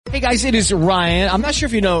Hey guys, it is Ryan. I'm not sure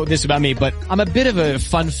if you know this about me, but I'm a bit of a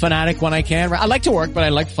fun fanatic when I can. I like to work, but I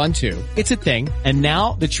like fun too. It's a thing. And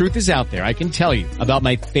now the truth is out there. I can tell you about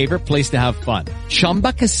my favorite place to have fun.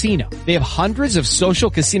 Chumba Casino. They have hundreds of social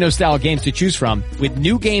casino style games to choose from with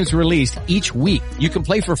new games released each week. You can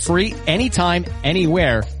play for free anytime,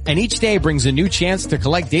 anywhere. And each day brings a new chance to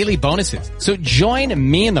collect daily bonuses. So join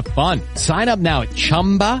me in the fun. Sign up now at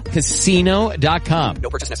ChumbaCasino.com. No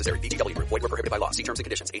purchase necessary. VGW. Void where prohibited by law. See terms and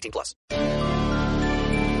conditions. 18+.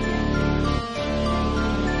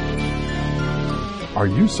 Are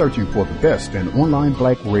you searching for the best in online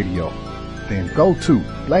black radio? Then go to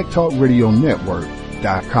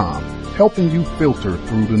blacktalkradionetwork.com, helping you filter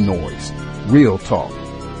through the noise. Real talk,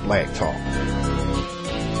 black talk.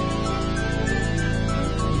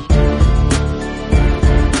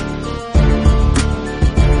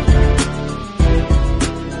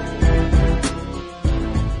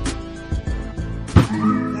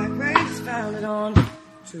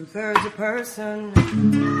 Two-thirds a person,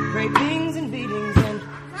 rapings and beatings and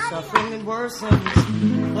suffering and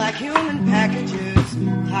worsens. Black human packages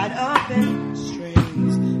tied up in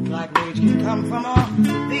strings. Black rage can come from all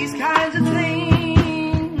these kinds of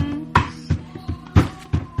things.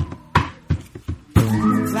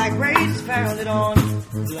 Black rage is founded on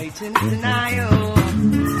blatant denial,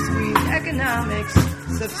 squeezed economics,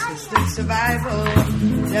 subsistence survival,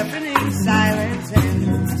 deafening silence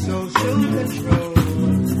and social control.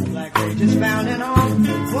 Black rage is founded on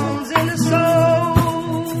wounds in the soul.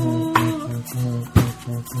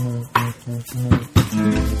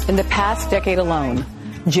 In the past decade alone,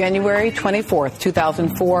 January 24th,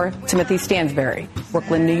 2004, Timothy Stansberry,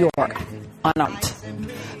 Brooklyn, New York, unarmed.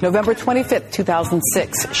 November 25th,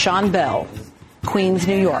 2006, Sean Bell, Queens,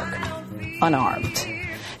 New York, unarmed.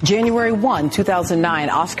 January 1, 2009,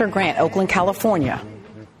 Oscar Grant, Oakland, California,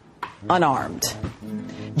 unarmed.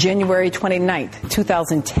 January 29th,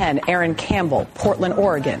 2010, Aaron Campbell, Portland,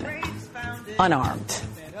 Oregon, unarmed.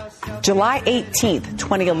 July 18th,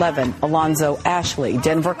 2011, Alonzo Ashley,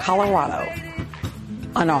 Denver, Colorado,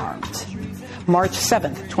 unarmed. March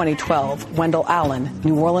 7th, 2012, Wendell Allen,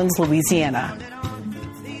 New Orleans, Louisiana,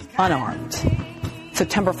 unarmed.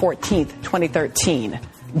 September 14th, 2013,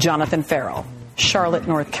 Jonathan Farrell, Charlotte,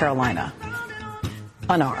 North Carolina,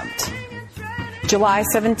 unarmed. July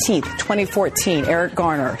 17th, 2014, Eric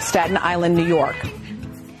Garner, Staten Island, New York,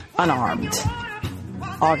 unarmed.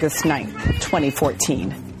 August 9th,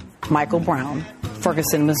 2014, Michael Brown,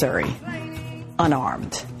 Ferguson, Missouri,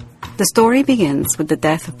 unarmed. The story begins with the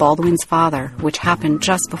death of Baldwin's father, which happened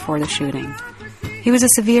just before the shooting. He was a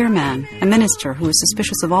severe man, a minister who was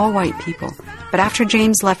suspicious of all white people, but after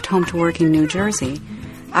James left home to work in New Jersey,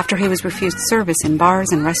 after he was refused service in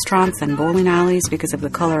bars and restaurants and bowling alleys because of the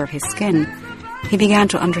color of his skin, he began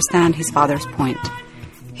to understand his father's point.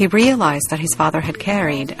 He realized that his father had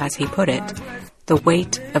carried, as he put it, the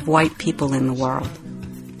weight of white people in the world.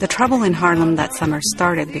 The trouble in Harlem that summer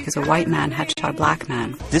started because a white man had shot a black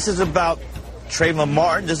man. This is about Trayvon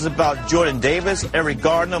Martin. This is about Jordan Davis, Eric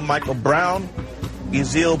Gardner, Michael Brown,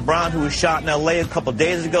 Ezell Brown, who was shot in L.A. a couple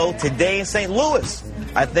days ago. Today in St. Louis,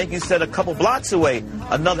 I think you said a couple blocks away,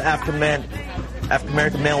 another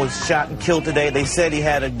African-American man was shot and killed today. They said he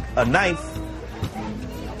had a knife.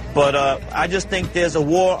 But I just think there's a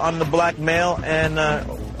war on the black male, and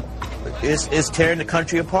it's tearing the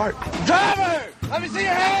country apart. Driver, let me see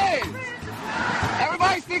your hands.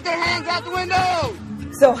 Everybody stick their hands out the window.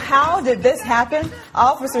 So how did this happen?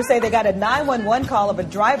 Officers say they got a 911 call of a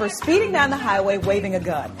driver speeding down the highway waving a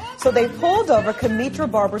gun. So they pulled over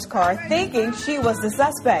Kamitra Barber's car thinking she was the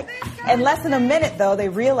suspect. In less than a minute, though, they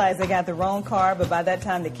realized they got the wrong car, but by that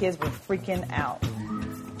time the kids were freaking out.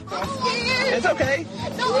 It's okay.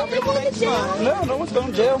 No, no one's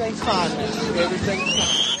going to jail. Everything's fine. Everything's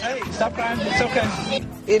fine. Hey, stop crying. It's okay.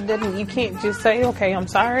 It doesn't. You can't just say, "Okay, I'm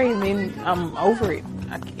sorry," and then I'm over it.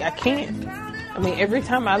 I can't. I mean, every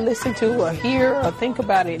time I listen to or hear or think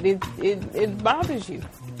about it, it bothers you.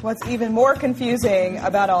 What's even more confusing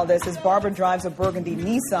about all this is Barbara drives a burgundy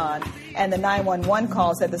Nissan, and the 911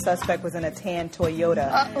 call said the suspect was in a tan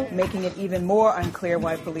Toyota, making it even more unclear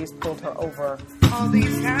why police pulled her over. All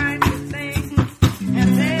these kinds of things,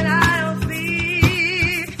 and then I'll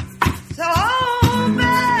be so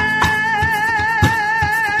bad.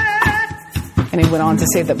 And he went on to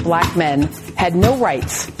say that black men had no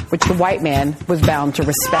rights, which the white man was bound to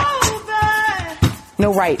respect.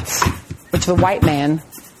 No rights, which the white man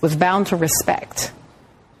was bound to respect.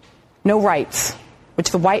 No rights, which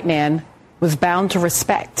the white man was bound to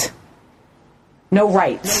respect. No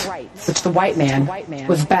rights, which the white man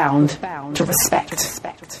was bound to respect.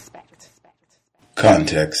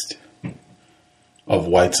 Context. of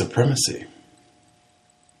white supremacy.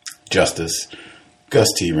 Justice Gus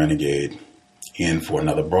T. Renegade in for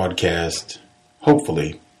another broadcast,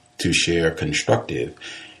 hopefully to share constructive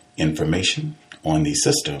information on the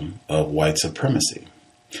system of white supremacy.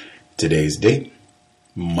 Today's date,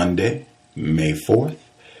 Monday, May 4th,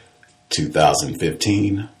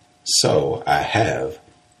 2015. So I have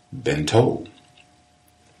been told.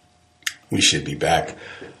 We should be back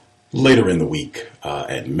later in the week.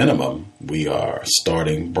 At minimum, we are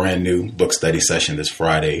starting brand new book study session this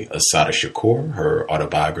Friday. Assata Shakur, her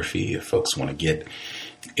autobiography. If folks want to get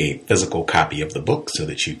a physical copy of the book so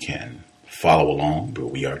that you can follow along, but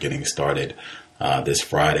we are getting started this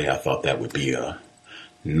Friday. I thought that would be a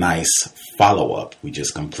nice follow-up. We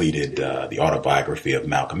just completed the autobiography of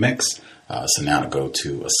Malcolm X. So now to go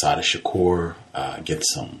to Assata Shakur, get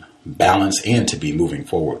some balance and to be moving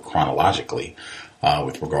forward chronologically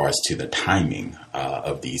with regards to the timing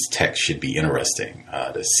of these texts should be interesting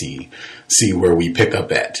to see where we pick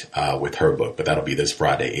up at with her book. But that'll be this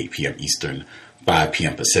Friday, 8 p.m. Eastern, 5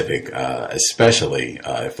 p.m. Pacific, especially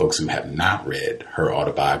folks who have not read her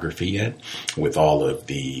autobiography yet, with all of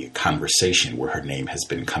the conversation where her name has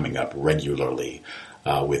been coming up regularly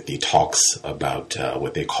with the talks about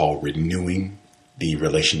what they call renewing the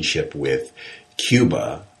relationship with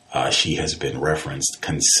Cuba. She has been referenced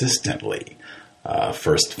consistently,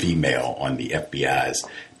 first female on the FBI's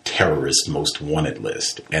terrorist most wanted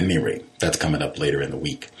list. At any rate, that's coming up later in the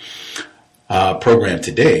week. Program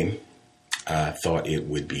today, I thought it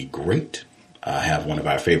would be great. I have one of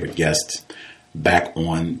our favorite guests back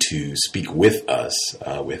on to speak with us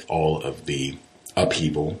with all of the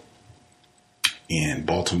upheaval in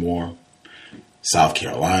Baltimore, South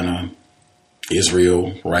Carolina,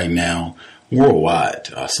 Israel right now, worldwide.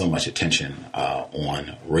 So much attention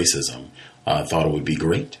on racism. Thought it would be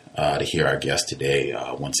great to hear our guest today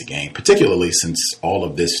once again, particularly since all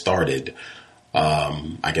of this started.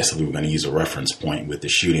 I guess if we were going to use a reference point with the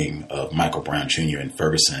shooting of Michael Brown Jr. in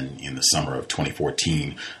Ferguson in the summer of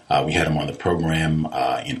 2014. We had him on the program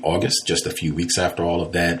in August, just a few weeks after all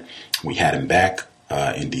of that. We had him back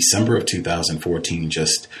in December of 2014,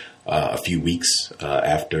 just a few weeks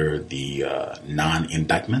after the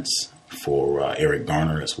non-indictments for Eric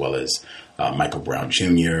Garner as well as Michael Brown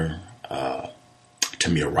Jr.,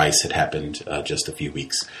 Tamir Rice had happened just a few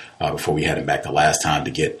weeks before we had him back the last time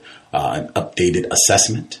to get an updated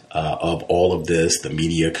assessment of all of this, the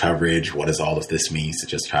media coverage, what does all of this mean, to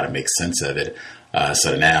just try to make sense of it.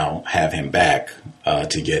 So now have him back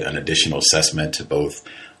to get an additional assessment, to both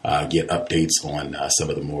get updates on some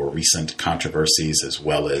of the more recent controversies as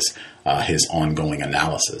well as his ongoing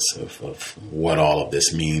analysis of what all of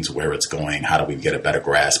this means, where it's going, how do we get a better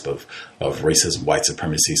grasp of racism, white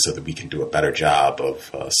supremacy, so that we can do a better job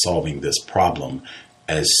of solving this problem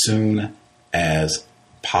as soon as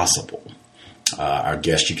possible. Our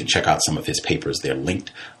guest, you can check out some of his papers. They're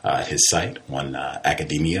linked at his site on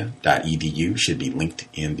academia.edu. Should be linked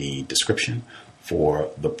in the description for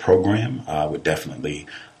the program. I would definitely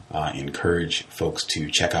encourage folks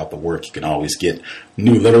to check out the work. You can always get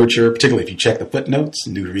new literature, particularly if you check the footnotes,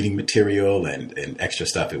 new reading material and extra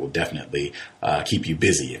stuff. It will definitely keep you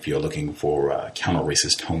busy if you're looking for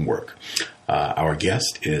counter-racist homework. Our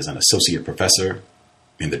guest is an associate professor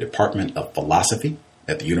in the Department of Philosophy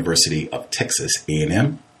at the University of Texas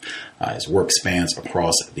A&M. His work spans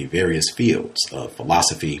across the various fields of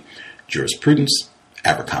philosophy, jurisprudence,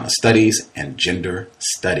 Africana studies, and gender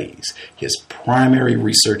studies. His primary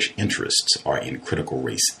research interests are in critical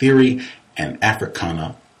race theory and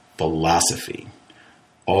Africana philosophy.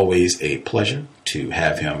 Always a pleasure to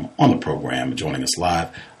have him on the program joining us live.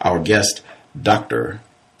 Our guest, Dr.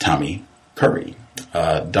 Tommy Curry.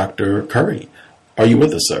 Dr. Curry, are you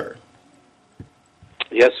with us, sir?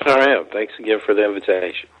 Yes, sir, I am. Thanks again for the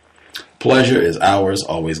invitation. Pleasure is ours.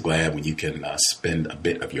 Always glad when you can spend a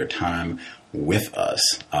bit of your time with us.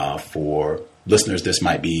 For listeners, this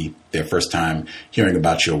might be their first time hearing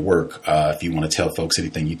about your work. If you want to tell folks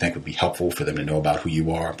anything you think would be helpful for them to know about who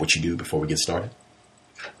you are, what you do before we get started.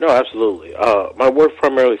 No, absolutely. My work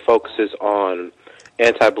primarily focuses on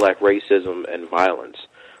anti-black racism and violence.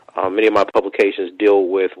 Many of my publications deal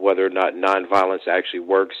with whether or not nonviolence actually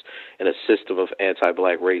works in a system of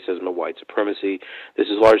anti-black racism and white supremacy. This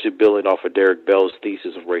is largely building off of Derek Bell's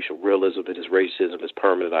thesis of racial realism and his racism as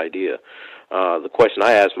permanent idea. The question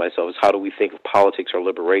I ask myself is, how do we think of politics or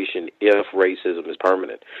liberation if racism is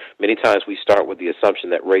permanent? Many times we start with the assumption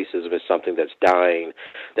that racism is something that's dying,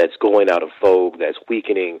 that's going out of vogue, that's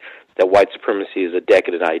weakening, that white supremacy is a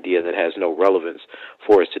decadent idea that has no relevance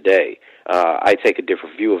for us today. I take a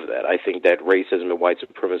different view of that. I think that racism and white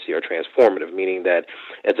supremacy are transformative, meaning that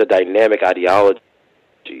it's a dynamic ideology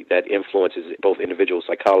that influences both individual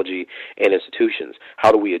psychology and institutions.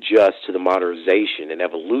 How do we adjust to the modernization and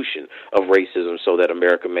evolution of racism so that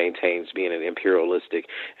America maintains being an imperialistic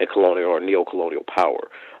and colonial or neo-colonial power?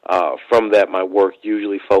 From that, my work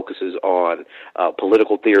usually focuses on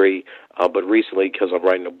political theory, but recently, because I'm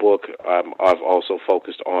writing a book, I've also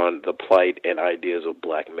focused on the plight and ideas of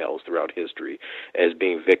black males throughout history as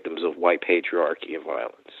being victims of white patriarchy and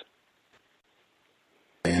violence.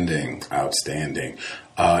 Outstanding.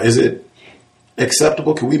 Is it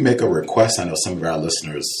acceptable? Can we make a request? I know some of our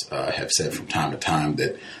listeners have said from time to time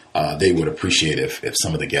that they would appreciate if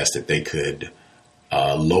some of the guests, if they could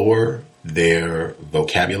lower their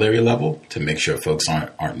vocabulary level to make sure folks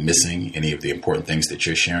aren't missing any of the important things that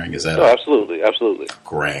you're sharing. Is that absolutely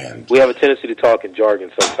grand? We have a tendency to talk in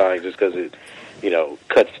jargon sometimes just because it,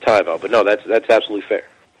 cuts time out. But no, that's absolutely fair.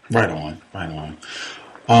 Right on.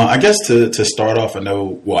 I guess to start off,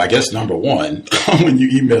 I guess number one, when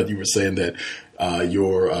you emailed, you were saying that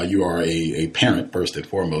you are a parent first and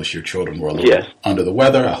foremost. Your children were a little under the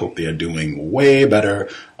weather. I hope they are doing way better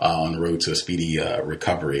on the road to a speedy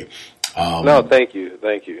recovery. No, thank you.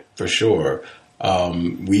 For sure.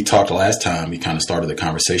 We talked last time. We kind of started the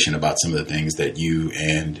conversation about some of the things that you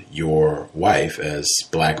and your wife, as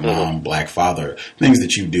black mom, black father, things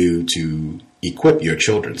that you do to equip your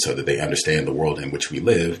children so that they understand the world in which we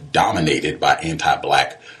live, dominated by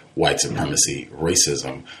anti-black white supremacy,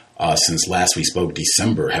 racism. Since last we spoke,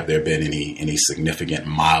 December, have there been any significant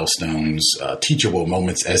milestones, teachable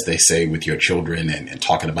moments, as they say, with your children and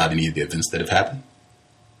talking about any of the events that have happened?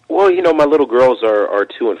 Well, my little girls are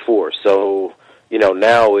 2 and 4, so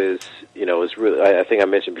now is really, I think I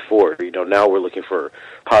mentioned before, now we're looking for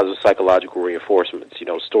positive psychological reinforcements,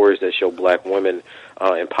 stories that show black women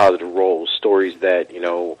in positive roles, stories that,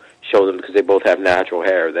 show them, because they both have natural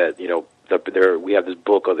hair, that, we have this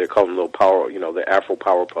book, or they're called them little power, the Afro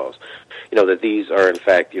Power Puffs, that these are in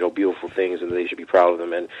fact, beautiful things and they should be proud of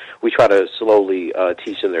them. And we try to slowly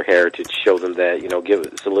teach them their heritage, show them that,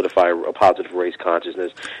 solidify a positive race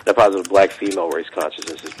consciousness, and a positive black female race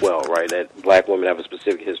consciousness as well, right? That black women have a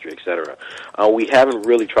specific history, etc. We haven't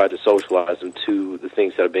really tried to socialize them to the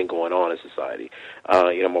things that have been going on in society.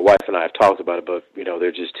 My wife and I have talked about it, but,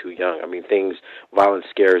 they're just too young. I mean, violence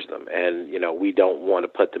scares them, and, we don't want to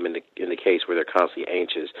put them in the case where they're constantly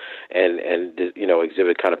anxious and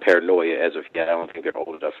exhibit kind of paranoia as of yet. I don't think they're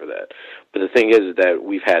old enough for that. But the thing is that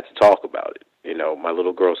we've had to talk about it. My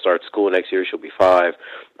little girl starts school next year. She'll be 5.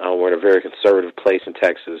 We're in a very conservative place in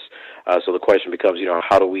Texas. So the question becomes,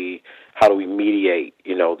 how do we mediate,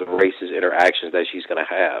 the racist interactions that she's going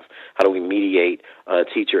to have? How do we mediate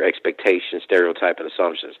teacher expectations, stereotype, and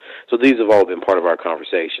assumptions? So these have all been part of our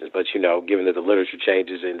conversations. But, given that the literature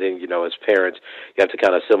changes and then, as parents, you have to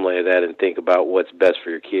kind of assimilate that and think about what's best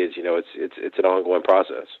for your kids. It's an ongoing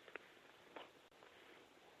process.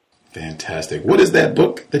 Fantastic. What is that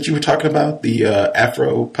book that you were talking about? The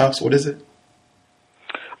Afro Puffs? What is it?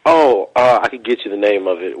 Oh, I could get you the name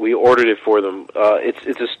of it. We ordered it for them.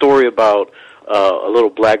 It's a story about a little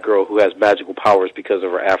black girl who has magical powers because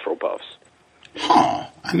of her Afro Puffs. Huh.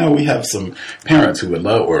 I know we have some parents who would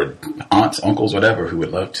love, or aunts, uncles, whatever, who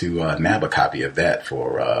would love to nab a copy of that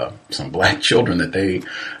for some black children that they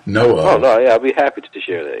know of. Oh, no, yeah, I'd be happy to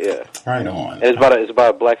share that, yeah. Right on. And it's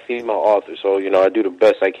about a black female author, so, I do the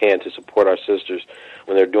best I can to support our sisters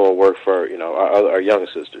when they're doing work for, our young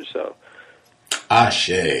sisters, so. Ashe.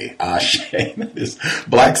 That is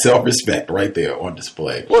black self-respect right there on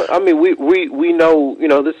display. Well, I mean, we know,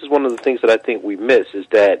 this is one of the things that I think we miss is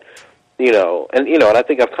that, and I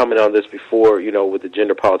think I've commented on this before, with the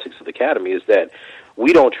Gender Politics of the Academy, is that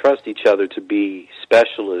we don't trust each other to be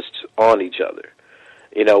specialists on each other.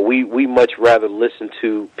 We much rather listen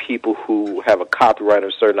to people who have a copyright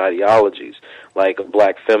of certain ideologies, like a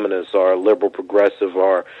black feminist or a liberal progressive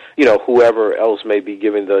or, whoever else may be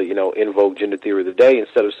giving the, in vogue gender theory of the day,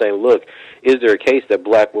 instead of saying, look, is there a case that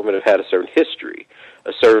black women have had a certain history,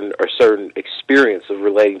 a certain experience of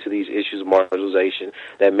relating to these issues of marginalization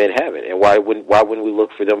that men haven't? And why wouldn't we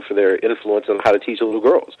look for them for their influence on how to teach little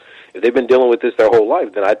girls? If they've been dealing with this their whole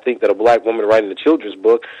life, then I think that a black woman writing a children's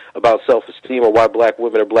book about self-esteem or why black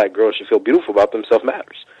women or black girls should feel beautiful about themselves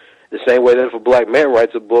matters. The same way that if a black man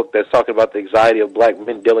writes a book that's talking about the anxiety of black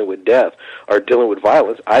men dealing with death or dealing with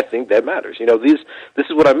violence, I think that matters. This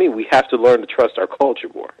is what I mean. We have to learn to trust our culture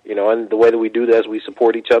more, and the way that we do that is we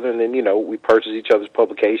support each other, and then, we purchase each other's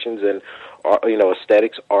publications and,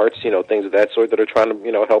 aesthetics, arts, things of that sort that are trying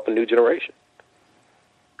to, help a new generation.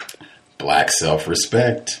 Black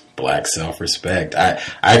self-respect.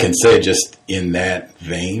 I can say just in that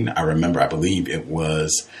vein, I believe it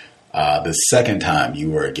was The second time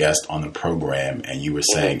you were a guest on the program, and you were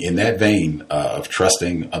saying, in that vein of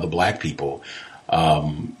trusting other black people,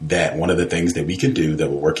 that one of the things that we can do that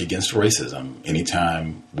will work against racism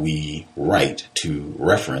anytime we write to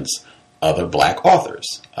reference other black authors,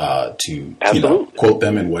 to quote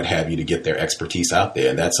them and what have you, to get their expertise out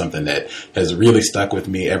there. And that's something that has really stuck with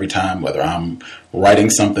me every time, whether I'm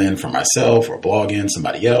writing something for myself or blogging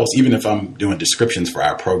somebody else. Even if I'm doing descriptions for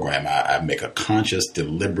our program, I make a conscious,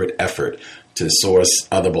 deliberate effort to source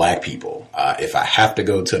other black people. If I have to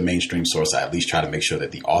go to a mainstream source, I at least try to make sure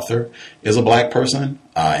that the author is a black person.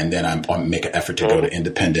 And then I make an effort to go to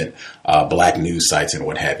independent black news sites and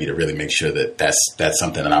what have you, to really make sure that that's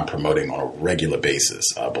something that I'm promoting on a regular basis.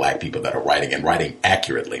 Black people that are writing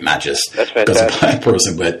accurately, not just because a black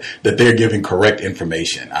person, but that they're giving correct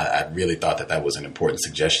information. I really thought that was an important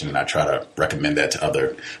suggestion, and I try to recommend that to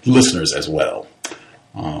other listeners as well.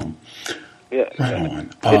 Right on.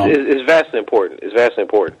 It's vastly important. It's vastly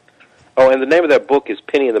important. Oh, and the name of that book is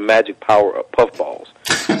Penny and the Magic Power of Puffballs.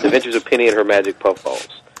 The Adventures of Penny and Her Magic Puffballs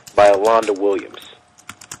by Alonda Williams.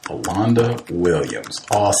 Alonda Williams.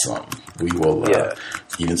 Awesome. We will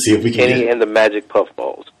even see if we can Penny and the Magic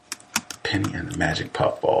Puffballs. Penny and the Magic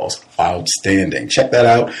Puffballs. Outstanding. Check that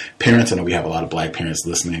out. Parents, I know we have a lot of black parents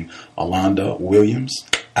listening. Alonda Williams.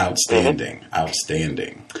 Outstanding.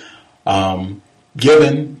 Outstanding.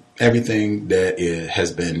 Given everything that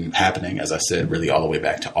has been happening, as I said, really all the way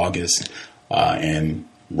back to August, and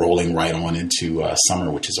rolling right on into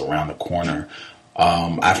summer, which is around the corner.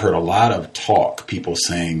 I've heard a lot of talk, people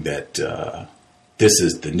saying that this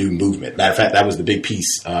is the new movement. Matter of fact, that was the big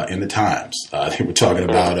piece in the Times. They were talking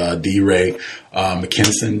about D-Ray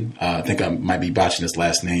McKinson. I think I might be botching his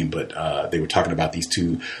last name, but they were talking about these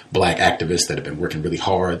two black activists that have been working really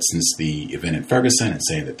hard since the event in Ferguson, and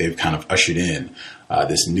saying that they've kind of ushered in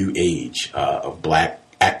this new age of black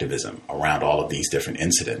activism around all of these different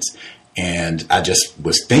incidents. And I just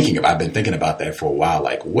was I've been thinking about that for a while,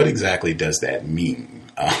 like, what exactly does that mean?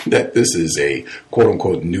 That this is a quote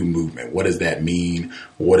unquote new movement. What does that mean?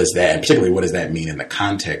 What is that? And particularly, what does that mean in the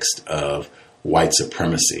context of white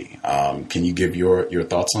supremacy? Can you give your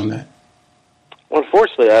thoughts on that?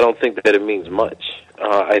 Unfortunately, I don't think that it means much.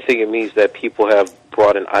 I think it means that people have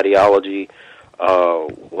brought an ideology,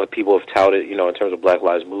 what people have touted, in terms of Black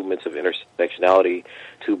Lives movements of intersectionality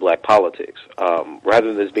to black politics. Rather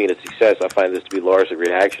than this being a success, I find this to be largely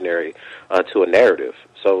reactionary to a narrative.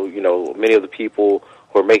 So, many of the people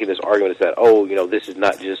who are making this argument is that, this is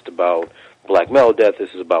not just about black male death,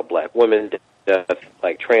 this is about black women death,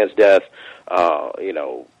 like trans death,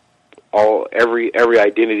 every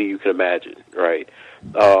identity you can imagine, right?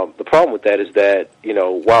 The problem with that is that,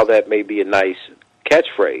 while that may be a nice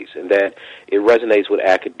catchphrase and that it resonates with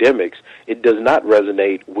academics, it does not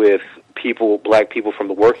resonate with black people from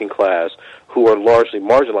the working class who are largely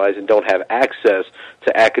marginalized and don't have access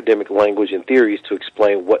to academic language and theories to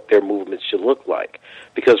explain what their movements should look like.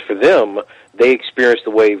 Because for them, they experience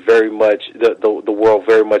the world very much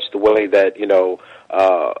the way that,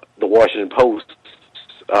 the Washington Post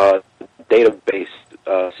database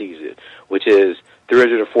sees it, which is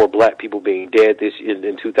 304 black people being dead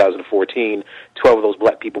in 2014, 12 of those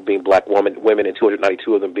black people being black women, and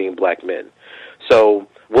 292 of them being black men. So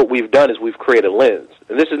what we've done is we've created a lens.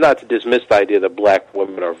 And this is not to dismiss the idea that black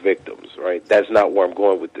women are victims, right? That's not where I'm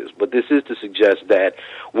going with this. But this is to suggest that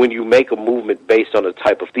when you make a movement based on a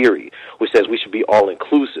type of theory, which says we should be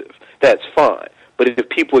all-inclusive, that's fine. But if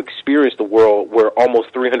people experience the world where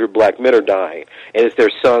almost 300 black men are dying, and it's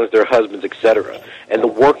their sons, their husbands, etc., and the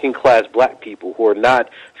working class black people who are not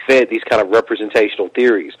fed these kind of representational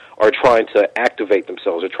theories are trying to activate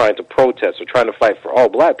themselves, or trying to protest, or trying to fight for all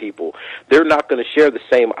black people, they're not going to share the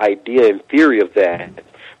same idea and theory of that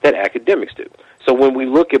academics do. So when we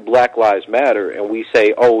look at Black Lives Matter and we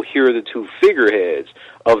say, here are the two figureheads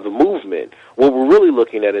of the movement, what we're really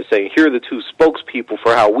looking at is saying, here are the two spokespeople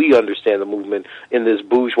for how we understand the movement in this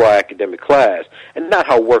bourgeois academic class, and not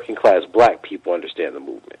how working class black people understand the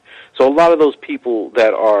movement. So a lot of those people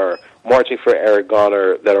that are marching for Eric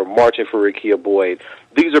Garner, that are marching for Rekia Boyd,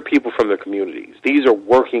 these are people from their communities. These are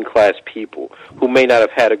working class people who may not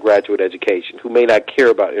have had a graduate education, who may not care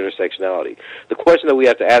about intersectionality. The question that we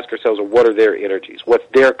have to ask ourselves are, what are their energies? What's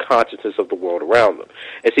their consciousness of the world around them?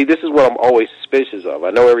 And see, this is what I'm always suspicious of. I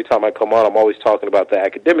know every time I come on, I'm always talking about the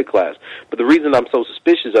academic class. But the reason I'm so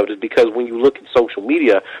suspicious of it is because when you look at social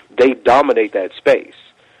media, they dominate that space,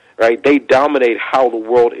 right? They dominate how the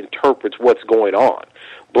world interprets what's going on.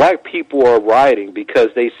 Black people are rioting because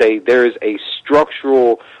they say there is a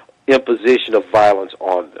structural imposition of violence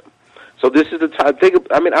on them. So this is the time.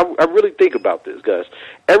 I really think about this, Gus.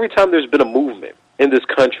 Every time there's been a movement, in this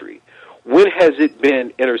country, when has it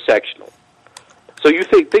been intersectional? So you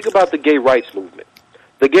think about the gay rights movement.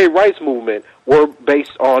 The gay rights movement were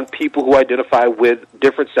based on people who identify with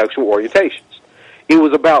different sexual orientations. It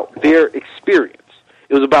was about their experience.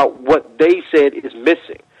 It was about what they said is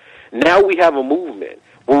missing. Now we have a movement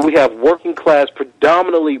where we have working class,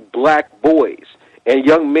 predominantly black boys and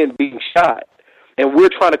young men being shot. And we're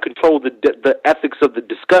trying to control the ethics of the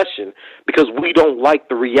discussion because we don't like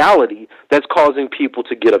the reality that's causing people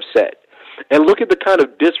to get upset. And look at the kind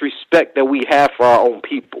of disrespect that we have for our own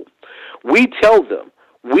people. We tell them,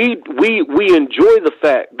 we enjoy the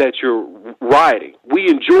fact that you're rioting. We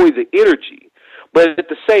enjoy the energy. But at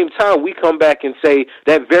the same time, we come back and say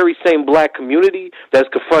that very same black community that's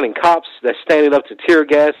confronting cops, that's standing up to tear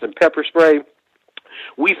gas and pepper spray,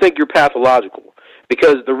 we think you're pathological.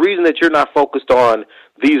 Because the reason that you're not focused on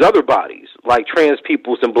these other bodies, like trans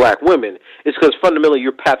peoples and black women, is because fundamentally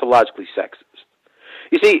you're pathologically sexist.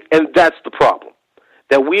 You see, and that's the problem.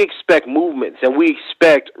 That we expect movements and we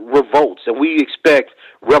expect revolts and we expect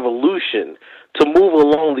revolution to move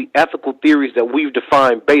along the ethical theories that we've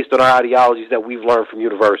defined based on our ideologies that we've learned from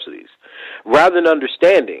universities, rather than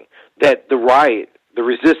understanding that the riot, the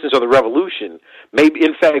resistance, or the revolution may,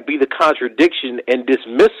 in fact, be the contradiction and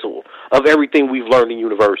dismissal of everything we've learned in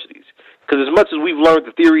universities. Because as much as we've learned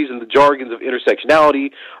the theories and the jargons of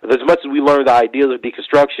intersectionality, as much as we learned the ideas of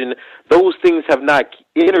deconstruction, those things have not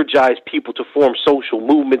energized people to form social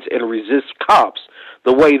movements and resist cops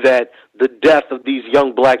the way that the death of these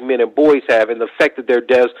young black men and boys have, and the effect that their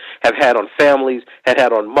deaths have had on families, have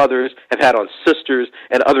had on mothers, have had on sisters,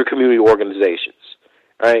 and other community organizations.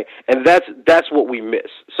 Right? And that's what we miss.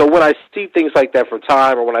 So when I see things like that from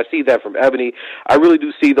Time, or when I see that from Ebony, I really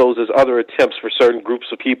do see those as other attempts for certain groups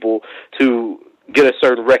of people to get a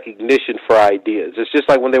certain recognition for ideas. It's just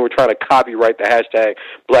like when they were trying to copyright the hashtag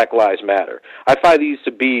Black Lives Matter. I find these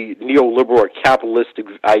to be neoliberal or capitalistic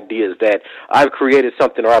ideas that I've created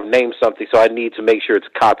something or I've named something, so I need to make sure it's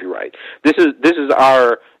copyright. This is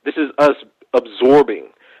us absorbing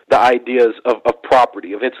the ideas of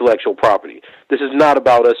property, of intellectual property. This is not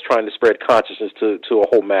about us trying to spread consciousness to a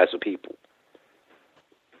whole mass of people.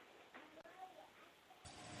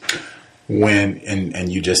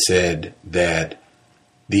 And you just said that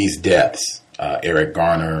these deaths, Eric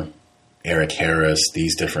Garner, Eric Harris,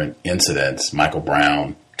 these different incidents, Michael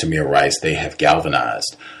Brown, Tamir Rice, they have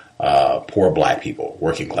galvanized poor black people,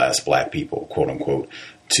 working class black people, quote unquote,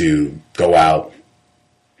 to go out,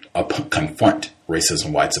 confront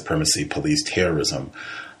racism, white supremacy, police terrorism.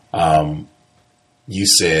 You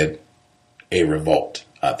said a revolt.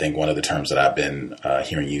 I think one of the terms that I've been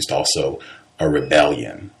hearing used also, a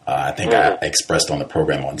rebellion. I think I expressed on the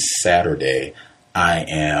program on Saturday, I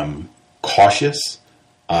am cautious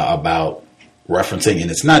about referencing,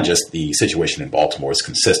 and it's not just the situation in Baltimore, it's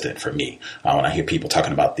consistent for me. When I hear people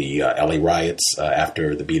talking about the LA riots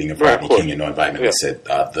after the beating of Rodney King and no indictment, they said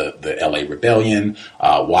the LA rebellion,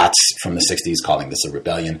 Watts from the 60s calling this a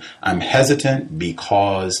rebellion. I'm hesitant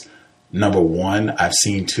because, number one, I've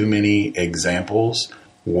seen too many examples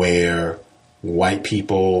where white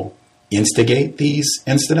people instigate these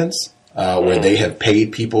incidents. Where they have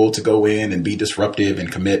paid people to go in and be disruptive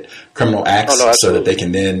and commit criminal acts so that they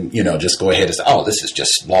can then, just go ahead and say, oh, this is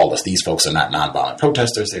just lawless. These folks are not nonviolent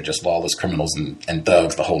protesters. They're just lawless criminals and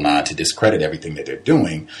thugs, the whole nine, to discredit everything that they're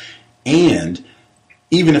doing. And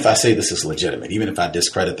even if I say this is legitimate, even if I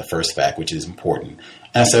discredit the first fact, which is important,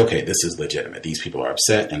 and I say, okay, this is legitimate. These people are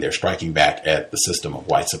upset and they're striking back at the system of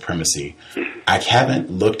white supremacy. I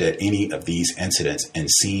haven't looked at any of these incidents and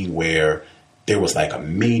seen where there was like a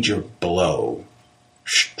major blow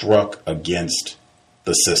struck against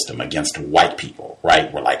the system, against white people,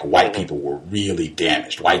 right? Where like white people were really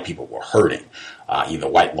damaged. White people were hurting. Either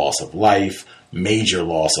white loss of life, major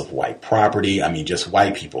loss of white property. I mean, just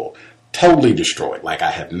white people totally destroyed. Like,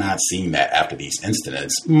 I have not seen that after these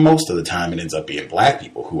incidents. Most of the time it ends up being black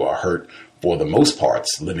people who are hurt for the most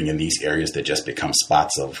parts, living in these areas that just become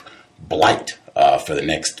spots of blight for the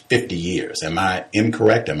next 50 years. Am I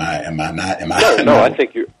incorrect? Am I not? No, I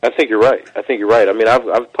think you're right. I think you're right. I mean, I've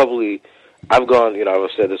gone, I've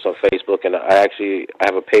said this on Facebook, and I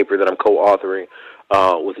have a paper that I'm co-authoring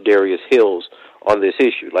with Darius Hills on this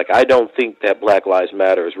issue. Like, I don't think that Black Lives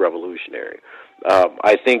Matter is revolutionary.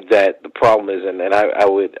 I think that the problem is, and I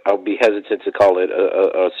would be hesitant to call it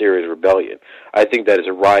a serious rebellion. I think that is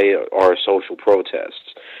a riot or a social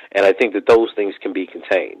protest, and I think that those things can be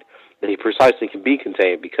contained. they precisely can be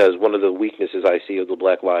contained, because one of the weaknesses I see of the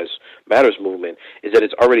Black Lives Matters movement is that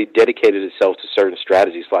it's already dedicated itself to certain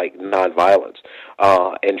strategies like nonviolence,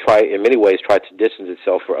 and in many ways try to distance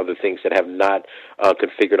itself for other things that have not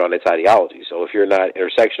configured on its ideology. So if you're not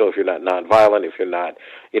intersectional, if you're not nonviolent, if you're not,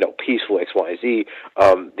 peaceful, X, Y, Z,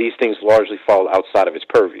 these things largely fall outside of its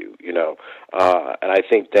purview, and I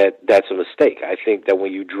think that that's a mistake. I think that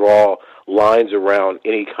when you draw lines around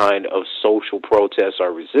any kind of social protest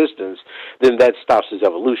or resistance, then that stops its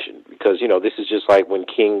evolution. Because, this is just like when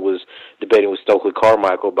King was debating with Stokely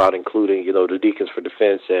Carmichael about including, the Deacons for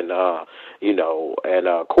Defense and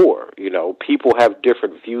CORE. People have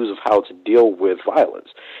different views of how to deal with violence.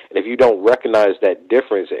 And if you don't recognize that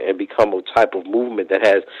difference and become a type of movement that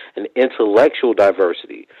has an intellectual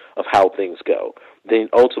diversity of how things go, then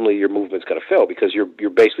ultimately your movement's going to fail, because you're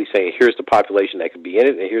basically saying, here's the population that can be in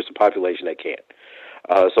it, and here's the population that can't.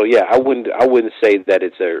 So yeah, I wouldn't say that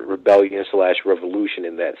it's a rebellion/revolution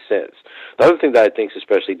in that sense. The other thing that I think is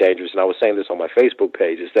especially dangerous, and I was saying this on my Facebook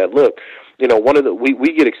page, is that look,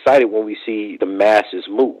 we get excited when we see the masses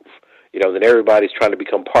move. Then everybody's trying to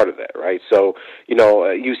become part of that, right? So,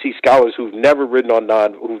 you see scholars who've never written on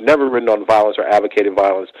violence or advocated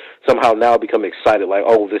violence somehow now become excited, like,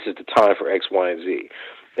 oh, this is the time for X, Y, and Z.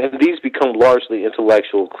 And these become largely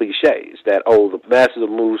intellectual cliches that, oh, the masses have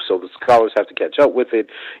moved, so the scholars have to catch up with it.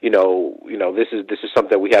 This is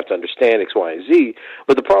something that we have to understand, X, Y, and Z.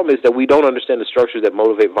 But the problem is that we don't understand the structures that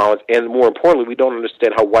motivate violence, and more importantly, we don't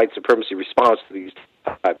understand how white supremacy responds to these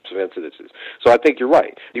types of incidences. So I think you're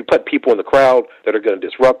right. You put people in the crowd that are going to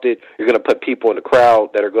disrupt it. You're going to put people in the crowd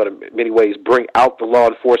that are going to, in many ways, bring out the law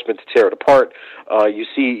enforcement to tear it apart. You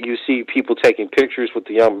see people taking pictures with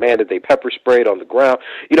the young man that they pepper sprayed on the ground.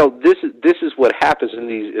 This is what happens in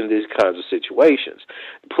these kinds of situations.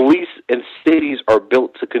 Police and cities are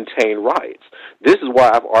built to contain riots. This is why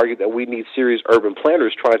I've argued that we need serious urban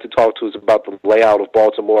planners trying to talk to us about the layout of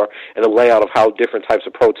Baltimore and the layout of how different types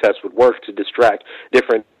of protests would work to distract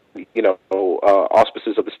different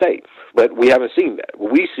auspices of the state. But we haven't seen that.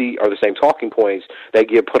 What we see are the same talking points that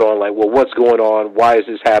get put on, like, well, what's going on? Why is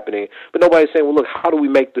this happening? But nobody's saying, well, look, how do we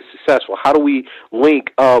make this successful? How do we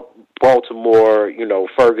link up Baltimore,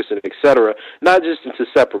 Ferguson, et cetera, not just into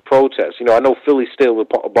separate protests? I know Philly's still with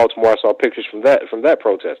Baltimore. I saw pictures from that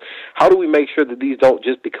protest. How do we make sure that these don't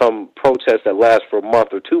just become protests that last for a month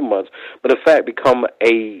or 2 months, but in fact become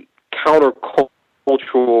a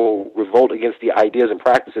countercultural revolt against the ideas and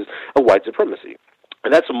practices of white supremacy?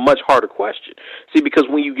 And that's a much harder question. See, because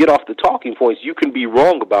when you get off the talking points, you can be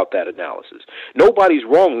wrong about that analysis. Nobody's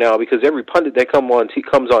wrong now, because every pundit that comes on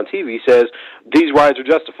TV says these riots are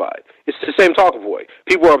justified. It's the same talking point.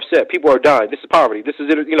 People are upset. People are dying. This is poverty. This is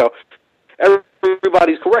it.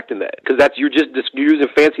 Everybody's correct in that, because you're using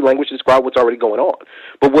fancy language to describe what's already going on.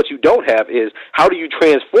 But what you don't have is, how do you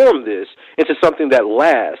transform this into something that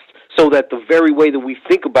lasts, so that the very way that we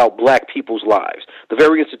think about black people's lives, the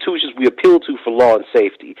very institutions we appeal to for law and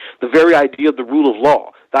safety, the very idea of the rule of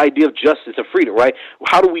law, the idea of justice and freedom, right?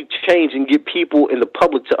 How do we change and get people in the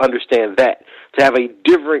public to understand that, to have a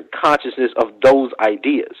different consciousness of those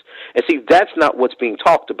ideas? And see, that's not what's being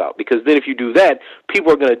talked about, because then if you do that,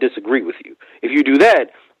 people are going to disagree with you. If you do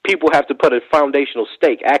that, people have to put a foundational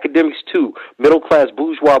stake. Academics, too, middle-class,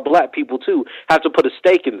 bourgeois, black people, too, have to put a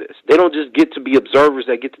stake in this. They don't just get to be observers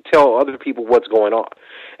that get to tell other people what's going on.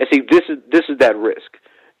 And see, this is that risk.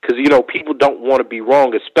 Because, people don't want to be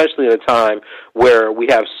wrong, especially in a time where we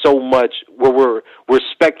have so much, where we're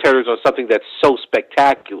spectators on something that's so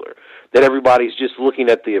spectacular that everybody's just looking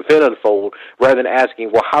at the event unfold rather than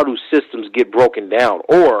asking, well, how do systems get broken down?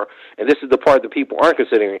 Or, and this is the part that people aren't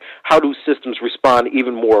considering, how do systems respond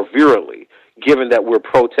even more virulently, given that we're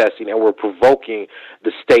protesting and we're provoking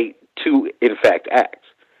the state to, in fact, act?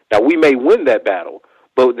 Now, we may win that battle,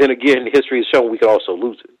 but then again, history has shown we could also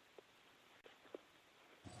lose it.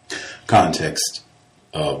 Context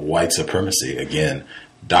of white supremacy, again,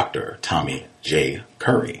 Dr. Tommy J.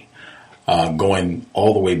 Curry. Going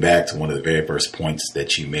all the way back to one of the very first points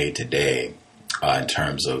that you made today, in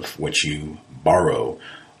terms of what you borrow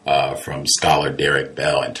from scholar Derek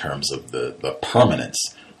Bell in terms of the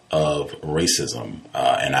permanence of racism.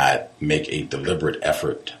 And I make a deliberate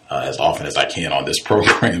effort as often as I can on this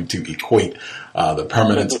program to equate the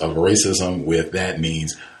permanence of racism with, that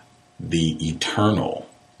means the eternal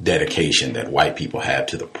dedication that white people have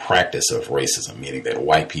to the practice of racism, meaning that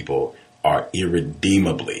white people are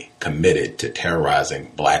irredeemably committed to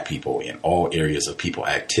terrorizing black people in all areas of people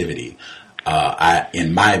activity.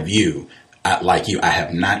 In my view, like you, I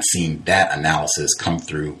have not seen that analysis come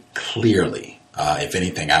through clearly If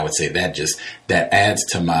anything, I would say that adds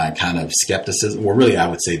to my kind of skepticism. Well, really, I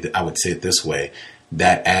would say it this way.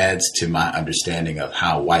 That adds to my understanding of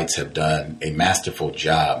how whites have done a masterful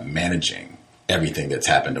job managing everything that's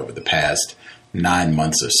happened over the past 9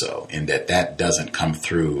 months or so, in that doesn't come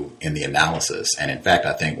through in the analysis. And in fact,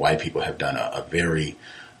 I think white people have done a very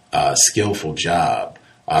skillful job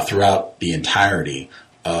throughout the entirety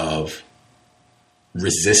of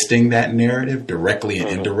resisting that narrative directly and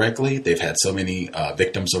indirectly. They've had so many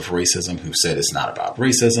victims of racism who said it's not about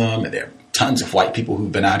racism, and there are tons of white people who've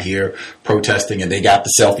been out here protesting, and they got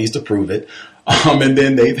the selfies to prove it. And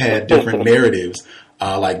then they've had different narratives.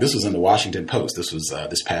 Like this was in the Washington Post. This was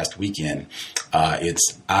this past weekend.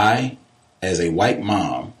 It's I, as a white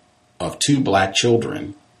mom of 2 black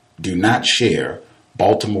children, do not share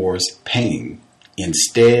Baltimore's pain.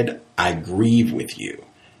 Instead, I grieve with you.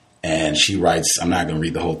 And she writes, I'm not going to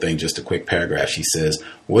read the whole thing, just a quick paragraph. She says,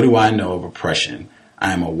 what do I know of oppression?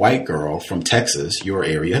 I am a white girl from Texas, your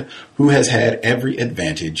area, who has had every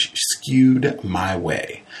advantage skewed my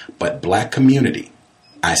way. But black community,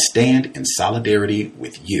 I stand in solidarity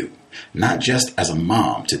with you, not just as a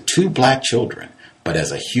mom to 2 black children, but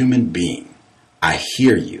as a human being. I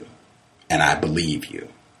hear you and I believe you.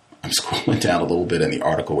 I'm scrolling down a little bit in the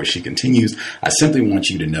article where she continues. I simply want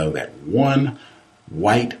you to know that one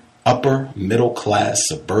white upper middle class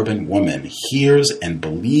suburban woman hears and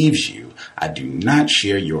believes you. I do not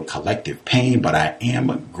share your collective pain, but I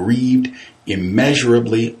am grieved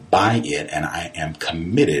immeasurably by it, and I am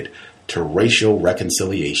committed to racial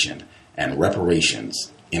reconciliation and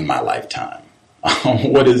reparations in my lifetime.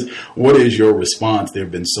 What is your response? There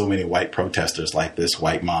have been so many white protesters like this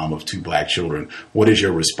white mom of 2 black children. What is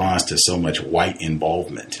your response to so much white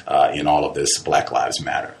involvement in all of this Black Lives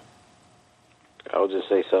Matter? I'll just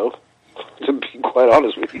say so, to be quite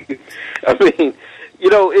honest with you. I mean,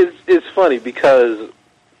 it's funny because,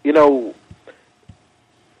 when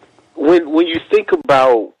you think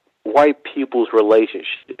about white people's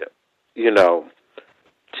relationship,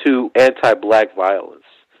 to anti-black violence,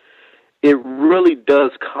 it really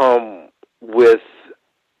does come with,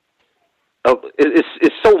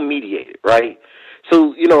 it's so mediated, right?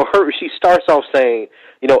 So, she starts off saying,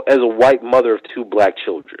 as a white mother of 2 black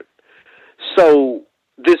children. So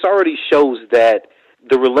this already shows that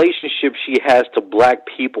the relationship she has to black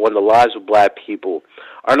people and the lives of black people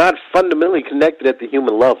are not fundamentally connected at the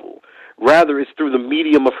human level. Rather, it's through the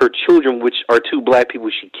medium of her children, which are 2 black people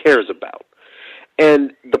she cares about.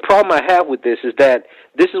 And the problem I have with this is that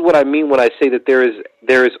this is what I mean when I say that there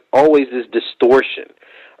is always this distortion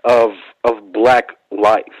of black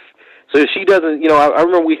life. So she doesn't, I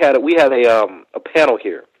remember we had a panel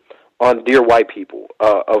here on Dear White People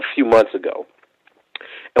a few months ago.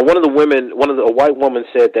 And a white woman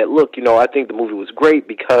said that, look, I think the movie was great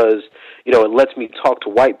because, it lets me talk to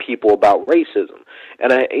white people about racism. And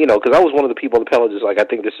because I was one of the people on the panel just like, I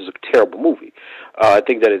think this is a terrible movie. I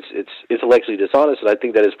think that it's intellectually dishonest, and I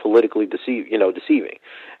think that it's politically deceiving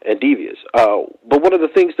and devious. But one of the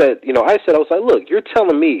things that, I said, I was like, look, you're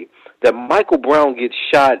telling me that Michael Brown gets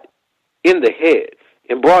shot in the head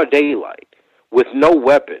in broad daylight with no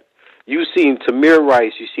weapon. You've seen Tamir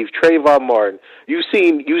Rice, you've seen Trayvon Martin, you've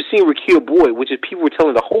seen Rakia Boyd, which is people were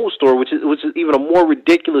telling the whole story, which is even a more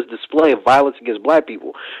ridiculous display of violence against black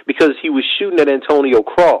people, because he was shooting at Antonio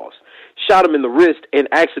Cross, shot him in the wrist, and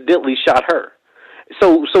accidentally shot her.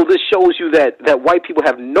 So this shows you that white people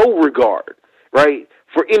have no regard, right,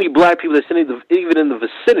 for any black people that's even in the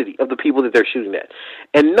vicinity of the people that they're shooting at.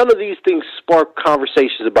 And none of these things spark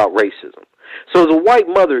conversations about racism. So as a white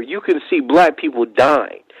mother, you can see black people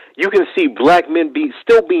dying. You can see black men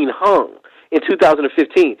still being hung in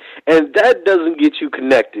 2015, and that doesn't get you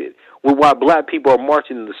connected with why black people are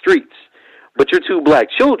marching in the streets. But your 2 black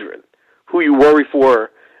children, who you worry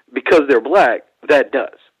for because they're black, that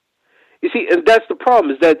does. You see, and that's the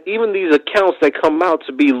problem, is that even these accounts that come out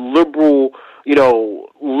to be liberal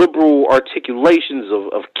articulations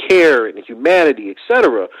of care and humanity,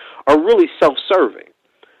 etc., are really self-serving.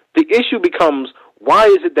 The issue becomes, why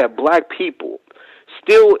is it that black people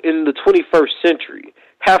still in the 21st century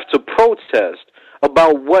have to protest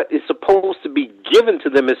about what is supposed to be given to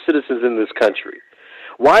them as citizens in this country?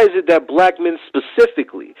 Why is it that black men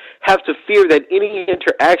specifically have to fear that any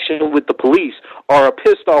interaction with the police or a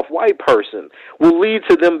pissed off white person will lead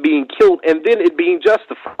to them being killed and then it being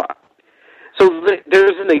justified? So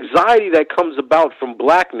there's an anxiety that comes about from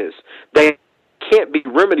blackness that can't be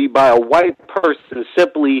remedied by a white person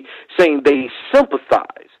simply saying they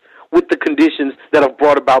sympathize with the conditions that have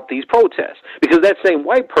brought about these protests. Because that same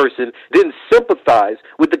white person didn't sympathize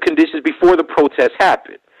with the conditions before the protests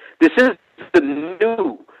happened. This is the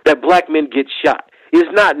new that black men get shot.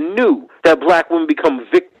 It's not new that black women become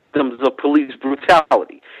victims of police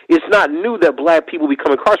brutality. It's not new that black people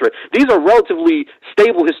become incarcerated. These are relatively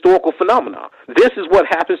stable historical phenomena. This is what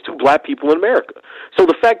happens to black people in America. So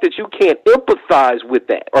the fact that you can't empathize with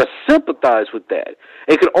that or sympathize with that,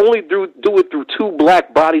 and can only do it through two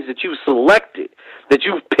black bodies that you've selected, that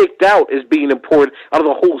you've picked out as being important out of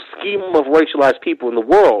the whole scheme of racialized people in the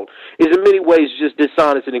world, is in many ways just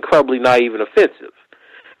dishonest and incredibly naive and offensive.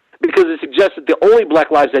 Because it suggests that the only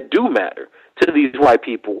black lives that do matter to these white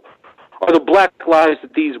people are the black lives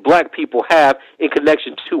that these black people have in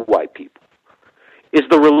connection to white people. It's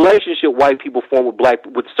the relationship white people form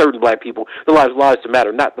with certain black people that allows lives to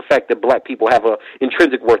matter, not the fact that black people have an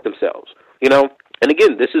intrinsic worth themselves. You know? And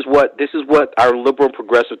again, this is what our liberal and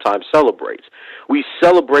progressive time celebrates. We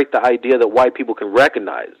celebrate the idea that white people can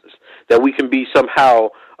recognize us, that we can be somehow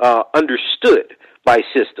understood by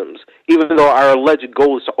systems, even though our alleged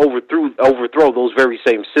goal is to overthrow those very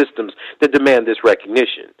same systems that demand this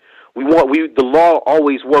recognition. The law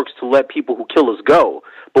always works to let people who kill us go,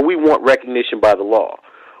 but we want recognition by the law.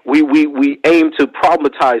 We aim to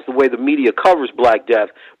problematize the way the media covers Black death,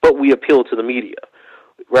 but we appeal to the media.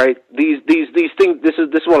 Right? These things. This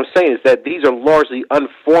is what I'm saying, is that these are largely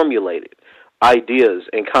unformulated ideas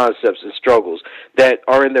and concepts and struggles that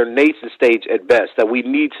are in their nascent stage at best, that we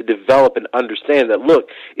need to develop and understand that, look,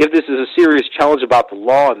 if this is a serious challenge about the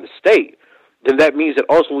law and the state, then that means that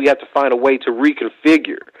ultimately we have to find a way to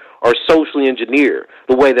reconfigure or socially engineer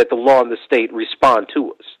the way that the law and the state respond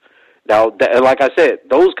to us. Now, like I said,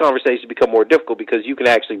 those conversations become more difficult because you can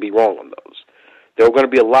actually be wrong on those. There are going to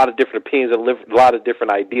be a lot of different opinions and a lot of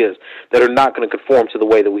different ideas that are not going to conform to the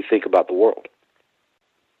way that we think about the world.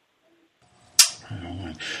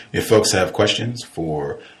 If folks have questions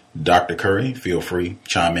for Dr. Curry, feel free,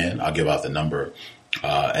 chime in. I'll give out the number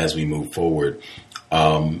as we move forward.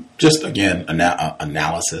 Just, again,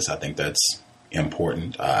 analysis, I think that's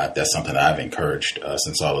important. That's something that I've encouraged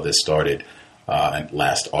since all of this started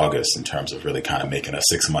last August, in terms of really kind of making a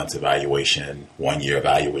 6 months evaluation, 1 year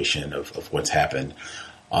evaluation of what's happened.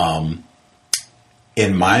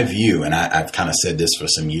 In my view, and I've kind of said this for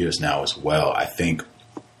some years now as well, I think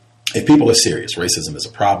if people are serious, racism is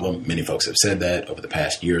a problem. Many folks have said that over the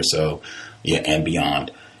past year or so, and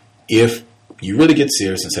beyond. If you really get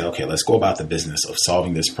serious and say, okay, let's go about the business of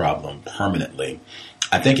solving this problem permanently,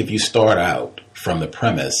 I think if you start out from the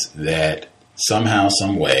premise that somehow,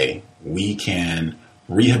 some way, we can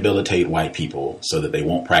rehabilitate white people so that they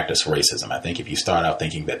won't practice racism, I think if you start out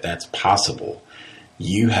thinking that that's possible,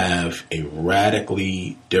 you have a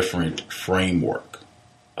radically different framework,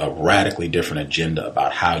 a radically different agenda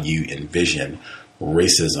about how you envision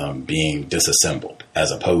racism being disassembled, as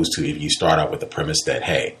opposed to if you start out with the premise that,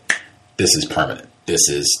 hey, this is permanent. This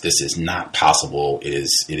is not possible. It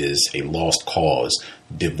is a lost cause,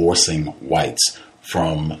 divorcing whites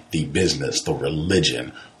from the business, the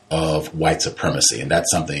religion of white supremacy. And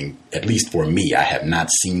that's something, at least for me, I have not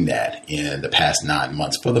seen that in the past 9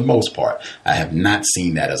 months. For the most part, I have not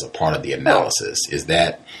seen that as a part of the analysis. Is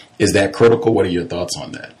that critical? What are your thoughts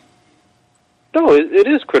on that? No, it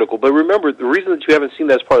is critical. But remember, the reason that you haven't seen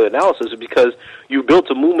that as part of the analysis is because you built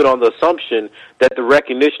a movement on the assumption that the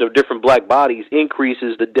recognition of different black bodies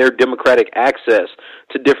increases their democratic access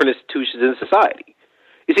to different institutions in society.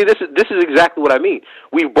 You see, this is exactly what I mean.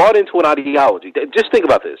 We've bought into an ideology. Just think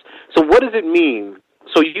about this. So what does it mean?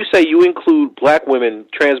 So you say you include black women,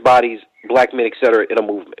 trans bodies, black men, etc. in a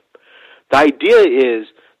movement. The idea is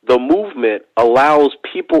the movement allows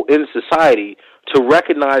people in society to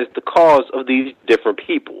recognize the cause of these different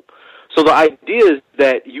people. So the idea is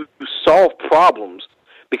that you solve problems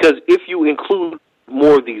because if you include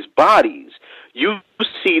more of these bodies, you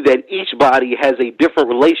see that each body has a different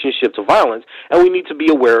relationship to violence, and we need to be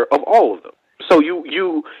aware of all of them. So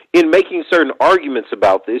you in making certain arguments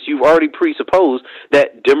about this, you've already presupposed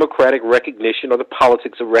that democratic recognition or the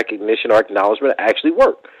politics of recognition or acknowledgement actually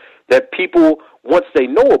work. That people, once they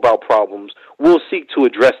know about problems, will seek to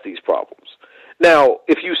address these problems. Now,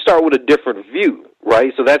 if you start with a different view,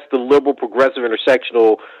 right, so that's the liberal, progressive,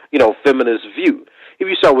 intersectional, feminist view. If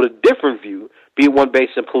you start with a different view, be it one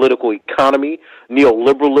based in political economy,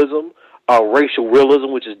 neoliberalism, racial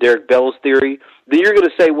realism, which is Derek Bell's theory, then you're going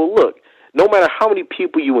to say, well, look, no matter how many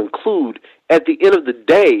people you include, at the end of the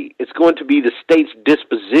day, it's going to be the state's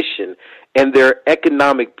disposition and their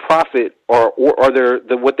economic profit or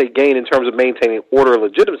what they gain in terms of maintaining order and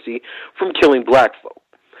legitimacy from killing black folk.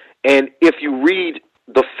 And if you read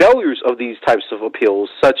the failures of these types of appeals,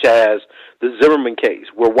 such as the Zimmerman case,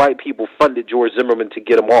 where white people funded George Zimmerman to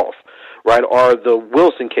get him off, right? Or the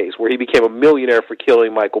Wilson case, where he became a millionaire for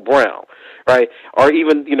killing Michael Brown, right? Or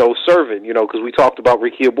even, Servin, because we talked about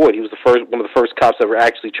Rekia Boyd. He was one of the first cops that were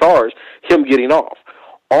actually charged, him getting off.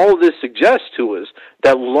 All this suggests to us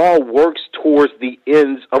that law works towards the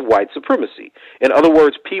ends of white supremacy. In other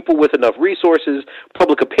words, people with enough resources,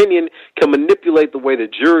 public opinion, can manipulate the way the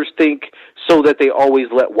jurors think so that they always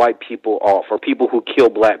let white people off, or people who kill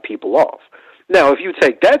black people off. Now, if you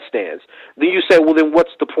take that stance, then you say, well, then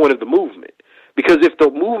what's the point of the movement? Because if the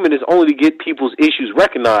movement is only to get people's issues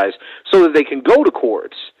recognized so that they can go to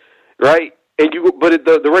courts, right? But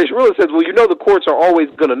the racial realist says, well, the courts are always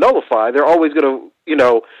going to nullify. They're always going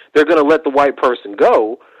to, they're going to let the white person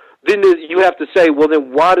go. Then you have to say, well,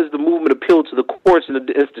 then why does the movement appeal to the courts and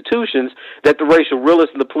the institutions that the racial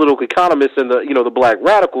realists and the political economists and the black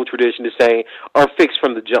radical tradition is saying are fixed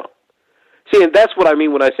from the jump? See, and that's what I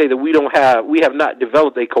mean when I say that we have not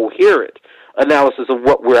developed a coherent analysis of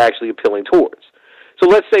what we're actually appealing towards. So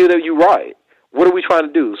let's say that you're right. What are we trying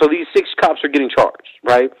to do? So these 6 cops are getting charged,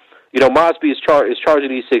 right? Mosby is charging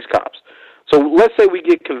these 6 cops. So let's say we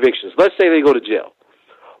get convictions. Let's say they go to jail.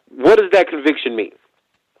 What does that conviction mean?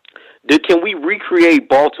 Can we recreate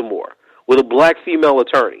Baltimore with a black female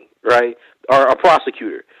attorney, right, or a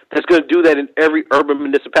prosecutor that's going to do that in every urban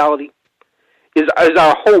municipality? Is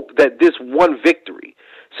our hope that this one victory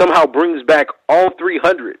somehow brings back all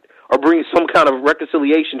 300 or brings some kind of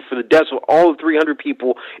reconciliation for the deaths of all 300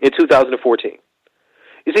 people in 2014?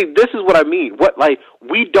 You see, this is what I mean.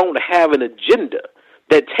 We don't have an agenda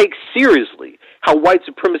that takes seriously how white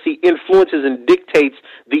supremacy influences and dictates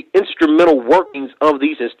the instrumental workings of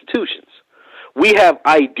these institutions. We have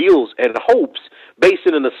ideals and hopes based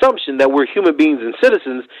on an assumption that we're human beings and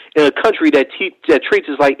citizens in a country that treats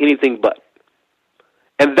us like anything but.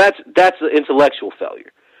 And that's an intellectual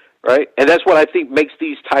failure, right? And that's what I think makes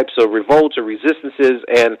these types of revolts or resistances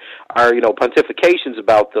and our pontifications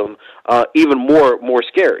about them even more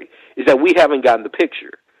scary, is that we haven't gotten the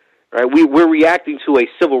picture, right? We're reacting to a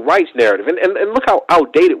civil rights narrative, and look how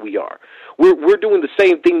outdated we are. We're doing the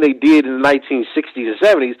same thing they did in the 1960s and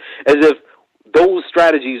 70s, as if those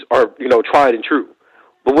strategies are tried and true.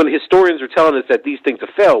 But when historians are telling us that these things have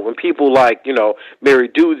failed, when people like, Mary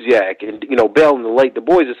Dudziak and, Bell and the late Du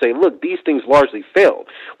Bois are saying, look, these things largely failed.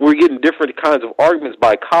 We're getting different kinds of arguments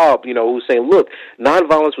by Cobb, who's saying, look,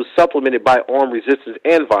 nonviolence was supplemented by armed resistance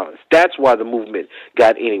and violence. That's why the movement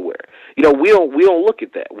got anywhere. We don't look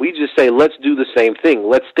at that. We just say, let's do the same thing.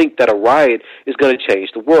 Let's think that a riot is going to change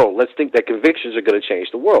the world. Let's think that convictions are going to change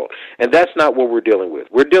the world. And that's not what we're dealing with.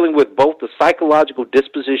 We're dealing with both the psychological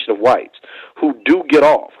disposition of whites who do get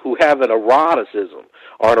off, who have an eroticism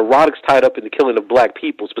or an erotics tied up in the killing of black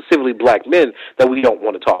people, specifically black men, that we don't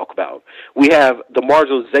want to talk about. We have the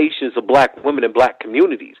marginalizations of black women and black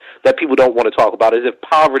communities that people don't want to talk about, as if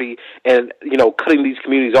poverty and, cutting these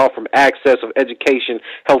communities off from access of education,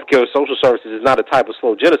 healthcare, social services is not a type of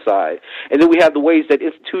slow genocide. And then we have the ways that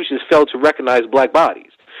institutions fail to recognize black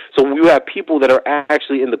bodies. So you have people that are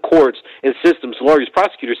actually in the courts and systems, lawyers,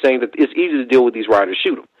 prosecutors, saying that it's easy to deal with these rioters,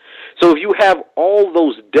 shoot them. So if you have all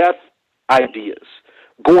those death ideas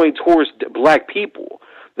going towards black people,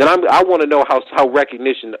 then I want to know how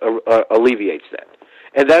recognition alleviates that.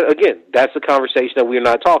 And that, again, that's a conversation that we're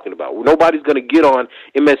not talking about. Nobody's going to get on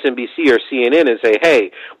MSNBC or CNN and say,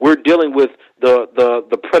 hey, we're dealing with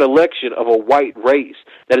the predilection of a white race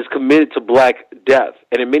that is committed to black death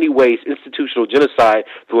and in many ways institutional genocide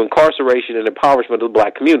through incarceration and impoverishment of the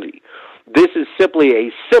black community. This is simply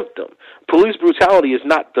a symptom. Police brutality is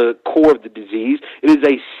not the core of the disease. It is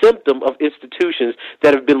a symptom of institutions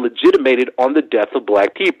that have been legitimated on the death of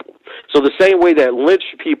black people. So the same way that lynch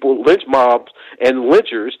mobs, and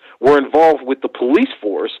lynchers were involved with the police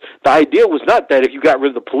force, the idea was not that if you got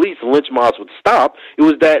rid of the police, the lynch mobs would stop. It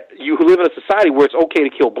was that you live in a society where it's okay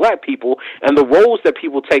to kill black people, and the roles that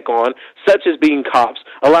people take on, such as being cops,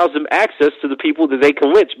 allows them access to the people that they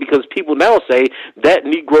can lynch, because people now say that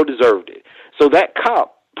Negro deserved it. So that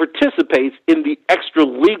cop participates in the extra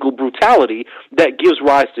legal brutality that gives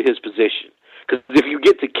rise to his position. Because if you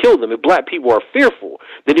get to kill them, if black people are fearful,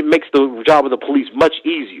 then it makes the job of the police much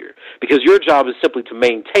easier. Because your job is simply to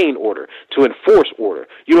maintain order, to enforce order.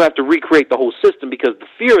 You don't have to recreate the whole system, because the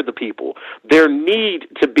fear of the people, their need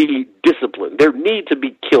to be disciplined, their need to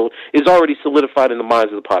be killed, is already solidified in the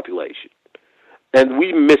minds of the population. And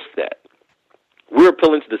we miss that. We're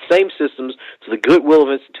appealing to the same systems, to the goodwill of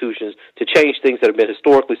institutions, to change things that have been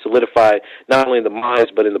historically solidified, not only in the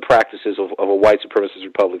minds, but in the practices of a white supremacist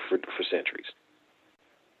republic for centuries.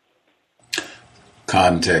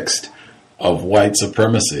 Context of white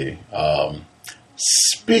supremacy.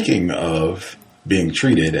 Speaking of being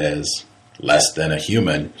treated as less than a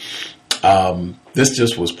human, This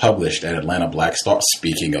just was published at Atlanta Black Star.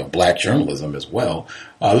 Speaking of black journalism as well,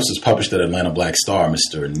 this was published at Atlanta Black Star.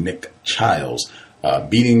 Mr. Nick Childs,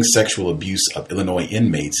 beating sexual abuse of Illinois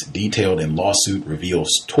inmates detailed in lawsuit reveals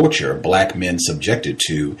torture black men subjected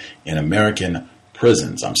to in American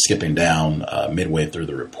prisons. I'm skipping down midway through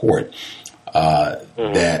the report.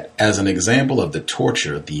 That as an example of the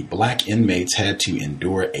torture, the black inmates had to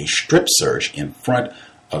endure a strip search in front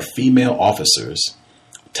of female officers,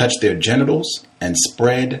 touch their genitals, and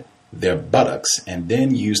spread their buttocks, and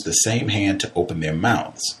then use the same hand to open their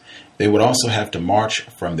mouths. They would also have to march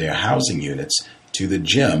from their housing units to the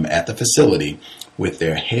gym at the facility with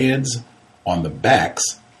their heads on the backs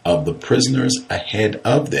of the prisoners ahead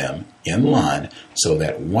of them in line, so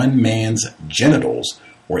that one man's genitals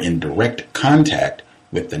were in direct contact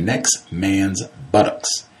with the next man's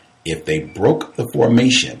buttocks. If they broke the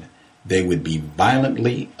formation, they would be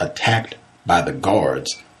violently attacked by the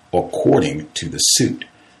guards, according to the suit.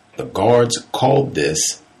 The guards called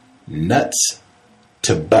this nuts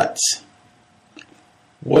to butts.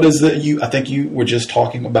 What is it? I think you were just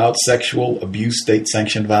talking about sexual abuse,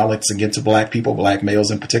 state-sanctioned violence against black people, black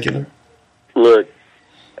males in particular. Look,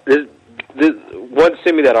 this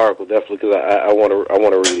send me that article definitely, because I want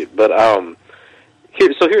to read it. But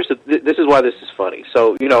this is why this is funny.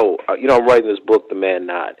 So I'm writing this book, The Man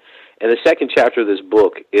Not. And the second chapter of this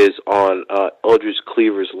book is on Eldridge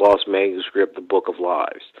Cleaver's lost manuscript, The Book of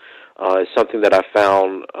Lives. It's something that I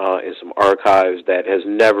found in some archives that has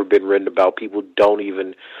never been written about. People don't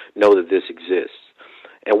even know that this exists.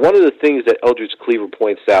 And one of the things that Eldridge Cleaver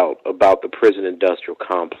points out about the prison industrial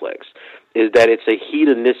complex is that it's a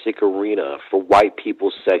hedonistic arena for white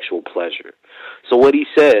people's sexual pleasure. So what he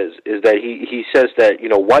says is that he says that,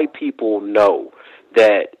 white people know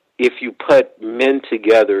that if you put men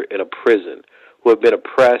together in a prison who have been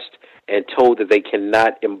oppressed and told that they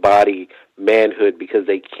cannot embody manhood because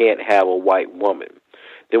they can't have a white woman,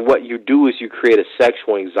 then what you do is you create a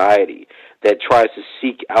sexual anxiety that tries to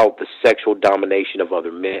seek out the sexual domination of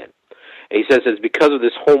other men. And he says it's because of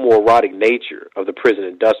this homoerotic nature of the prison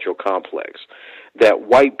industrial complex that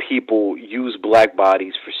white people use black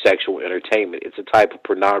bodies for sexual entertainment. It's a type of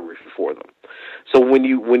pornography for them. So when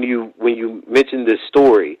you mention this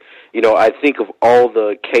story, I think of all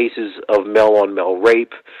the cases of male-on-male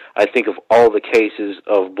rape. I think of all the cases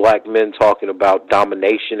of black men talking about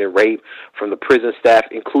domination and rape from the prison staff,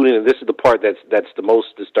 including, and this is the part that's the most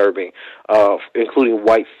disturbing, including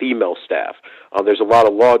white female staff. There's a lot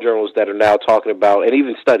of law journals that are now talking about, and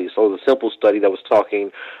even studies. So the simple study that was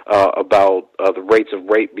talking about the rates of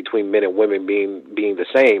rape between men and women being the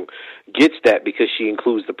same gets that because she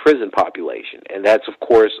includes the prison population, and that's of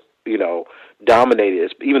course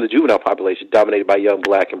dominated, even the juvenile population, dominated by young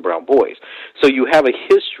black and brown boys. So you have a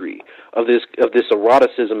history of this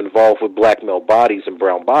eroticism involved with black male bodies and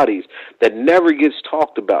brown bodies that never gets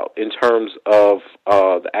talked about in terms of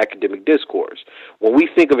the academic discourse. When we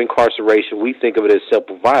think of incarceration, we think of it as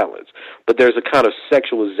simple violence, but there's a kind of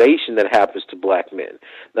sexualization that happens to black men,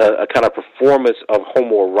 a kind of performance of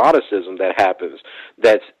homoeroticism that happens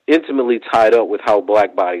that's intimately tied up with how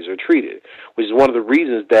black bodies are treated, which is one of the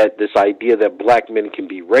reasons that this idea that black men can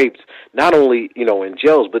be raped, not only, in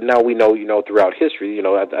jails, but now we know, throughout history,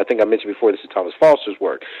 I think I mentioned before, this is Thomas Foster's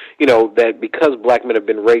work, that because black men have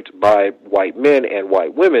been raped by white men and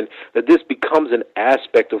white women, that this becomes an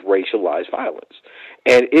aspect of racialized violence.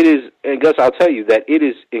 And it is, and Gus, I'll tell you that it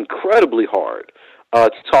is incredibly hard to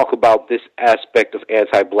talk about this aspect of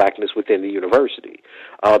anti-blackness within the university.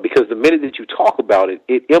 Because the minute that you talk about it,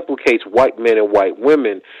 it implicates white men and white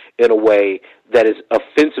women in a way that is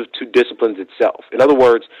offensive to disciplines itself. In other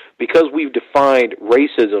words, because we've defined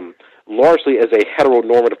racism largely as a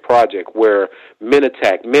heteronormative project where men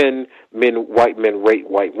attack men, white men rape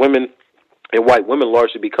white women, and white women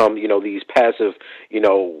largely become, these passive,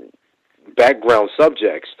 background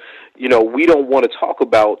subjects, we don't want to talk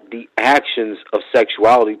about the actions of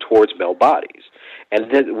sexuality towards male bodies. And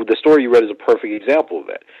then the story you read is a perfect example of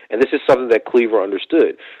that. And this is something that Cleaver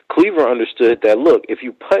understood. Cleaver understood that, look, if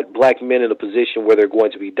you put black men in a position where they're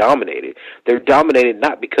going to be dominated, they're dominated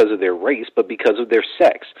not because of their race, but because of their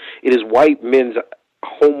sex. It is white men's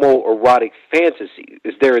homoerotic fantasy.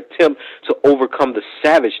 It's their attempt to overcome the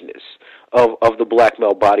savageness of the black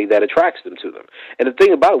male body that attracts them to them. And the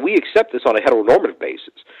thing about it, we accept this on a heteronormative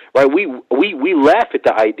basis, right? We laugh at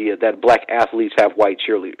the idea that black athletes have white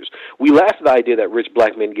cheerleaders. We laugh at the idea that rich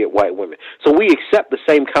black men get white women. So we accept the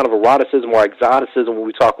same kind of eroticism or exoticism when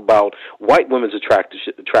we talk about white women's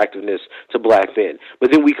attractiveness to black men.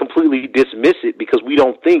 But then we completely dismiss it because we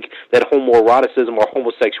don't think that homoeroticism or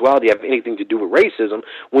homosexuality have anything to do with racism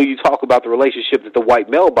when you talk about the relationship that the white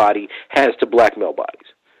male body has to black male bodies.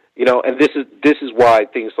 You know, and this is why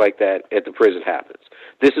things like that at the prison happens.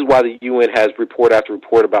 This is why the UN has report after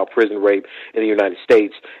report about prison rape in the United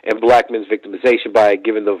States and black men's victimization by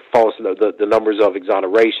giving the false the numbers of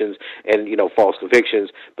exonerations and, you know, false convictions,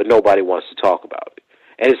 but nobody wants to talk about it.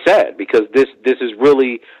 And it's sad because this is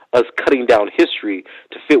really us cutting down history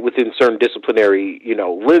to fit within certain disciplinary, you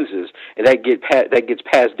know, lenses, and that gets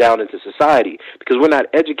passed down into society because we're not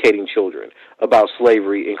educating children about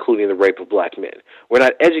slavery, including the rape of black men. We're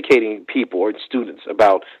not educating people or students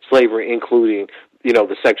about slavery, including, you know,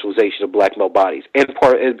 the sexualization of black male bodies, and it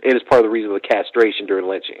is part of the reason of the castration during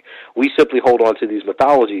lynching. We simply hold on to these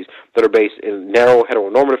mythologies that are based in narrow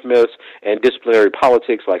heteronormative myths and disciplinary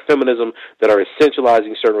politics like feminism that are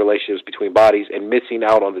essentializing certain relationships between bodies and missing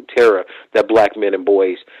out on the terror that black men and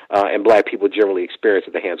boys and black people generally experience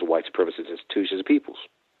at the hands of white supremacist institutions and peoples.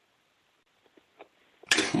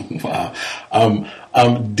 Wow.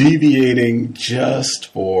 I'm deviating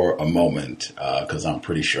just for a moment because I'm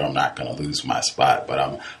pretty sure I'm not going to lose my spot,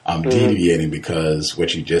 but I'm deviating because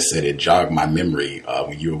what you just said, it jogged my memory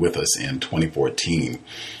when you were with us in 2014.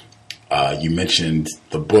 You mentioned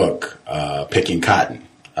the book Picking Cotton,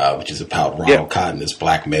 which is about Ronald Cotton, this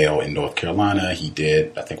black male in North Carolina. He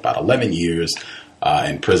did, I think, about 11 years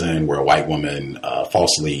in prison where a white woman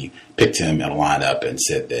falsely picked him in a lineup and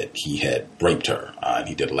said that he had raped her. And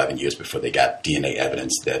he did 11 years before they got DNA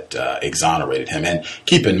evidence that exonerated him. And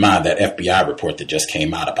keep in mind that FBI report that just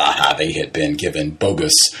came out about how they had been given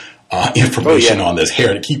bogus information on this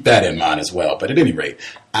hair, to keep that in mind as well. But at any rate,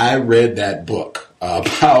 I read that book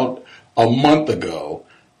about a month ago.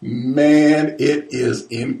 Man, it is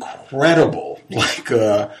incredible. Like,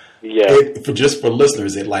 for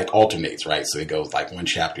listeners, it like alternates, right? So it goes like one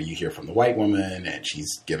chapter you hear from the white woman and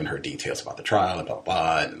she's giving her details about the trial and blah, blah,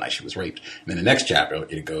 blah, and the night she was raped. And then the next chapter,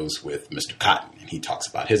 it goes with Mr. Cotton, and he talks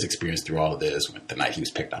about his experience through all of this, the night he was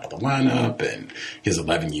picked out of the lineup and his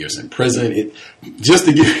 11 years in prison. Just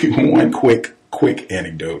to give you one quick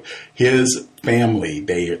anecdote, his family,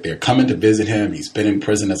 they're coming to visit him. He's been in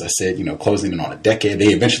prison, as I said, you know, closing in on a decade.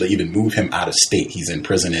 They eventually even move him out of state. He's in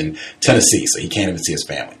prison in Tennessee, so he can't even see his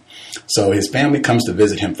family. So his family comes to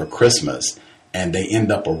visit him for Christmas, and they end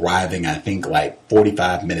up arriving, I think, like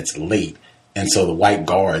 45 minutes late. And so the white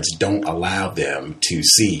guards don't allow them to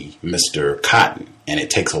see Mr. Cotton. And it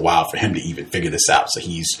takes a while for him to even figure this out. So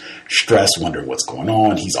he's stressed, wondering what's going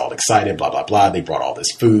on. He's all excited, blah, blah, blah. They brought all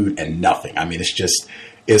this food and nothing. I mean,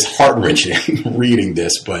 it's heart-wrenching reading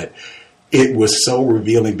this, but it was so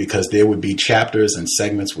revealing because there would be chapters and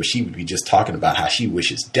segments where she would be just talking about how she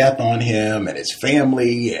wishes death on him and his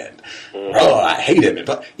family and, I hate him.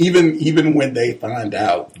 But even when they find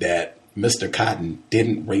out that Mr. Cotton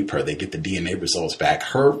didn't rape her, they get the DNA results back,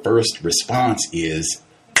 her first response is,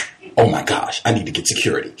 oh my gosh, I need to get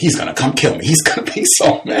security. He's going to come kill me. He's going to be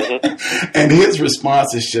so mad. And his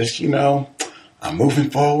response is just, you know, I'm moving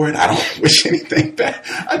forward. I don't wish anything bad.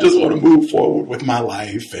 I just want to move forward with my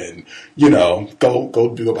life and, you know,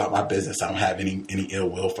 go do about my business. I don't have any ill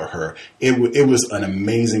will for her. It was an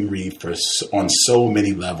amazing read on so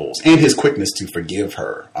many levels, and his quickness to forgive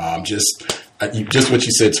her. Just what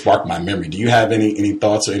you said sparked my memory. Do you have any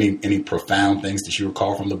thoughts or any profound things that you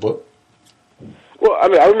recall from the book? Well, I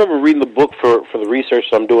mean, I remember reading the book for the research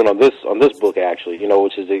I'm doing on this book, actually, you know,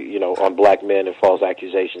 which is, you know, on black men and false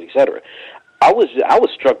accusations, etc. I was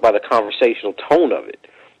struck by the conversational tone of it,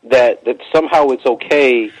 that somehow it's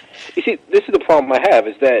okay. You see, this is the problem I have,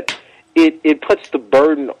 is that it puts the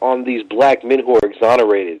burden on these black men who are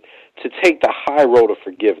exonerated to take the high road of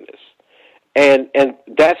forgiveness. And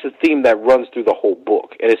that's a theme that runs through the whole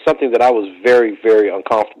book, and it's something that I was very, very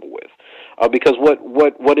uncomfortable with. Because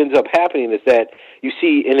what ends up happening is that you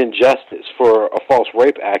see an injustice for a false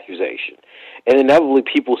rape accusation, and inevitably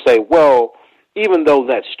people say, well, even though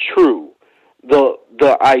that's true,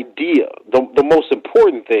 the idea, the most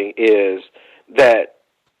important thing is that,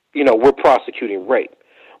 you know, we're prosecuting rape.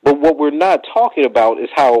 But what we're not talking about is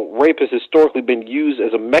how rape has historically been used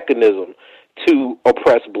as a mechanism to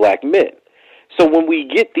oppress black men. So when we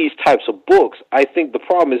get these types of books, I think the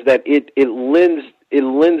problem is that it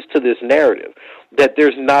lends to this narrative that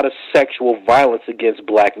there's not a sexual violence against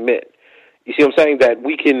black men. You see what I'm saying? That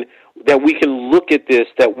we can that we can look at this,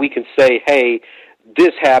 that we can say, hey,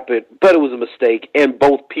 this happened, but it was a mistake, and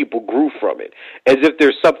both people grew from it, as if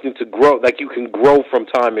there's something to grow, like you can grow from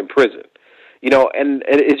time in prison, and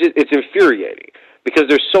it's infuriating because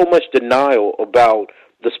there's so much denial about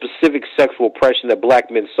the specific sexual oppression that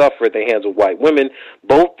black men suffer at the hands of white women,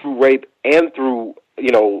 both through rape and through,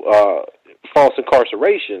 false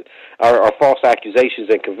incarceration or false accusations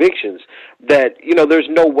and convictions, that, there's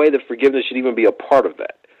no way that forgiveness should even be a part of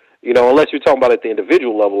that. Unless you're talking about at the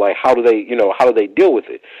individual level, like how do they deal with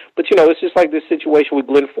it? But it's just like this situation with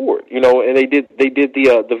Glenn Ford, and they did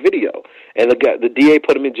the video, and the DA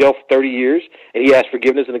put him in jail for 30 years, and he asked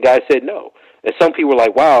forgiveness, and the guy said no. And some people were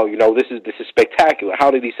like, wow, this is spectacular.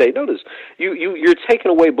 How did he say no? You're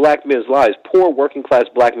taking away black men's lives, poor working class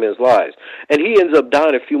black men's lives, and he ends up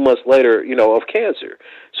dying a few months later, of cancer.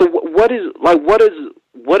 So what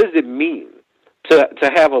does it mean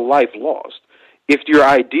to have a life lost? If your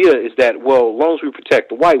idea is that, well, as long as we protect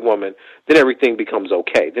the white woman, then everything becomes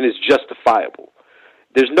okay, then it's justifiable.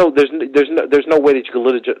 There's no way that you can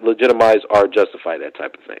legitimize or justify that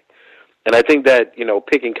type of thing. And I think that,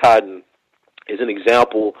 picking cotton is an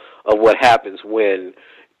example of what happens when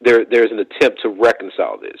there's an attempt to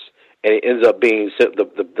reconcile this, and it ends up being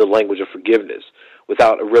the language of forgiveness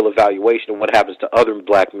without a real evaluation of what happens to other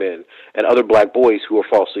black men and other black boys who are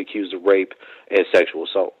falsely accused of rape and sexual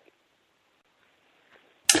assault.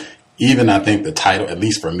 Even I think the title, at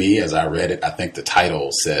least for me, as I read it, I think the title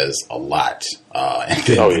says a lot. And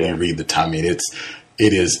then when you read the time, it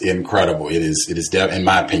is incredible. It is in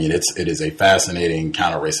my opinion, it is a fascinating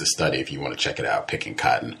counter-racist study. If you want to check it out, Picking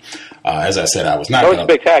Cotton. As I said, I was not. It's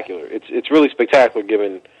spectacular. It's really spectacular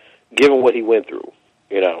given what he went through.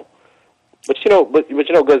 But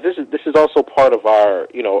because this is also part of our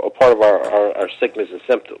our sickness and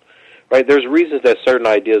symptom, right? There's reasons that certain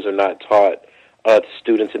ideas are not taught to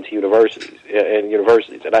students into universities,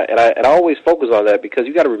 and I always focus on that because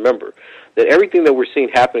you got to remember that everything that we're seeing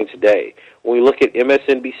happening today, when we look at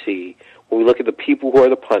MSNBC, when we look at the people who are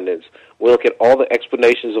the pundits, when we look at all the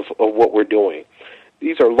explanations of what we're doing,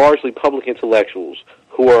 these are largely public intellectuals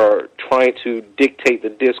who are trying to dictate the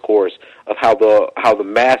discourse of how the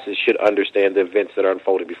masses should understand the events that are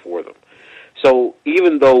unfolding before them. So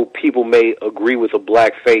even though people may agree with a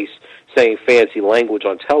black face saying fancy language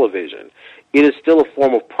on television, it is still a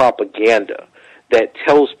form of propaganda that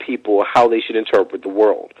tells people how they should interpret the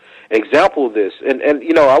world. An example of this, and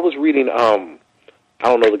I was reading, I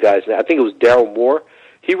don't know the guy's name, I think it was Daryl Moore.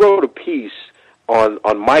 He wrote a piece on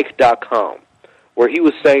Mike.com where he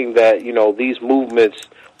was saying that, these movements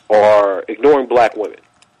are ignoring black women,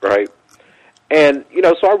 right? And,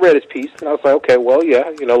 so I read his piece, and I was like, okay, well,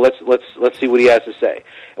 yeah, let's see what he has to say.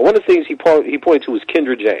 And one of the things he pointed to was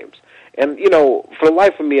Kendra James. And, for the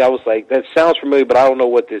life of me, I was like, that sounds familiar, but I don't know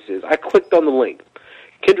what this is. I clicked on the link.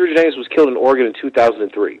 Kendra James was killed in Oregon in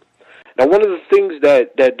 2003. Now, one of the things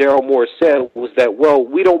that Daryl Moore said was that, well,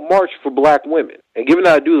 we don't march for black women. And given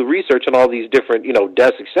that I do the research on all these different,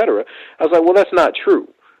 deaths, et cetera, I was like, well, that's not true,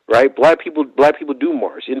 right? Black people do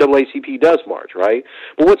march. NAACP does march, right?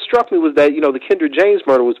 But what struck me was that, the Kendra James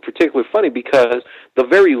murder was particularly funny because the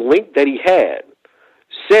very link that he had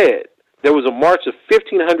said there was a march of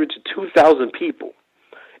 1,500 to 2,000 people.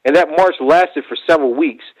 And that march lasted for several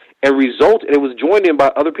weeks and it was joined in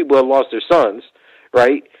by other people that lost their sons,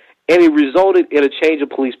 right? And it resulted in a change of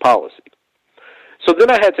police policy. So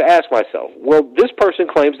then I had to ask myself, well, this person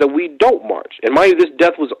claims that we don't march. And mind you, this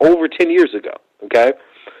death was over 10 years ago, okay?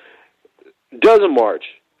 Doesn't march,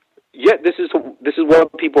 yet this is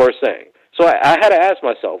what people are saying. So I had to ask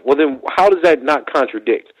myself, well, then how does that not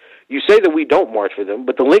contradict? You say that we don't march for them,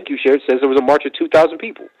 but the link you shared says there was a march of 2,000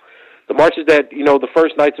 people. The marches that, the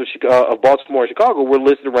first nights of Baltimore and Chicago were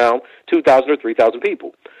listed around 2,000 or 3,000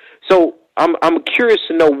 people. So I'm curious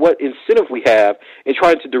to know what incentive we have in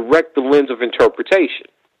trying to direct the lens of interpretation.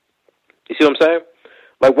 You see what I'm saying?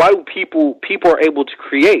 Like, why do people are able to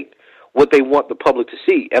create what they want the public to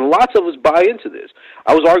see? And lots of us buy into this.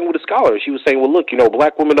 I was arguing with a scholar, and she was saying, well, look,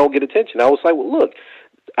 black women don't get attention. I was like, well, look,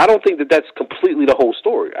 I don't think that that's completely the whole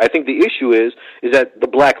story. I think the issue is that the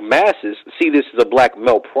black masses see this as a black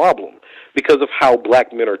male problem because of how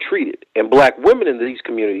black men are treated. And black women in these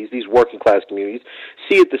communities, these working class communities,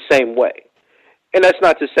 see it the same way. And that's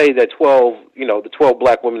not to say that the 12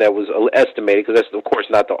 black women that was estimated, because that's, of course,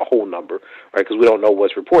 not the whole number, right, because we don't know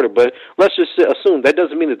what's reported. But let's just assume that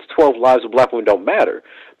doesn't mean that the 12 lives of black women don't matter.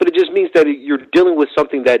 But it just means that you're dealing with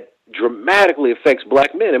something that dramatically affects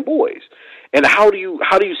black men and boys. And how do you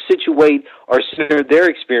situate are centered their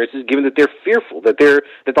experiences, given that they're fearful, that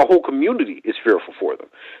the whole community is fearful for them.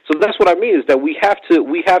 So that's what I mean, is that we have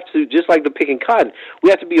to, just like the picking cotton, we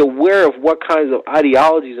have to be aware of what kinds of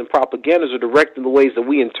ideologies and propagandas are directing the ways that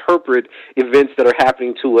we interpret events that are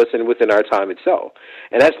happening to us and within our time itself.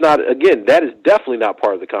 And that's not, again, that is definitely not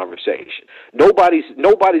part of the conversation. Nobody's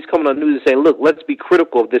coming on news and saying, look, let's be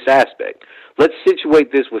critical of this aspect. Let's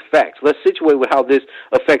situate this with facts. Let's situate with how this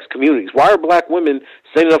affects communities. Why are black women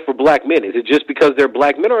standing up for black men? Is it just because they're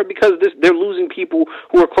black men, or because they're losing people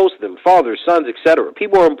who are close to them, fathers, sons, etc.?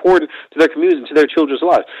 People are important to their communities and to their children's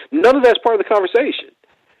lives. None of that's part of the conversation.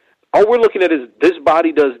 All we're looking at is this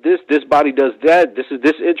body does this body does that, this is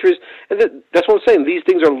this interest, and that's what I'm saying. These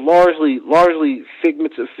things are largely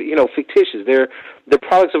figments of, fictitious. They're the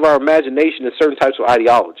products of our imagination and certain types of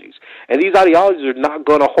ideologies. And these ideologies are not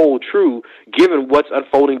going to hold true given what's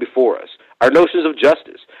unfolding before us. Our notions of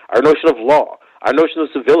justice, our notion of law, our notion of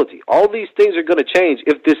civility, all these things are going to change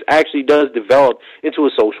if this actually does develop into a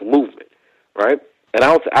social movement, right? And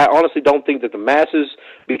I honestly don't think that the masses,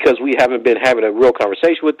 because we haven't been having a real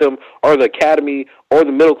conversation with them, or the academy, or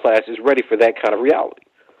the middle class, is ready for that kind of reality,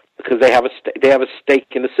 because they have a stake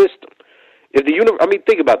in the system.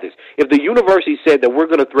 Think about this. If the university said that we're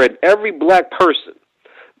going to threaten every black person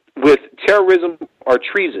with terrorism or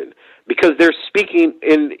treason because they're speaking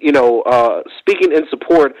in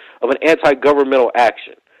support of an anti-governmental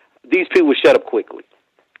action, these people would shut up quickly,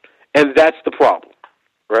 and that's the problem,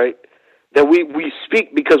 right? That we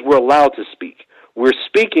speak because we're allowed to speak. We're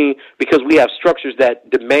speaking because we have structures that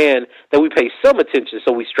demand that we pay some attention,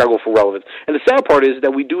 so we struggle for relevance. And the sad part is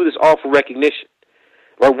that we do this all for recognition.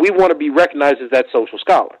 Right? We want to be recognized as that social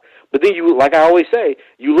scholar. But then like I always say,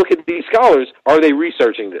 you look at these scholars, are they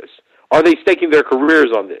researching this? Are they staking their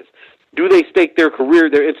careers on this? Do they stake their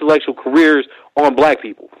intellectual careers on black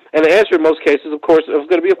people? And the answer in most cases, of course, is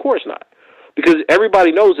going to be of course not. Because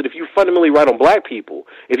everybody knows that if you fundamentally write on black people,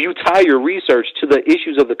 if you tie your research to the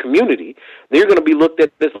issues of the community, then you're going to be looked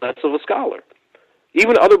at as less of a scholar.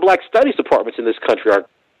 Even other black studies departments in this country are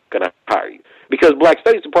going to hire you. Because black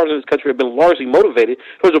studies departments in this country have been largely motivated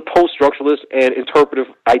towards a post-structuralist and interpretive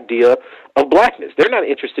idea of blackness. They're not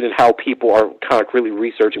interested in how people are concretely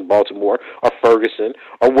researching Baltimore or Ferguson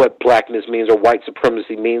or what blackness means or white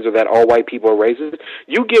supremacy means or that all white people are racist.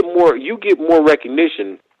 You get more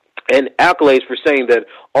recognition and accolades for saying that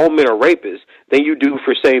all men are rapists than you do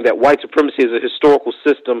for saying that white supremacy is a historical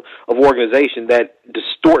system of organization that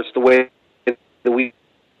distorts the way that we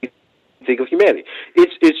think of humanity.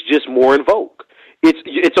 It's just more in vogue.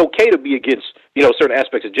 It's okay to be against certain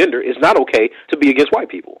aspects of gender. It's not okay to be against white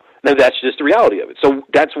people. And that's just the reality of it. So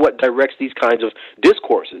that's what directs these kinds of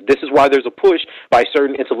discourses. This is why there's a push by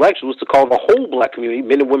certain intellectuals to call the whole black community,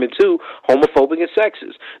 men and women too, homophobic and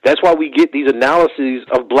sexist. That's why we get these analyses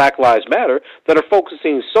of Black Lives Matter that are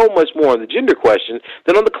focusing so much more on the gender question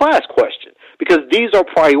than on the class question, because these are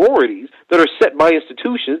priorities that are set by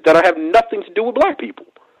institutions that have nothing to do with black people.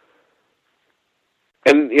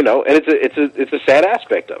 And it's a sad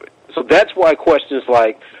aspect of it. So that's why questions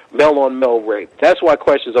like male-on-male rape, that's why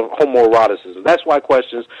questions of homoeroticism, that's why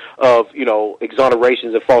questions of,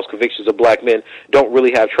 exonerations and false convictions of black men don't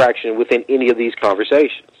really have traction within any of these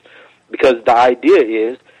conversations. Because the idea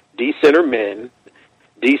is decenter men,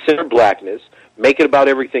 decenter blackness, make it about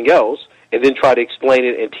everything else, and then try to explain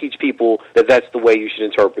it and teach people that that's the way you should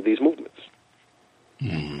interpret these movements.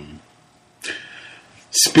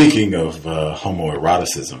 Speaking of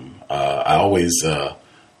homoeroticism, I always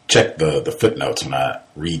check the footnotes when I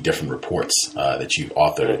read different reports that you've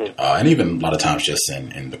authored. And even a lot of times just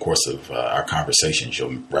in the course of our conversations,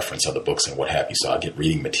 you'll reference other books and what have you. So I get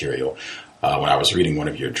reading material. When I was reading one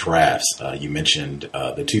of your drafts, you mentioned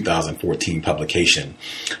the 2014 publication,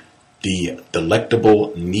 The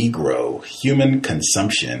Delectable Negro, Human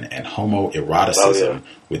Consumption and Homoeroticism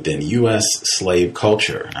Within U.S. Slave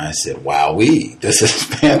Culture. And I said, wowee, this is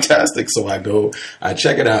fantastic. So I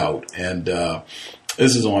check it out. And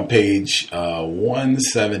this is on page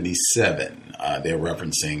 177. They're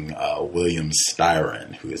referencing William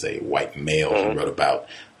Styron, who is a white male who wrote about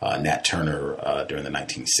Nat Turner during the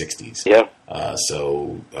 1960s.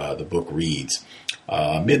 So the book reads,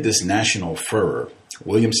 amid this national furor,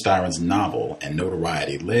 William Styron's novel and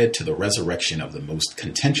notoriety led to the resurrection of the most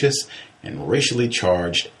contentious and racially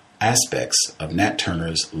charged aspects of Nat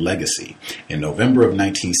Turner's legacy. In November of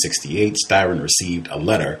 1968, Styron received a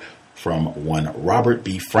letter from one Robert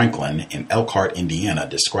B. Franklin in Elkhart, Indiana,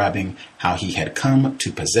 describing how he had come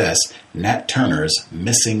to possess Nat Turner's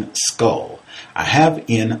missing skull. I have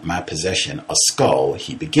in my possession a skull,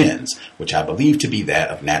 he begins, which I believe to be that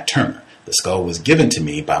of Nat Turner. The skull was given to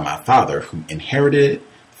me by my father, who inherited it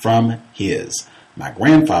from his. My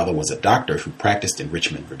grandfather was a doctor who practiced in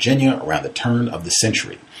Richmond, Virginia around the turn of the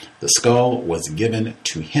century. The skull was given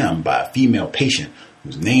to him by a female patient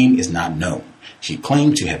whose name is not known. She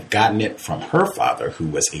claimed to have gotten it from her father, who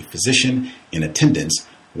was a physician in attendance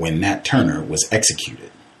when Nat Turner was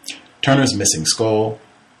executed. Turner's missing skull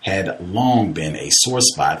had long been a sore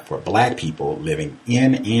spot for black people living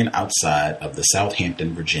in and outside of the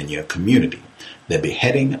Southampton, Virginia community. The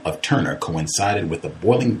beheading of Turner coincided with the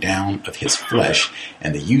boiling down of his flesh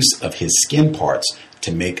and the use of his skin parts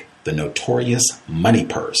to make the notorious money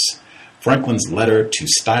purse. Franklin's letter to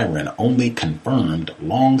Styron only confirmed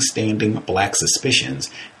long-standing black suspicions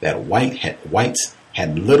that whites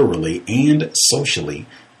had literally and socially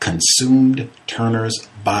consumed Turner's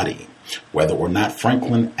body. Whether or not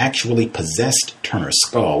Franklin actually possessed Turner's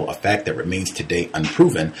skull, a fact that remains today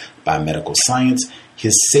unproven by medical science,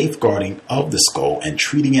 his safeguarding of the skull and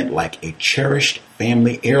treating it like a cherished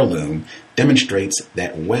family heirloom demonstrates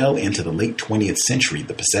that well into the late 20th century,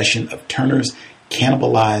 the possession of Turner's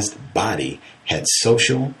cannibalized body had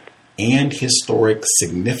social and historic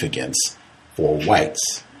significance for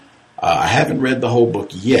whites. I haven't read the whole book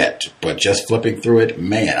yet, but just flipping through it,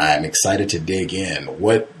 man, I am excited to dig in.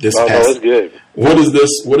 It's good. What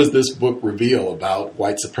does this book reveal about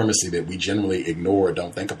white supremacy that we generally ignore or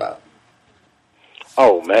don't think about?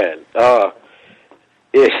 Oh man, I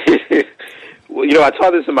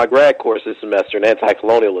taught this in my grad course this semester in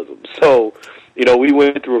anti-colonialism. So, we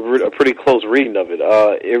went through a pretty close reading of it.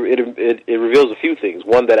 It reveals a few things.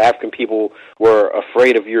 One, that African people were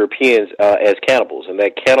afraid of Europeans as cannibals, and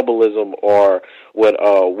that cannibalism, or what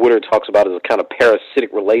Woodard talks about as a kind of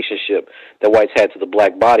parasitic relationship that whites had to the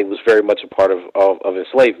black body, was very much a part of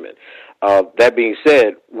enslavement. That being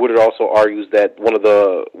said, Woodard also argues that one of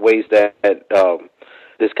the ways that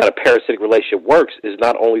this kind of parasitic relationship works is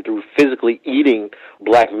not only through physically eating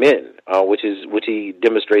black men, which he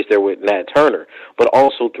demonstrates there with Nat Turner, but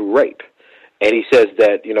also through rape. And he says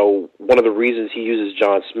that one of the reasons he uses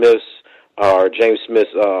John Smith's or James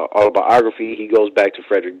Smith's autobiography, he goes back to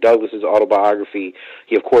Frederick Douglass's autobiography.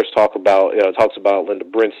 He of course talks about Linda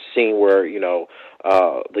Brent's scene where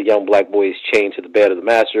the young black boy is chained to the bed of the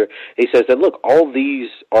master. He says that, look, all these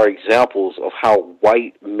are examples of how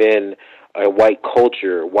white men, white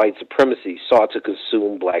culture, white supremacy sought to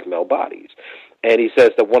consume black male bodies. And he says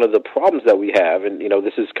that one of the problems that we have, and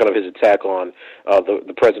this is kind of his attack on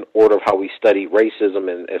the present order of how we study racism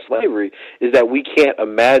and slavery, is that we can't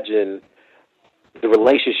imagine the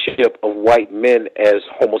relationship of white men as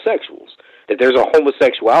homosexuals. That there's a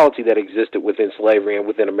homosexuality that existed within slavery and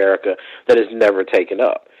within America that is never taken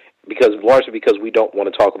up. Largely because we don't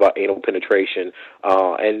want to talk about anal penetration,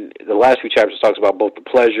 and the last few chapters talks about both the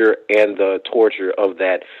pleasure and the torture of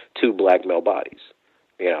that to black male bodies.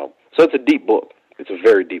 So it's a deep book. It's a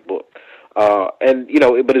very deep book, but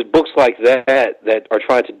it's books like that are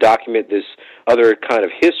trying to document this other kind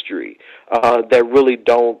of history that really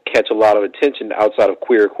don't catch a lot of attention outside of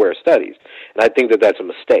queer studies, and I think that that's a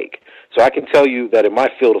mistake. So I can tell you that in my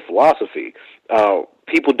field of philosophy,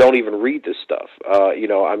 people don't even read this stuff.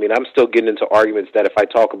 I'm still getting into arguments that if I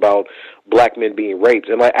talk about black men being raped,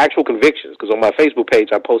 and like actual convictions, because on my Facebook page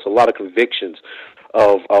I post a lot of convictions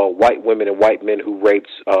of white women and white men who raped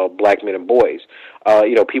black men and boys.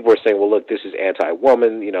 People are saying, well, look, this is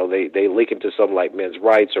anti-woman. They link it to something like men's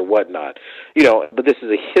rights or whatnot. But this is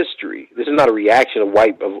a history. This is not a reaction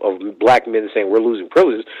of black men saying we're losing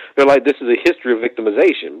privileges. They're like, this is a history of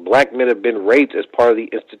victimization. Black men have been raped as part of the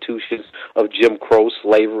institutions of Jim Crow,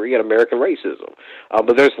 slavery, and American racism.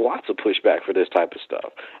 But there's lots of pushback for this type of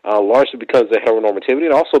stuff, largely because of heteronormativity,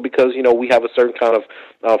 and also because we have a certain kind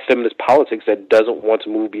of feminist politics that doesn't want to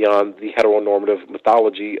move beyond the heteronormative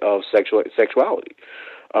mythology of sexuality.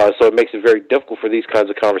 So it makes it very difficult for these kinds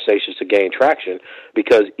of conversations to gain traction,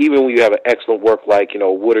 because even when you have an excellent work like,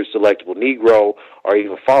 Woodard's Delectable Negro, or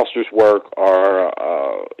even Foster's work, or,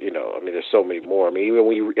 there's so many more. Even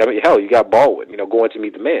when you got Baldwin, Going to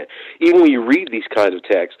Meet the Man. Even when you read these kinds of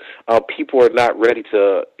texts, people are not ready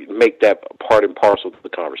to make that part and parcel of the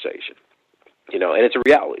conversation. And it's a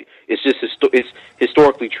reality. It's just it's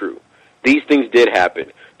historically true. These things did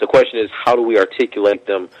happen. The question is, how do we articulate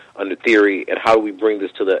them under theory, and how do we bring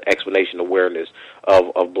this to the explanation awareness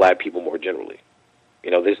of black people more generally?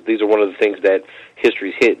 These are one of the things that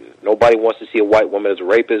history's hidden. Nobody wants to see a white woman as a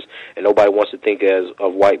rapist, and nobody wants to think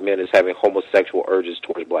of white men as having homosexual urges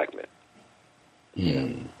towards black men.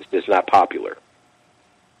 It's just not popular.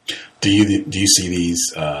 Do you see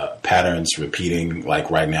these patterns repeating, like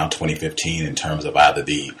right now, 2015, in terms of either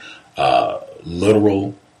the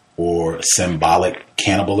literal or symbolic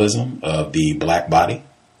cannibalism of the black body?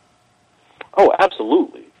 Oh,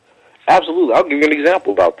 absolutely. Absolutely. I'll give you an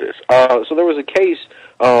example about this. So there was a case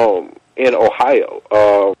in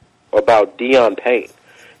Ohio about Dion Payne.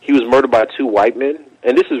 He was murdered by two white men,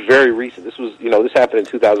 and this is very recent. This was, this happened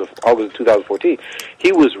in August of 2014.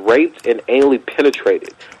 He was raped and anally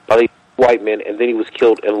penetrated by these white men, and then he was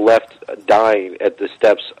killed and left dying at the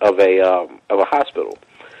steps of a hospital.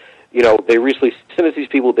 They recently sentenced these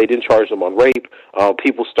people. They didn't charge them on rape.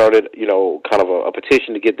 People started, kind of a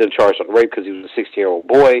petition to get them charged on rape because he was a 16-year-old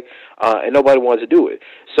boy, and nobody wanted to do it.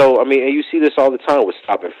 So, and you see this all the time with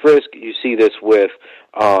stop and frisk. You see this with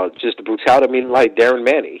just the brutality. Like Darren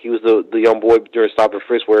Manning. He was the young boy during stop and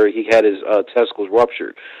frisk where he had his testicles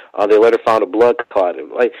ruptured. They later found a blood clot.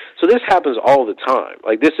 So this happens all the time.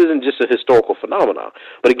 Like, this isn't just a historical phenomenon.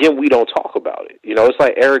 But again, we don't talk about it. It's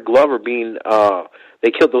like Eric Glover being... They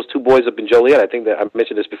killed those two boys up in Joliet. I think that I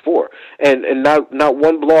mentioned this before. And not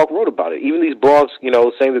one blog wrote about it. Even these blogs,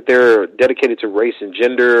 saying that they're dedicated to race and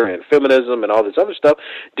gender and feminism and all this other stuff,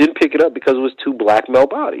 didn't pick it up because it was two black male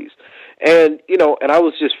bodies. And, and I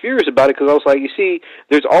was just furious about it because I was like, you see,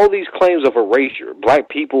 there's all these claims of erasure. Black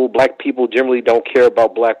people generally don't care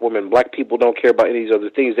about black women. Black people don't care about any of these other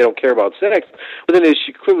things. They don't care about sex. But then it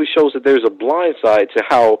clearly shows that there's a blind side to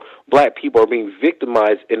how black people are being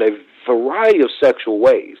victimized in a variety of sexual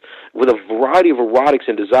ways, with a variety of erotics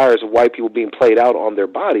and desires of white people being played out on their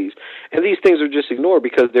bodies. And these things are just ignored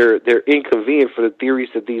because they're inconvenient for the theories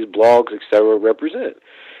that these blogs, etc., represent.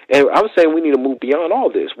 And I'm saying we need to move beyond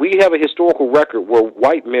all this. We have a historical record where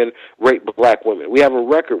white men rape black women. We have a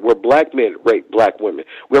record where black men rape black women.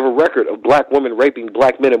 We have a record of black women raping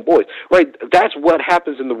black men and boys. Right? That's what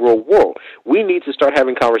happens in the real world. We need to start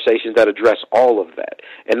having conversations that address all of that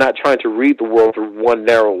and not trying to read the world through one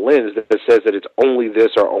narrow lens that says that it's only this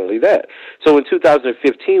or only that. So in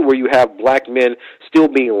 2015, where you have black men still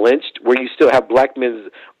being lynched, where you still have black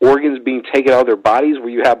men's organs being taken out of their bodies, where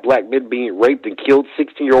you have black men being raped and killed,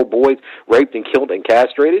 16-year-old boys raped and killed and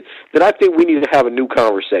castrated, then I think we need to have a new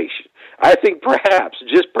conversation. I think perhaps,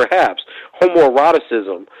 just perhaps,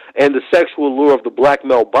 homoeroticism and the sexual allure of the black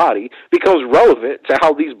male body becomes relevant to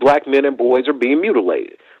how these black men and boys are being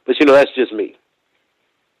mutilated. But, that's just me.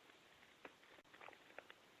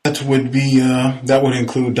 That would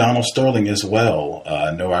include Donald Sterling as well.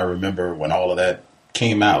 I remember when all of that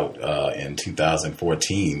came out in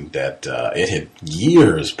 2014 that it had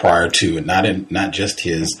years prior to not just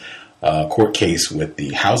his court case with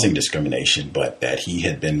the housing discrimination, but that he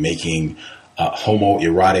had been making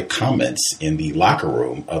homoerotic comments in the locker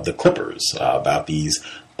room of the Clippers about these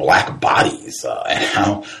black bodies and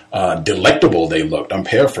how delectable they looked. I'm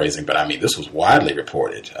paraphrasing, but this was widely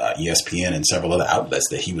reported, ESPN and several other outlets,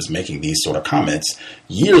 that he was making these sort of comments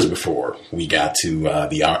years before we got to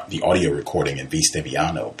the audio recording in V.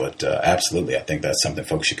 Steviano. But absolutely, I think that's something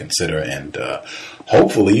folks should consider, and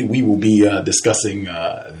hopefully we will be discussing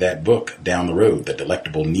that book down the road, The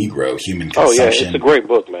Delectable Negro, Human Consumption. Oh, yeah, it's a great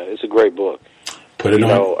book, man. It's a great book. Put it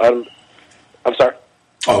on. I'm sorry?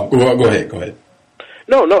 Oh, go ahead.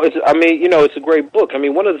 No, it's a great book.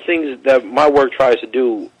 One of the things that my work tries to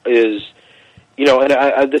do is,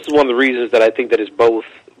 and this is one of the reasons that I think that it's both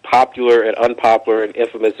popular and unpopular and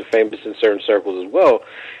infamous and famous in certain circles as well,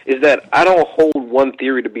 is that I don't hold one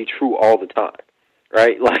theory to be true all the time,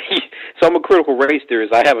 right? So I'm a critical race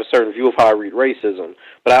theorist. I have a certain view of how I read racism,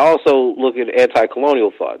 but I also look at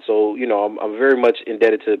anti-colonial thought. So, I'm very much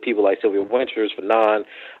indebted to people like Sylvia Winters, Fanon,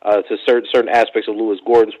 to certain aspects of Lewis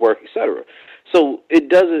Gordon's work, etc. So it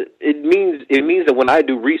means that when I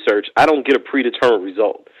do research, I don't get a predetermined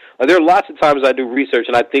result. There are lots of times I do research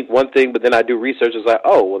and I think one thing, but then I do research and it's like,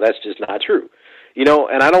 oh, well, that's just not true.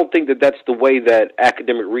 And I don't think that that's the way that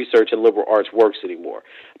academic research and liberal arts works anymore.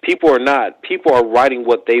 People are writing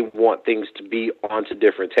what they want things to be onto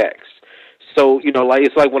different texts. So,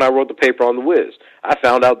 it's like when I wrote the paper on the C.O.W.S. I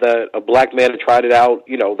found out that a black man had tried it out,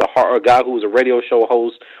 a guy who was a radio show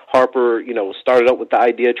host, Harper, started up with the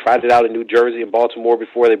idea, tried it out in New Jersey and Baltimore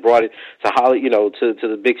before they brought it to Hollywood, to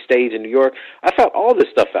the big stage in New York. I found all this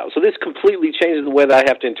stuff out. So this completely changes the way that I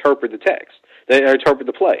have to interpret the text, interpret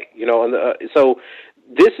the play, so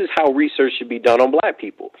this is how research should be done on black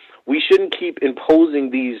people. We shouldn't keep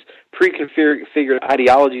imposing these pre-configured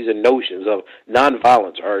ideologies and notions of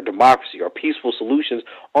nonviolence or democracy or peaceful solutions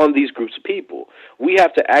on these groups of people. We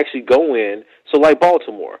have to actually go in, so like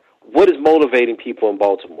Baltimore, what is motivating people in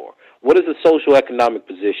Baltimore? What is the social economic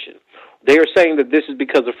position? They are saying that this is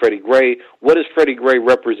because of Freddie Gray. What does Freddie Gray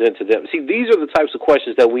represent to them? See, these are the types of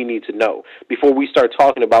questions that we need to know before we start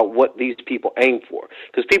talking about what these people aim for.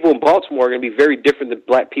 Because people in Baltimore are going to be very different than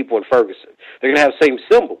black people in Ferguson. They're going to have the same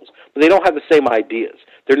symbols, but they don't have the same ideas.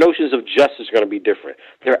 Their notions of justice are going to be different.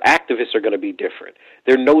 Their activists are going to be different.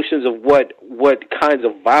 Their notions of what kinds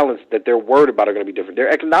of violence that they're worried about are going to be different.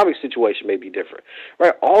 Their economic situation may be different.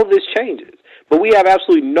 Right? All this changes. But we have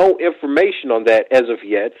absolutely no information on that as of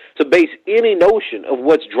yet to base any notion of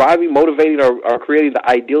what's driving, motivating, or creating the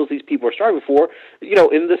ideals these people are striving for,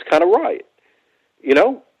 in this kind of riot.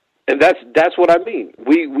 And that's what I mean.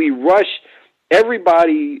 We rush.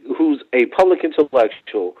 Everybody who's a public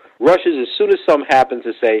intellectual rushes as soon as something happens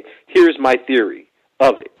to say, here's my theory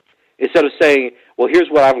of it, instead of saying, well, here's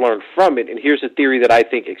what I've learned from it, and here's a theory that I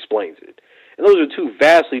think explains it. And those are two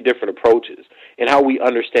vastly different approaches in how we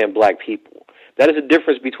understand black people. That is the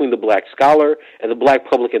difference between the black scholar and the black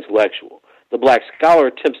public intellectual. The black scholar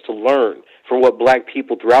attempts to learn from what black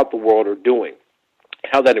people throughout the world are doing,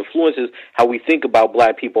 how that influences how we think about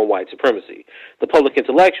black people and white supremacy. The public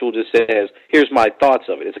intellectual just says, here's my thoughts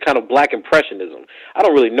of it. It's a kind of black impressionism. I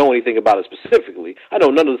don't really know anything about it specifically. I know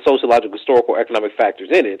none of the sociological, historical, economic factors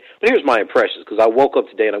in it, but here's my impressions, because I woke up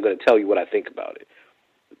today and I'm going to tell you what I think about it.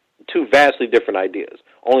 Two vastly different ideas.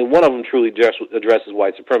 Only one of them truly addresses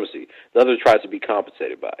white supremacy. The other tries to be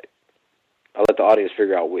compensated by it. I'll let the audience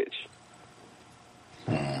figure out which.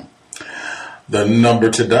 The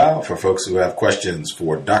number to dial for folks who have questions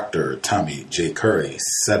for Dr. Tommy J. Curry,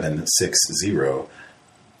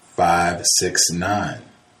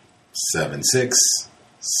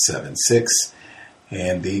 760-569-7676,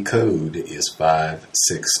 and the code is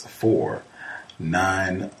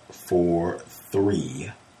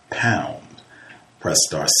 564943#. Press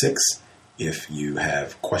star 6 if you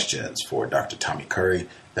have questions for Dr. Tommy Curry.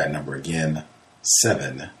 That number again,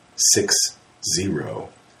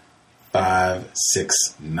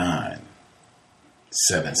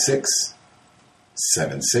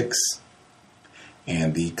 760-569-7676,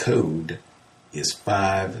 and the code is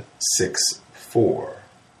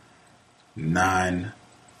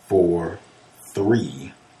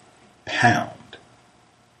 564943#.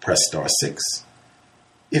 Press star 6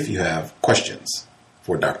 if you have questions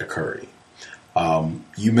for Dr. Curry.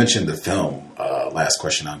 You mentioned the film, last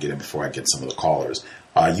question I'll get in before I get some of the callers.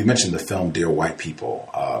 You mentioned the film Dear White People,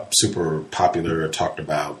 super popular, talked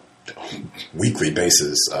about weekly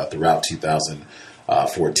basis throughout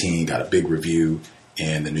 2014, got a big review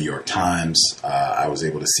in the New York Times. I was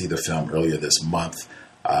able to see the film earlier this month.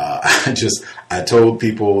 I told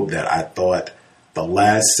people that I thought the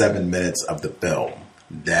last 7 minutes of the film,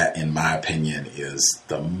 that, in my opinion, is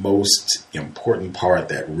the most important part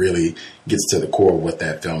that really gets to the core of what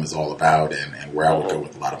that film is all about, and where I would go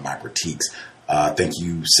with a lot of my critiques. I think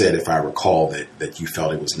you said, if I recall, that you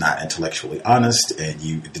felt it was not intellectually honest, and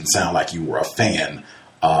it didn't sound like you were a fan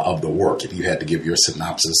of the work. If you had to give your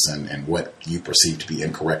synopsis and what you perceive to be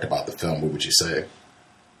incorrect about the film, what would you say?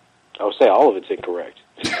 I would say all of it's incorrect.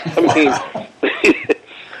 I mean,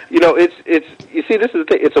 you see, this is the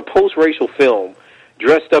thing. It's a post-racial film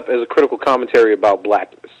dressed up as a critical commentary about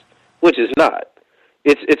blackness, which is not.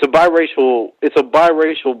 It's a biracial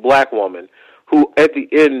black woman who at the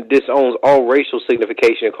end disowns all racial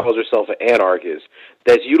signification and calls herself an anarchist,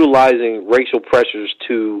 that's utilizing racial pressures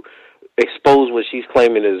to expose what she's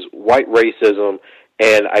claiming is white racism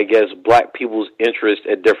and, I guess, black people's interest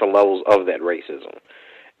at different levels of that racism.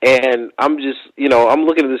 And I'm just, I'm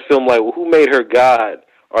looking at this film like, well, who made her God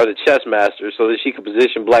or the chess master so that she could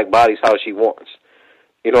position black bodies how she wants?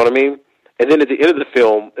 You know what I mean? And then at the end of the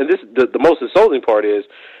film, and this the most insulting part is,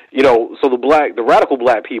 so the radical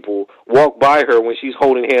black people walk by her when she's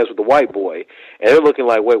holding hands with the white boy, and they're looking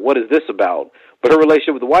like, wait, what is this about? But her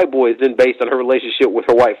relationship with the white boy is then based on her relationship with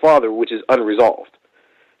her white father, which is unresolved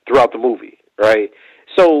throughout the movie, right?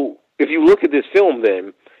 So if you look at this film,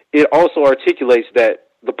 then it also articulates that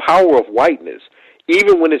the power of whiteness,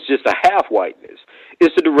 even when it's just a half whiteness,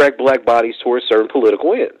 is to direct black bodies towards certain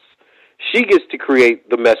political ends. She gets to create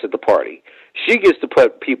the mess at the party. She gets to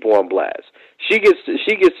put people on blast. She gets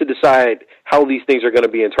to decide how these things are going to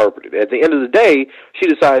be interpreted. At the end of the day, she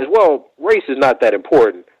decides, well, race is not that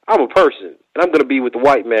important. I'm a person, and I'm going to be with the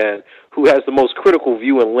white man who has the most critical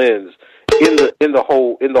view and lens in the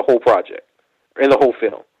whole project, in the whole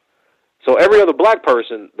film. So every other black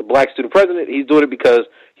person, the black student president, he's doing it because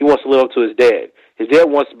he wants to live up to his dad. His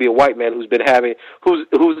dad wants to be a white man who's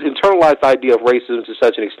internalized the idea of racism to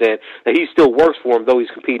such an extent that he still works for him, though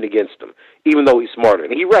he's competing against him, even though he's smarter.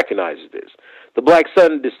 And he recognizes this. The black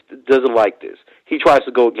son doesn't like this. He tries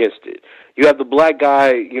to go against it. You have the black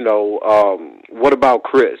guy, what about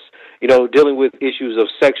Chris? dealing with issues of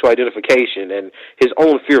sexual identification and his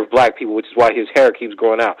own fear of black people, which is why his hair keeps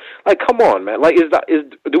growing out. Like, come on, man. Like,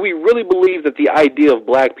 do we really believe that the idea of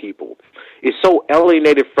black people is so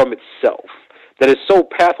alienated from itself, that it's so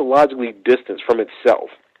pathologically distanced from itself,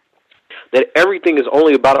 that everything is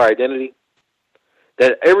only about our identity?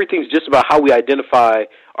 That everything's just about how we identify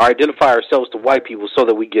ourselves to white people so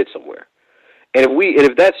that we get somewhere. And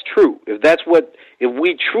if that's true, if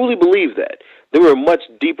we truly believe that, then we're in much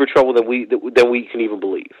deeper trouble than we can even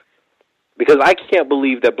believe. Because I can't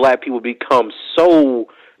believe that black people become so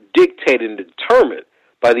dictated and determined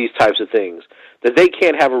by these types of things that they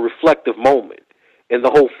can't have a reflective moment in the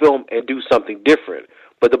whole film and do something different,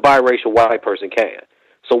 but the biracial white person can.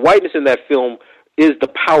 So whiteness in that film is the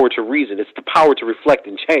power to reason. It's the power to reflect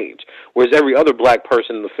and change. Whereas every other black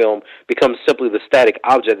person in the film becomes simply the static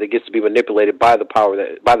object that gets to be manipulated by the power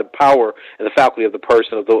and the faculty of the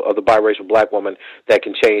person of the biracial black woman that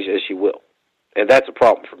can change as she will. And that's a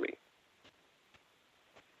problem for me.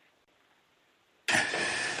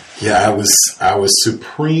 Yeah, I was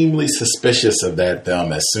supremely suspicious of that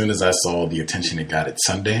film as soon as I saw the attention it got at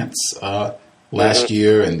Sundance last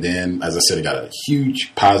year, and then, as I said, it got a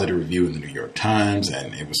huge positive review in the New York Times,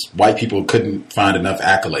 and it was white people couldn't find enough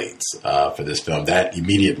accolades for this film. That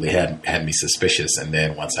immediately had me suspicious, and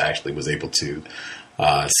then once I actually was able to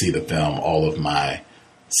see the film, all of my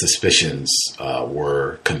suspicions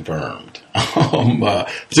were confirmed.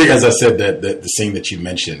 Particularly, as I said, that the scene that you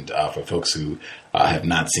mentioned, for folks who have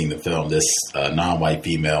not seen the film, this non-white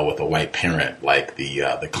female with a white parent, like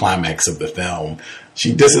the climax of the film,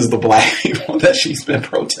 she disses the black people that she's been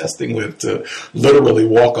protesting with to literally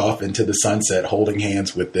walk off into the sunset holding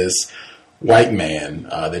hands with this white man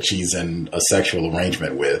that she's in a sexual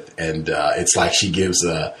arrangement with. And it's like she gives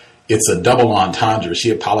it's a double entendre.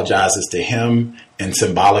 She apologizes to him and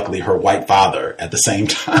symbolically her white father at the same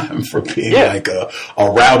time for being like a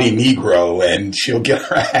rowdy Negro, and she'll get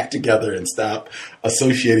her act together and stop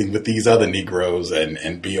associating with these other Negroes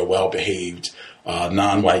and be a well-behaved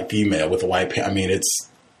non-white female with a white I mean,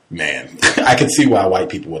 I can see why white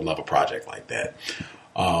people would love a project like that.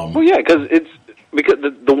 Well, yeah, because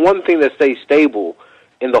the one thing that stays stable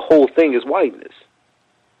in the whole thing is whiteness.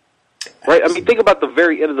 Right? I mean, think about the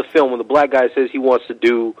very end of the film when the black guy says he wants to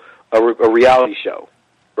do a reality show,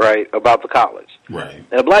 right, about the college. Right.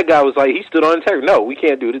 And the black guy was like, he stood on integrity. No, we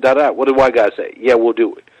can't do it. What did the white guy say? Yeah, we'll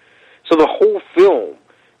do it. So the whole film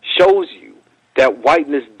shows you that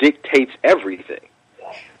whiteness dictates everything.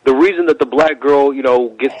 The reason that the black girl,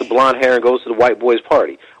 gets the blonde hair and goes to the white boy's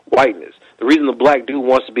party, whiteness. The reason the black dude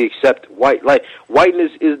wants to be accepted,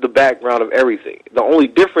 whiteness is the background of everything. The only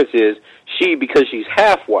difference is because she's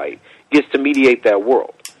half white, gets to mediate that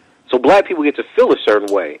world. So black people get to feel a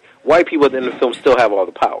certain way. White people at the end of the film still have all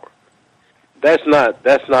the power. That's not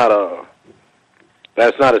a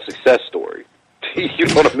success story. You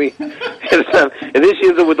know what I mean? And then she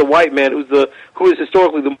ends up with the white man who is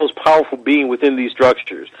historically the most powerful being within these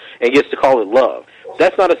structures and gets to call it love.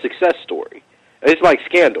 That's not a success story. It's like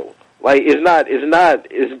Scandal. Like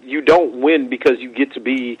you don't win because you get to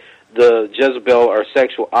be the Jezebel or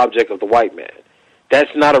sexual object of the white man. That's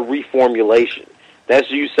not a reformulation. That's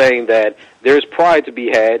you saying that there's pride to be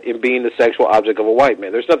had in being the sexual object of a white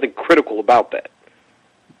man. There's nothing critical about that.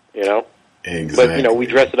 Exactly. But, we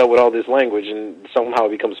dress it up with all this language and somehow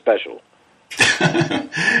it becomes special.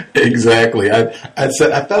 Exactly. I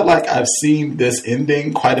felt like I've seen this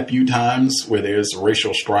ending quite a few times where there's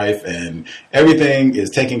racial strife and everything is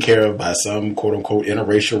taken care of by some quote-unquote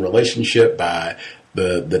interracial relationship by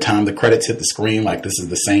the time the credits hit the screen. Like, this is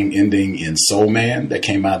the same ending in Soul Man that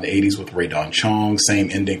came out in the 80s with Ray Don Chong. Same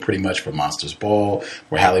ending pretty much for Monsters Ball,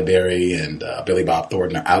 where Halle Berry and Billy Bob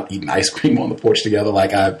Thornton are out eating ice cream on the porch together.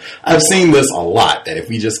 Like, I've seen this a lot, that if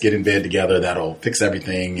we just get in bed together, that'll fix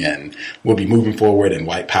everything and we'll be moving forward and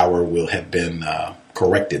white power will have been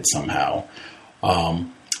corrected somehow.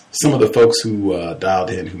 Some of the folks who dialed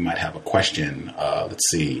in who might have a question, let's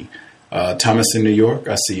see. Thomas in New York,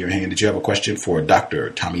 I see your hand. Did you have a question for Dr.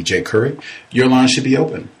 Tommy J. Curry? Your line should be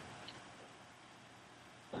open.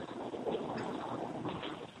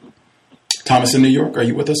 Thomas in New York, are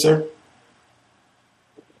you with us, sir?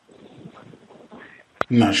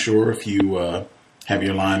 I'm not sure if you have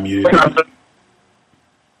your line muted.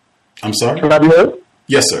 I'm sorry? Can I be heard?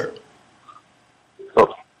 Yes, sir.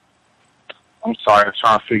 Oh. I'm sorry. I'm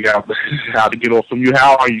trying to figure out how to get off from you.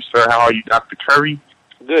 How are you, sir? How are you, Dr. Curry?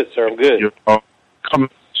 Good, sir. I'm good. You're coming to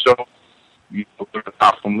the show. You're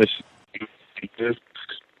not from listening.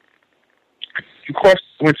 Of course,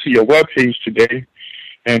 I went to your webpage today,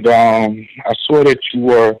 and I saw that you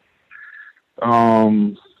were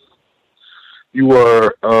You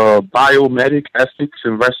were biomedic, ethics,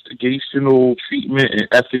 investigational treatment, and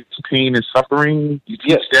ethics, pain, and suffering. You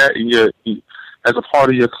teach that in your as a part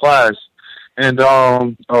of your class. And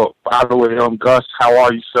oh, by the way, Gus, how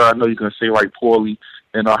are you, sir? I know you're gonna say right poorly,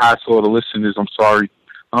 and hi to all the listeners. I'm sorry.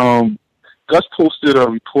 Gus posted a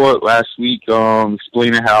report last week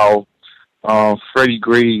explaining how Freddie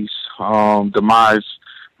Gray's demise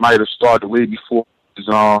might have started way before his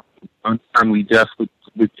untimely death with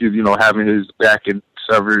having his back and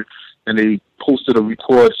severed. And they posted a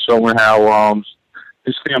report showing how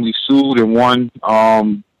his family sued and won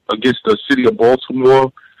against the city of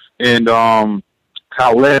Baltimore, and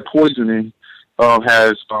how lead poisoning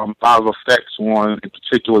has a lot of effects on, in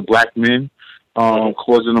particular, black men,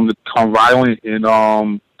 causing them to become violent. And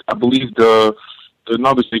I believe the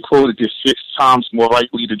numbers they quoted, they're 6 times more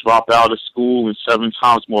likely to drop out of school and 7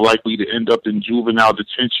 times more likely to end up in juvenile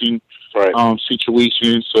detention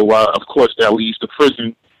situations. So, of course, that leads to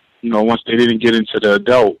prison, once they didn't get into the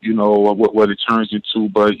adult, what it turns into.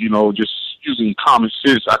 But, just using common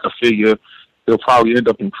sense, I could figure they'll probably end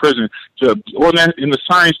up in prison. So, in the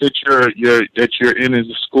science that you're in as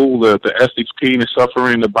a school, the ethics, pain, and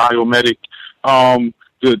suffering, the biomedic,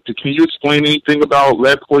 can you explain anything about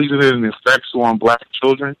lead poisoning and the effects on black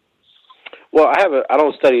children? Well, I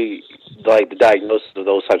don't study like the diagnosis of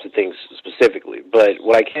those types of things specifically, but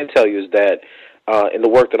what I can tell you is that in the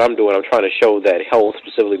work that I'm doing, I'm trying to show that health,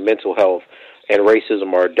 specifically mental health, and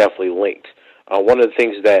racism are definitely linked. One of the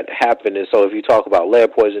things that happen is, so if you talk about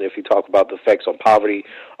lead poisoning, if you talk about the effects on poverty,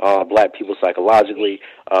 black people psychologically,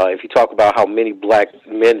 if you talk about how many black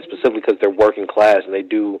men, specifically because they're working class and they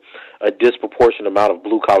do a disproportionate amount of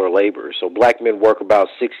blue-collar labor. So black men work about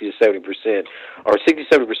 60 to 70%, or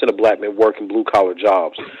 67% of black men work in blue-collar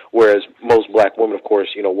jobs, whereas most black women, of course,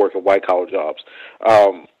 work in white-collar jobs.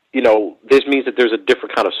 This means that there's a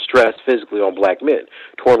different kind of stress physically on black men.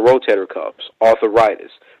 Torn rotator cuffs,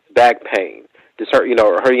 arthritis, back pain,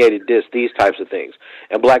 herniated disc, these types of things.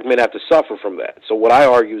 And black men have to suffer from that. So what I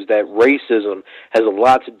argue is that racism has a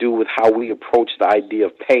lot to do with how we approach the idea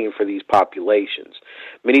of pain for these populations.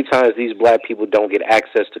 Many times these black people don't get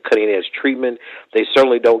access to cutting-edge treatment. They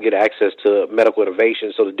certainly don't get access to medical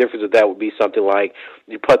innovation. So the difference of that would be something like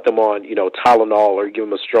you put them on, Tylenol, or give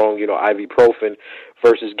them a strong, ibuprofen,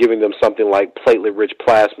 versus giving them something like platelet-rich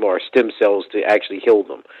plasma or stem cells to actually heal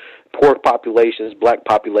them. Poor populations, black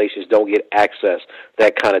populations don't get access to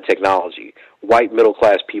that kind of technology. White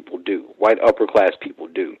middle-class people do. White upper-class people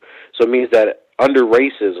do. So it means that under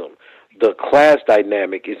racism, the class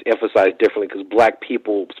dynamic is emphasized differently because black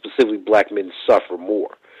people, specifically black men, suffer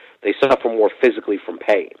more. They suffer more physically from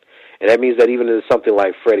pain. And that means that even in something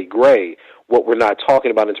like Freddie Gray, what we're not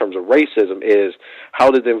talking about in terms of racism is how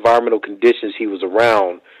did the environmental conditions he was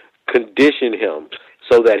around condition him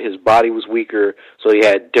so that his body was weaker, so he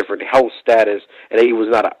had different health status, and that he was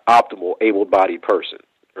not an optimal, able-bodied person,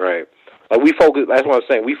 right? Like that's what I'm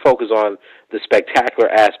saying, we focus on the spectacular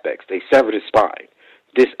aspects. They severed his spine,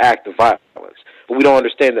 this act of violence. But we don't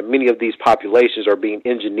understand that many of these populations are being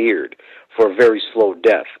engineered for a very slow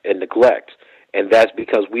death and neglect, and that's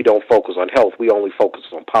because we don't focus on health, we only focus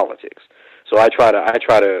on politics. So I try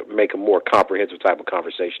to make a more comprehensive type of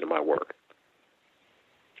conversation in my work.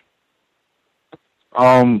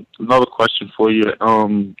 Another question for you.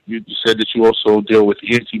 You said that you also deal with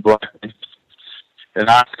anti-blackness, and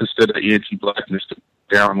I consider anti-blackness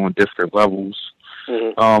down on different levels.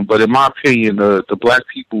 Mm-hmm. But in my opinion, the black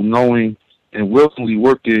people knowing and willingly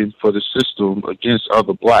working for the system against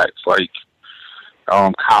other blacks, like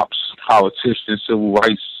cops, politicians, civil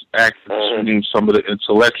rights activists, you named some of the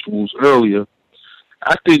intellectuals earlier,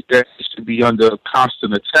 I think that it should be under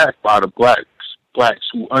constant attack by the blacks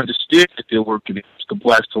who understand that they're working against the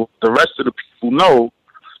blacks. So the rest of the people know,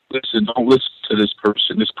 listen, don't listen to this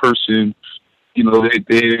person. This person,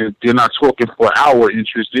 they're not talking for our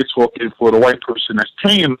interest. They're talking for the white person that's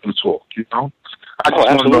paying them to talk, I just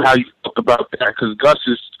want to know how you talk about that, because Gus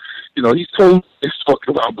is, he's talking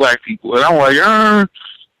about black people. And I'm like,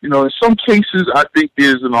 in some cases, I think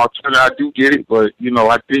there's an alternative. I do get it, but,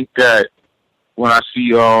 I think that when I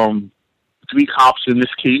see 3 cops in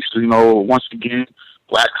this case, once again,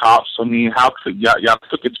 black cops, how could y'all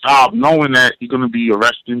took a job knowing that you're going to be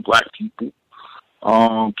arresting black people,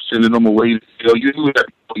 sending them away to jail. You knew that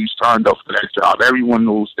before you signed up for that job. Everyone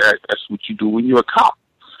knows that that's what you do when you're a cop.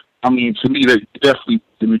 To me, that definitely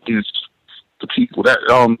against the people. That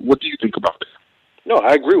what do you think about that? No,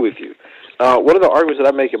 I agree with you. One of the arguments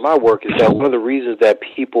that I make in my work is that one of the reasons that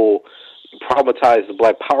people problematized the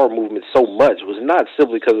Black Power movement so much was not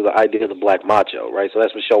simply because of the idea of the Black Macho, right? So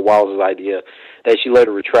that's Michelle Wallace's idea that she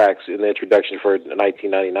later retracts in the introduction for the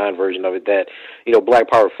 1999 version of it, that, you know, Black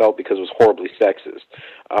Power felt because it was horribly sexist.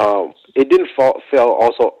 It didn't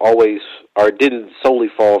didn't solely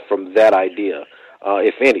fall from that idea,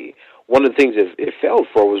 if any. One of the things it failed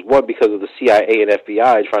for was, one, because of the CIA and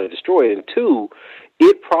FBI trying to destroy it, and two,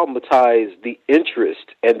 it problematized the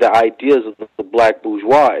interest and the ideas of the black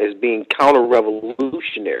bourgeois as being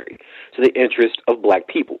counter-revolutionary to the interest of black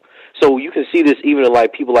people. So you can see this even in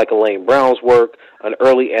like people like Elaine Brown's work, and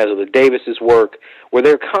early Angela Davis's work, where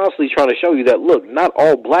they're constantly trying to show you that, look, not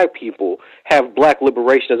all black people have black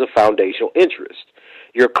liberation as a foundational interest.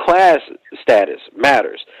 Your class status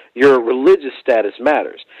matters. Your religious status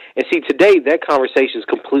matters. And see, today that conversation is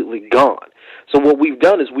completely gone. So what we've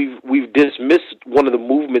done is we've dismissed one of the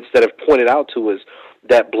movements that have pointed out to us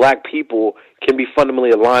that black people can be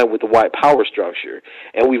fundamentally aligned with the white power structure,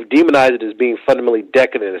 and we've demonized it as being fundamentally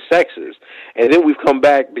decadent and sexist. And then we've come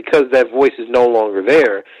back, because that voice is no longer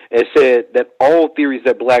there, and said that all theories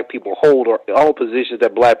that black people hold, or all positions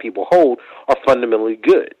that black people hold, are fundamentally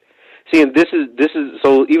good. See, and this is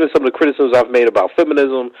so even some of the criticisms I've made about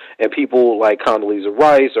feminism and people like Condoleezza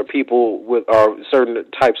Rice, or people with certain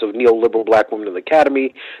types of neoliberal black women in the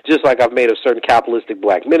academy, just like I've made of certain capitalistic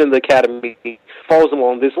black men in the academy, falls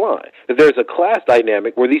along this line. That there's a class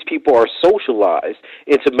dynamic where these people are socialized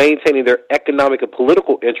into maintaining their economic and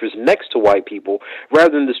political interests next to white people,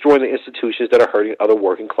 rather than destroying the institutions that are hurting other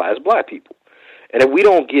working class black people. And if we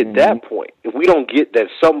don't get that point, if we don't get that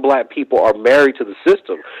some black people are married to the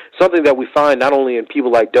system, something that we find not only in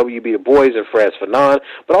people like W.B. Du Bois and Frantz Fanon,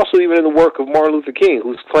 but also even in the work of Martin Luther King,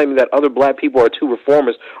 who's claiming that other black people are too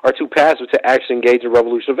reformist, are too passive to actually engage in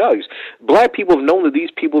revolutionary values. Black people have known that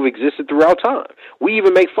these people have existed throughout time. We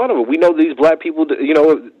even make fun of it. We know that these black people,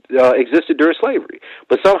 existed during slavery.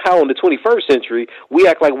 But somehow in the 21st century, we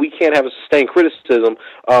act like we can't have a sustained criticism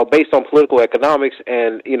based on political economics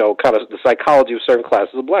and, kind of the psychology of certain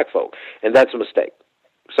classes of black folk. And that's a mistake.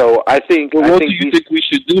 So I think... Well, what do you think we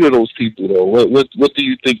should do to those people, though? What do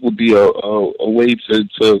you think would be a way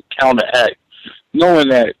to counteract, knowing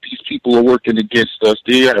that these people are working against us?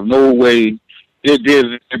 They have no way... They're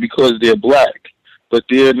there because they're black, but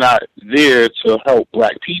they're not there to help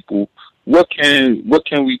black people. What can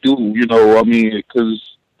we do? Because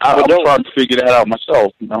I'm trying to figure that out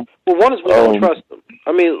myself. Well, one is we don't trust them.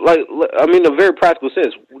 In a very practical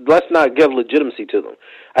sense, let's not give legitimacy to them.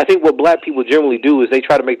 I think what black people generally do is they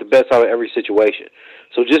try to make the best out of every situation.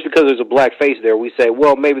 So just because there's a black face there, we say,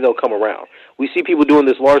 well, maybe they'll come around. We see people doing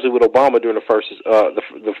this largely with Obama during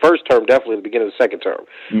the first term, definitely in the beginning of the second term.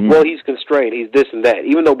 Mm-hmm. Well, he's constrained, he's this and that.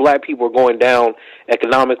 Even though black people are going down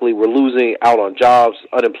economically, we're losing out on jobs,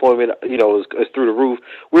 unemployment, is through the roof,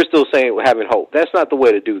 we're still saying we're having hope. That's not the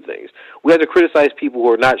way to do things. We have to criticize people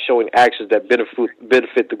who are not showing actions that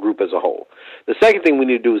benefit the group as a whole. The second thing we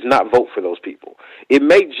need to do is not vote for those people. It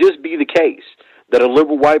may just be the case that a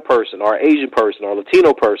liberal white person or Asian person or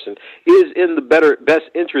Latino person is in the best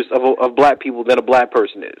interest of black people than a black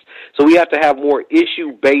person is. So we have to have more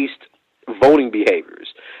issue-based voting behaviors.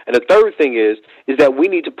 And the third thing is that we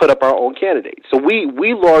need to put up our own candidates. So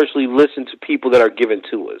we largely listen to people that are given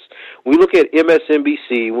to us. When we look at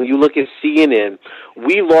MSNBC, when you look at CNN,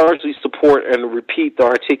 we largely support and repeat the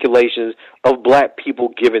articulations of black people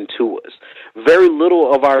given to us. Very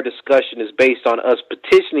little of our discussion is based on us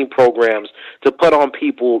petitioning programs to put on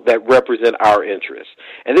people that represent our interests.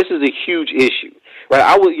 And this is a huge issue.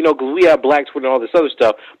 Right, because we have black Twitter and all this other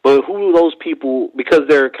stuff, but who do those people, because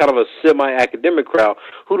they're kind of a semi-academic crowd,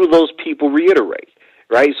 who do those people reiterate?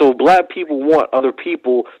 Right? So black people want other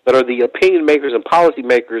people that are the opinion makers and policy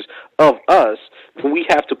makers of us, and we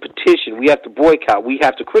have to petition, we have to boycott, we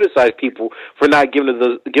have to criticize people for not giving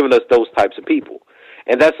us those types of people.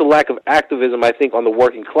 And that's a lack of activism, I think, on the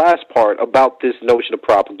working class part about this notion of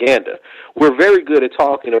propaganda. We're very good at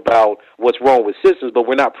talking about what's wrong with systems, but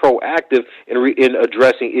we're not proactive in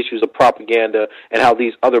addressing issues of propaganda and how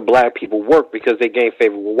these other black people work because they gain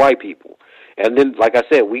favor with white people. And then, like I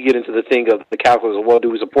said, we get into the thing of the calculus of, well, do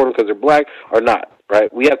we support them because they're black or not,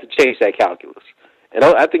 right? We have to change that calculus. And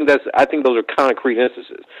I think those are concrete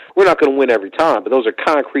instances. We're not going to win every time, but those are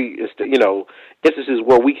concrete, instances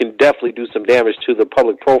where we can definitely do some damage to the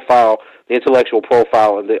public profile, the intellectual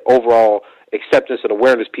profile, and the overall acceptance and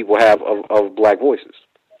awareness people have of black voices.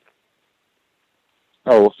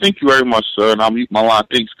 Oh, well, thank you very much, sir, and I'll mute my line.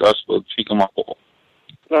 Thanks, Gus, for taking my call.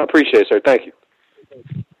 No, I appreciate it, sir. Thank you.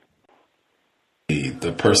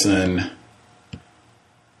 The person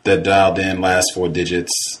that dialed in last four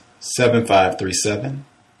digits, 7537.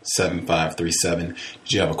 7537.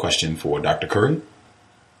 Did you have a question for Dr. Curry?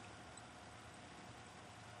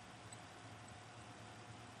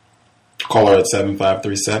 Caller at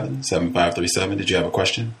 7537. 7537. Did you have a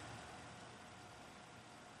question?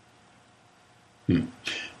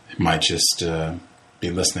 Might just be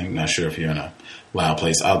listening. Not sure if you're in a loud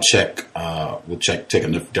place. I'll check. We'll check. Take a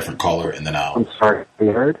different caller, and then I'll. I'm sorry. Are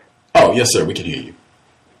you heard? Oh, yes, sir. We can hear you.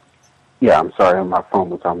 Yeah, I'm sorry. My phone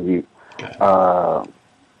was on mute. Okay.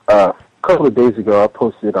 A couple of days ago, I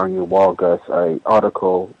posted on your wall, Gus, an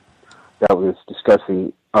article that was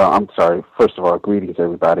discussing. I'm sorry. First of all, greetings,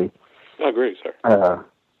 everybody. Oh, great, sir.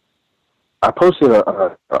 I posted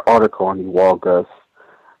an article on your wall, Gus,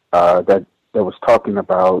 that was talking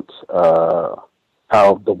about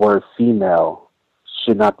how the word female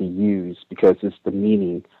should not be used because it's the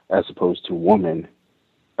meaning as opposed to woman.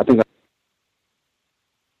 I think.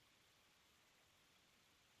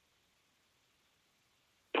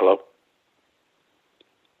 Hello?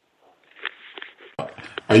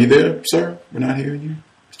 Are you there, sir? We're not hearing you.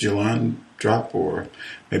 Did your line drop, or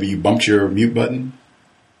maybe you bumped your mute button?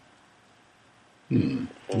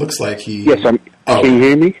 Looks like he... Yes, can you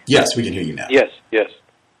hear me? Yes, we can hear you now. Yes.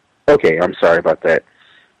 Okay, I'm sorry about that.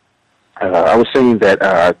 I was saying that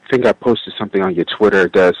I think I posted something on your Twitter,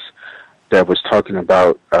 Gus, that was talking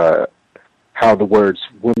about how the words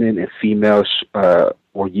women and female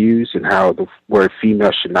were used and how the word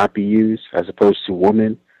female should not be used as opposed to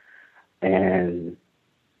woman. And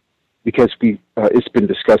because it's been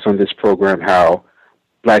discussed on this program how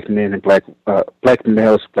black men and black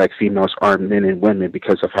males, black females aren't men and women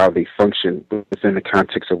because of how they function within the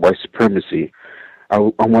context of white supremacy. I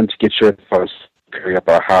wanted to get your thoughts, Curry,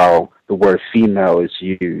 about how the word female is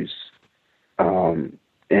used, and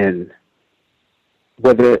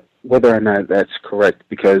whether or not that's correct.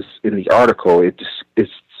 Because in the article, it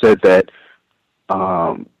said that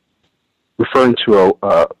referring to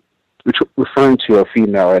a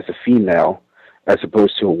female as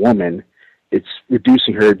opposed to a woman, it's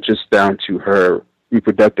reducing her just down to her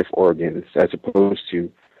reproductive organs as opposed to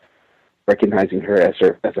recognizing her as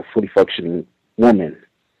a fully functioning woman.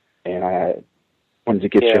 And I wanted to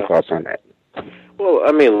get your thoughts on that. Well,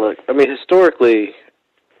 historically,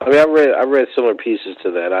 I read similar pieces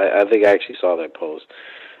to that. I think I actually saw that post.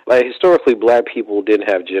 Like, historically, black people didn't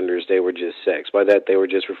have genders. They were just sex. By that, they were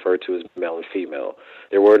just referred to as male and female.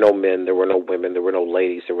 There were no men. There were no women. There were no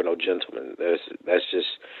ladies. There were no gentlemen.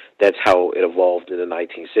 That's how it evolved in the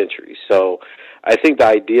 19th century. So I think the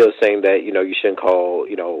idea of saying that, you shouldn't call,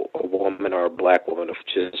 a woman or a black woman of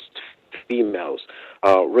just females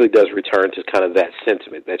really does return to kind of that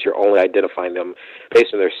sentiment that you're only identifying them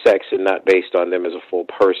based on their sex and not based on them as a full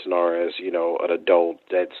person or as, an adult,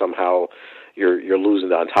 that somehow you're losing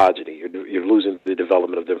the ontogeny. You're losing the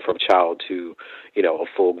development of them from child to, a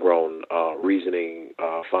full-grown, reasoning,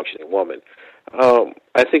 functioning woman.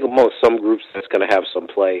 I think amongst some groups that's going to have some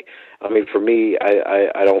play. I mean, for me,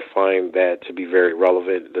 I don't find that to be very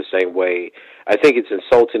relevant the same way. I think it's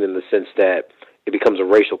insulting in the sense that it becomes a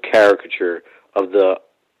racial caricature of the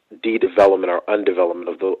de-development or undevelopment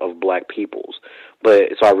of black peoples.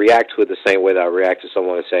 But so I react to it the same way that I react to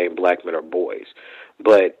someone saying black men are boys.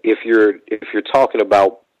 But if you're talking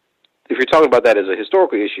about that as a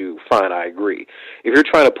historical issue, fine, I agree. If you're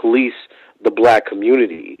trying to police the black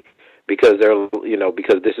community because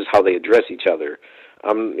because this is how they address each other,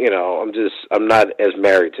 I'm not as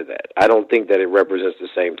married to that. I don't think that it represents the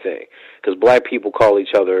same thing, because black people call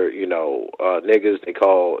each other, niggas. They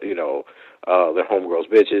call, their homegirls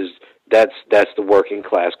bitches. That's the working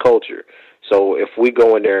class culture. So if we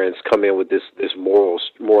go in there and come in with this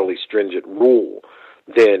morally stringent rule,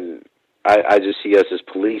 then I just see us as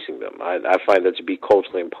policing them. I find that to be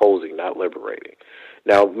culturally imposing, not liberating.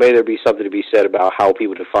 Now, may there be something to be said about how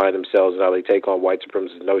people define themselves and how they take on white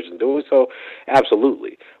supremacist notions in doing so?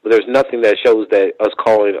 Absolutely. But there's nothing that shows that us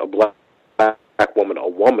calling a black woman a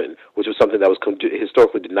woman, which was something that was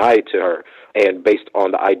historically denied to her and based on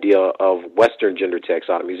the idea of Western gender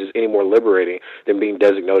taxonomies, is any more liberating than being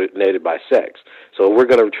designated by sex. So if we're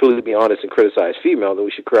going to truly be honest and criticize female, then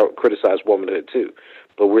we should criticize womanhood too.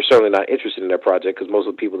 But we're certainly not interested in that project, because most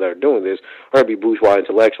of the people that are doing this are going to be bourgeois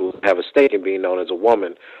intellectuals that have a stake in being known as a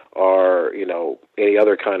woman or, any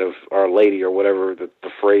other kind of, or a lady or whatever the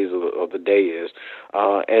phrase of the day is,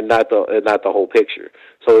 and not the whole picture.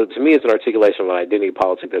 So to me, it's an articulation of an identity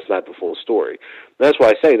politic that's not the full story. And that's why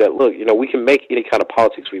I say that, look, we can make any kind of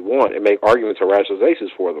politics we want and make arguments or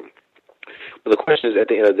rationalizations for them. But the question is, at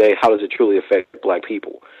the end of the day, how does it truly affect black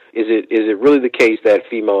people? Is it really the case that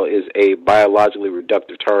female is a biologically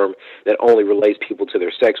reductive term that only relates people to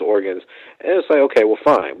their sex organs? And it's like, okay, well,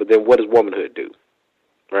 fine. But then what does womanhood do?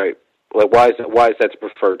 right? Like, why is that the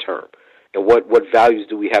preferred term? And what values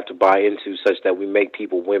do we have to buy into such that we make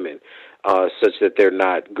people women, such that they're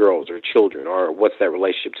not girls or children, or what's that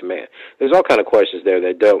relationship to man? There's all kind of questions there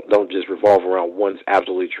that don't just revolve around one's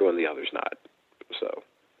absolutely true and the other's not. So.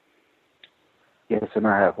 Yes, and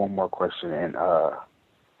I have one more question. And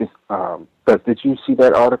did you see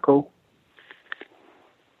that article?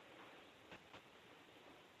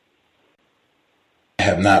 I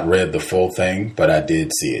have not read the full thing, but I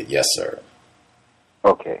did see it. Yes, sir.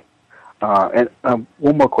 Okay. And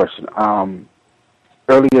one more question.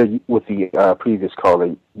 Earlier with the previous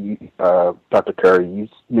caller, Dr. Curry, you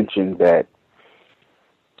mentioned that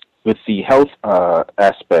with the health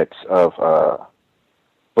aspects of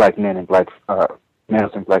black men and black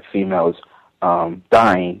males and black females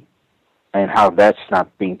dying, and how that's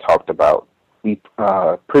not being talked about. We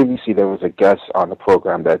previously there was a guest on the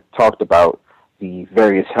program that talked about the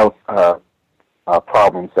various health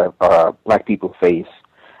problems that black people face,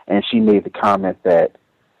 and she made the comment that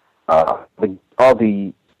all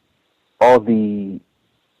the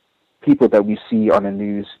people that we see on the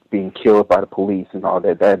news being killed by the police and all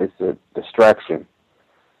that is a distraction.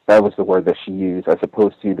 That was the word that she used, as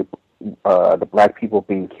opposed to the black people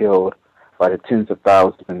being killed by the tens of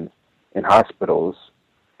thousands in hospitals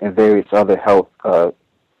and various other health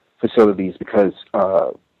facilities, because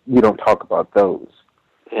we don't talk about those.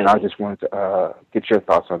 And I just wanted to get your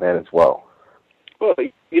thoughts on that as well. Well,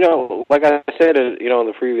 like I said, in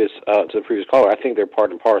the previous to the previous caller, I think they're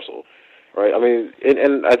part and parcel, right? I mean,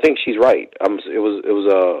 and I think she's right. It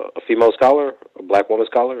was a female scholar, a black woman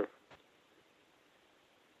scholar.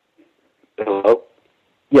 Hello.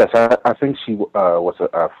 Yes, I think she was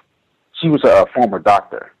a former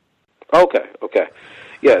doctor. Okay.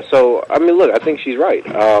 Yeah. So I mean, look, I think she's right.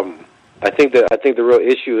 I think the real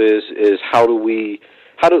issue is how do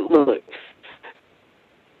look.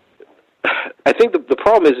 I think the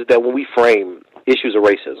problem is that when we frame issues of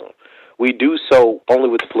racism, we do so only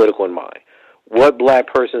with the political in mind. What black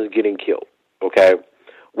person is getting killed? Okay.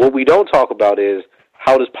 What we don't talk about is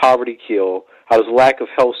how does poverty kill? How does lack of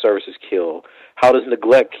health services kill? How does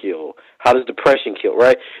neglect kill? How does depression kill,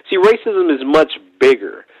 right? See, racism is much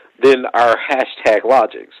bigger than our hashtag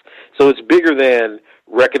logics. So it's bigger than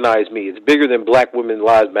recognize me. It's bigger than black women's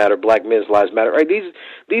lives matter, black men's lives matter, right? These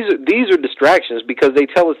are distractions because they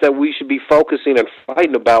tell us that we should be focusing and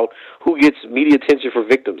fighting about who gets media attention for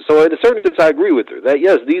victims. So in a certain sense, I agree with her that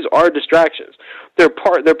yes, these are distractions. They're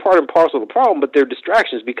part and parcel of the problem, but they're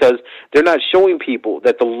distractions because they're not showing people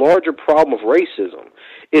that the larger problem of racism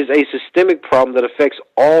is a systemic problem that affects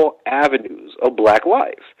all avenues of black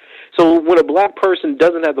life. So when a black person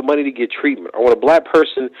doesn't have the money to get treatment, or when a black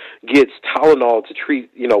person gets Tylenol to treat,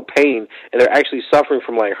 pain, and they're actually suffering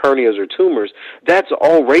from like hernias or tumors, that's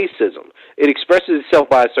all racism. It expresses itself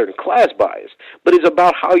by a certain class bias, but it's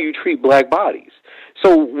about how you treat black bodies.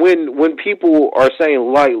 So when people are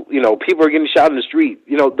saying like, people are getting shot in the street,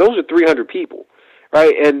 those are 300 people.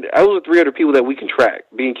 Right, and those are 300 people that we can track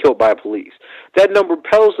being killed by police. That number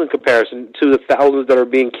pales in comparison to the thousands that are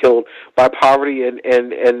being killed by poverty and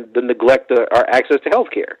the neglect of our access to health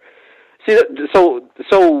care. See, so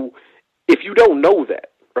if you don't know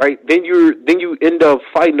that, right, then you end up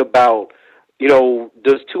fighting about,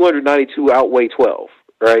 does 292 outweigh 12,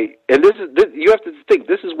 right? And this you have to think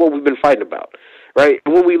this is what we've been fighting about. Right?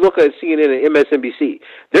 When we look at CNN and MSNBC,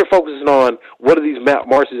 they're focusing on what do these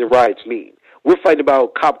marches and riots mean. We're fighting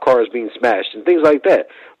about cop cars being smashed and things like that.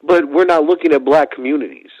 But we're not looking at black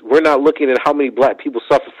communities. We're not looking at how many black people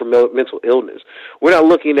suffer from mental illness. We're not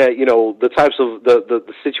looking at, the types of the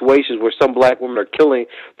situations where some black women are killing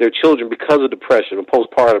their children because of depression and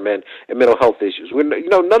postpartum and mental health issues.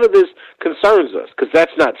 None of this concerns us because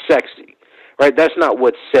that's not sexy, right? That's not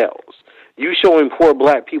what sells. You showing poor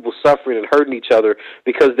black people suffering and hurting each other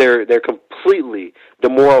because they're completely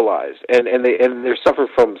demoralized and they're suffering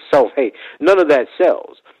from self-hate. None of that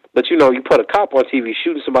sells. But you put a cop on TV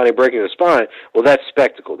shooting somebody and breaking their spine, well, that's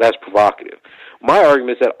spectacle. That's provocative. My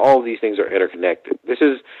argument is that all of these things are interconnected. This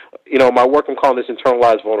is, my work, I'm calling this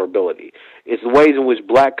internalized vulnerability. It's the ways in which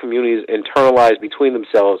black communities internalize between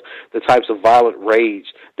themselves the types of violent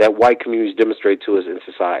rage that white communities demonstrate to us in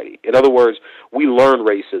society. In other words, we learn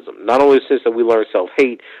racism, not only in the sense that we learn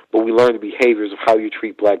self-hate, but we learn the behaviors of how you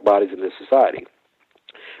treat black bodies in this society.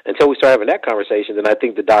 Until we start having that conversation, then I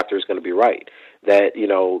think the doctor is going to be right, that,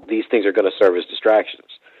 these things are going to serve as distractions.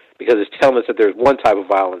 Because it's telling us that there's one type of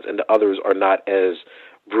violence and the others are not as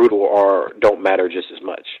brutal or don't matter just as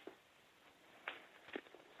much.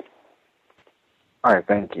 All right,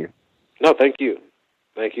 thank you. No, thank you.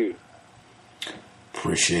 Thank you.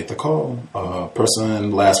 Appreciate the call.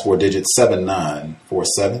 Person, last four digits,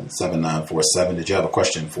 7947. 7947. Did you have a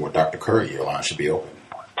question for Dr. Curry? Your line should be open.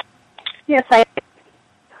 Yes, I.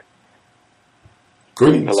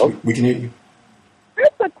 Greetings. Hello? We can hear you. Here's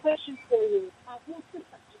a question for you.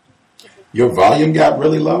 Your volume got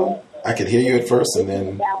really low. I could hear you at first, and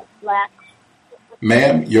then... About black.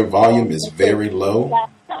 Ma'am, your volume is very low.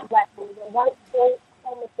 Black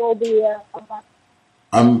homophobia.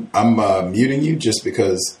 I'm muting you just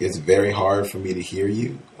because it's very hard for me to hear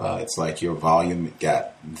you. It's like your volume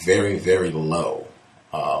got very, very low.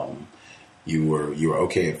 You were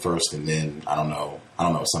okay at first, and then I don't know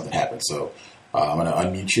if something happened. So I'm going to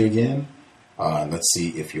unmute you again. And let's see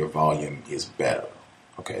if your volume is better.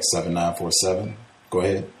 Okay, 7947. Go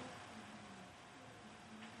ahead.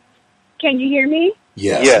 Can you hear me?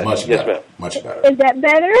 Yes, much better. Ma'am. Much better. Is that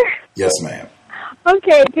better? Yes, ma'am.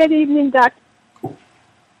 Okay. Good evening, Doctor.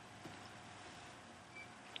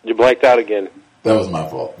 You blanked out again. That was my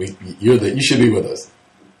fault. You should be with us.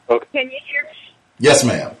 Okay. Can you hear me? Yes,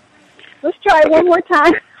 ma'am. Let's try it one more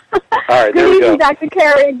time. All right, there Good we evening, go. Dr.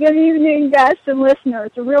 Carey. Good evening, guests and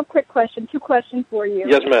listeners. A real quick question, two questions for you.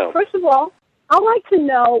 Yes, ma'am. First of all, I'd like to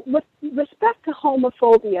know, with respect to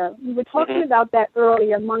homophobia, we were talking about that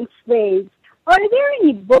earlier among slaves. Are there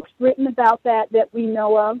any books written about that we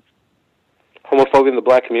know of? Homophobia in the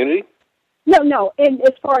black community? No. And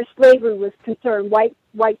as far as slavery was concerned,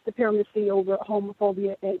 white supremacy over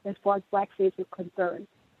homophobia as far as black slaves are concerned.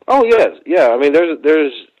 Oh, yes. Yeah, I mean,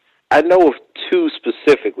 there's I know of two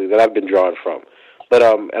specifically that I've been drawn from. But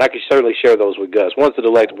and I can certainly share those with Gus. One's The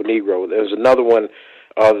Delectable Negro. There's another one,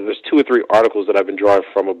 there's 2 or 3 articles that I've been drawing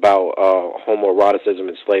from about homoeroticism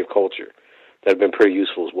and slave culture that have been pretty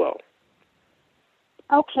useful as well.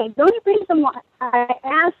 Okay. The only reason why I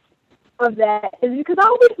asked of that is because I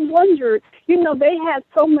always wondered, they had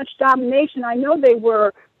so much domination. I know they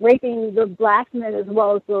were raping the black men as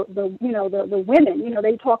well as the women.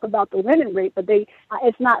 They talk about the women rape, but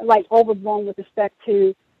it's not like overblown with respect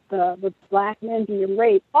to the black men being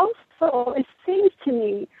raped. Also, it seems to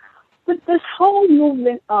me with this whole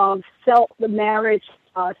movement of the marriage,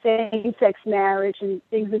 same-sex marriage and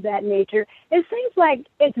things of that nature, it seems like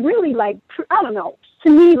it's really like, I don't know, to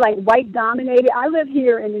me, like white-dominated. I live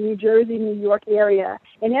here in the New Jersey, New York area,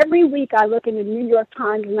 and every week I look in the New York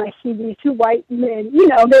Times and I see these 2 white men,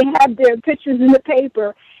 they have their pictures in the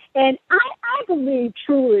paper, and I believe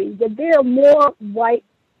truly that there are more white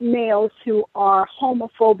males who are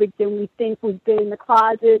homophobic than we think, who've been in the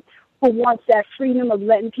closet, who wants that freedom of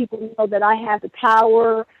letting people know that I have the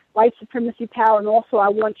power, white supremacy power, and also I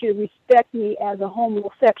want you to respect me as a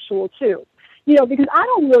homosexual too. Because I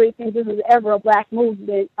don't really think this is ever a black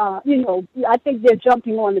movement. I think they're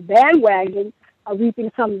jumping on the bandwagon,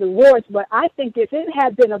 reaping some of the rewards, but I think if it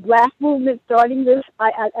had been a black movement starting this,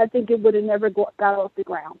 I think it would have never got off the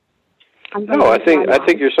ground. No, I think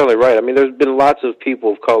you're certainly right. I mean, there's been lots of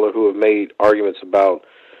people of color who have made arguments about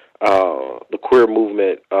the queer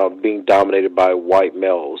movement being dominated by white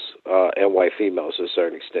males and white females to a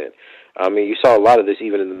certain extent. I mean, you saw a lot of this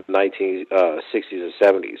even in the 1960s and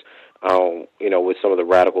 70s. With some of the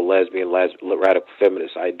radical lesbian, radical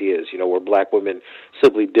feminist ideas, where black women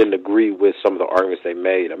simply didn't agree with some of the arguments they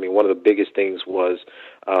made. I mean, one of the biggest things was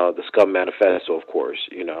the C.O.W.S manifesto, of course.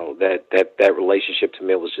 That relationship to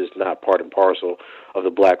men was just not part and parcel of the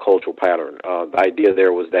black cultural pattern. The idea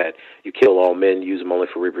there was that you kill all men, use them only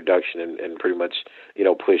for reproduction, and pretty much,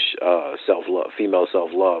 push self-love, female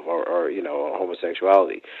self-love, or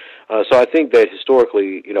homosexuality. So I think that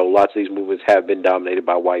historically, lots of these movements have been dominated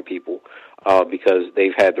by white people because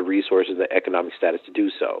they've had the resources and the economic status to do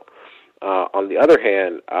so. On the other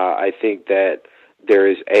hand, I think that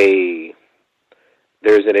there's an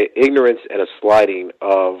ignorance and a sliding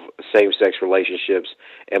of same-sex relationships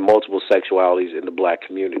and multiple sexualities in the black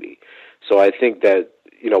community. So I think that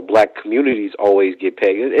black communities always get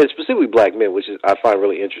pegged, and specifically black men, which I find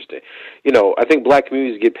really interesting. I think black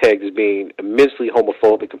communities get pegged as being immensely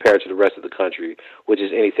homophobic compared to the rest of the country, which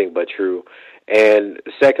is anything but true. And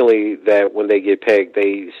secondly, that when they get pegged,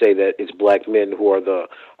 they say that it's black men who are the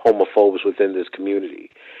homophobes within this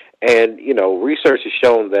community. And, research has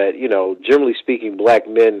shown that, generally speaking, black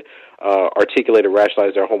men articulate and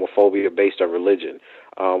rationalize their homophobia based on religion.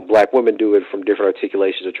 Black women do it from different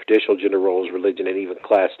articulations of traditional gender roles, religion, and even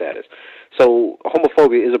class status. So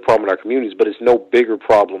homophobia is a problem in our communities, but it's no bigger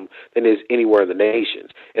problem than it is anywhere in the nation.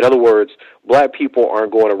 In other words, black people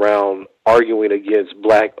aren't going around arguing against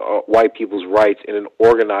white people's rights in an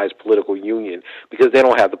organized political union because they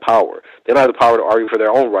don't have the power. They don't have the power to argue for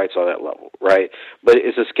their own rights on that level, right? But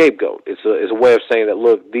it's a scapegoat. It's a way of saying that,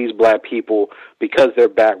 look, these black people, because they're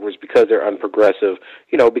backwards, because they're unprogressive,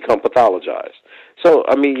 become pathologized. So,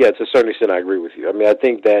 I mean, yeah, to a certain extent, I agree with you. I mean, I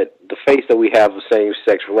think that the face that we have of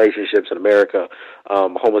same-sex relationships in America,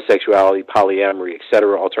 homosexuality, polyamory, et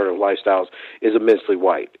cetera, alternative lifestyles, is immensely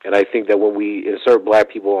white. And I think that when we insert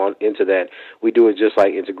black people into that, we do it just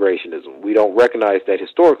like integrationism. We don't recognize that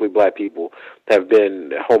historically black people have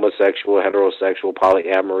been homosexual, heterosexual,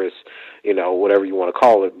 polyamorous, whatever you want to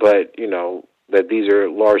call it, but, that these are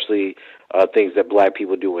largely things that black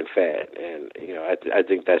people do in fad. And, I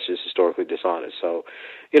think that's just historically dishonest. So,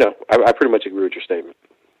 I pretty much agree with your statement.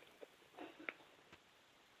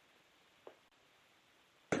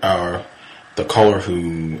 The caller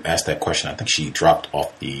who asked that question, I think she dropped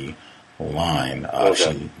off the line. If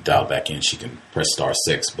she dialed back in, she can press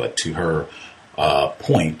 *6. But to her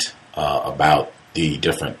point about the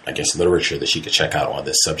different, literature that she could check out on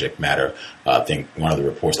this subject matter, I think one of the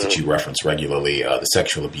reports that you reference regularly, The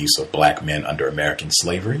Sexual Abuse of Black Men Under American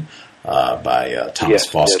Slavery by Thomas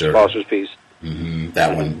Foster. Yes, Foster's piece.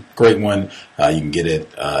 That one, great one. You can get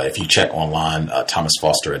it if you check online. Thomas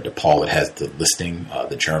Foster at DePaul. It has the listing,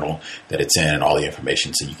 the journal that it's in, and all the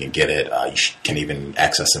information, so you can get it. You can even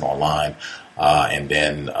access it online. And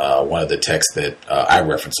then one of the texts that I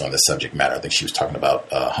referenced on this subject matter, I think she was talking about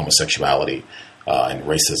homosexuality and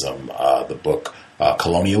racism. The book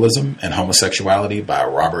Colonialism and Homosexuality by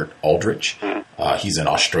Robert Aldrich. He's in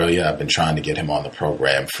Australia. I've been trying to get him on the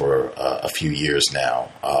program for a few years now.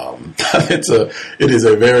 It is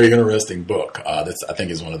a very interesting book. I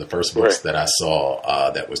think is one of the first books that I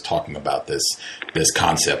saw that was talking about this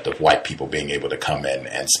concept of white people being able to come in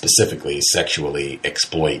and specifically sexually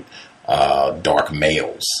exploit dark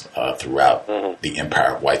males throughout the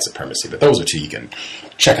empire of white supremacy. But those are two you can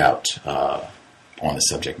check out on the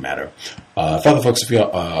subject matter. Father folks, if you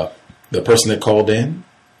the person that called in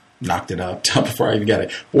knocked it out before I even got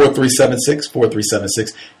it.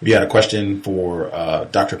 4376. If you had a question for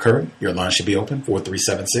Dr. Curry, your line should be open.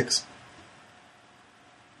 4376.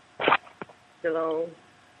 Hello.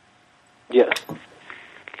 Yes.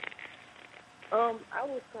 I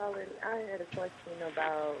was calling. I had a question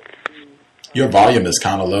about the. Your volume is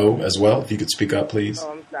kind of low as well. If you could speak up, please.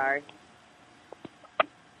 Oh, I'm sorry.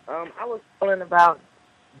 I was calling about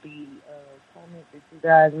the comment that you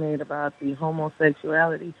guys made about the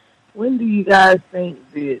homosexuality. When do you guys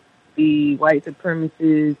think that the white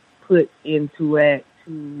supremacists put into act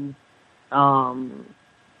to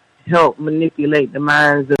help manipulate the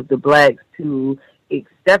minds of the blacks to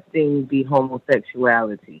accepting the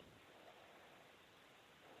homosexuality?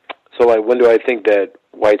 So, when do I think that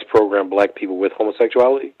whites program black people with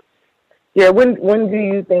homosexuality? Yeah, when do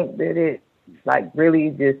you think that it really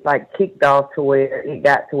just kicked off to where it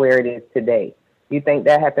got to where it is today? Do you think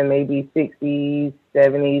that happened maybe 60s,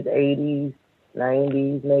 70s, 80s,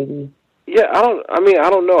 90s, maybe? Yeah, I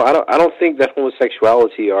don't know. I don't think that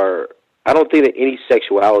I don't think that any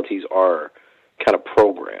sexualities are kind of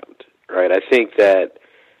programmed, right? I think that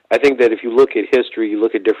if you look at history, you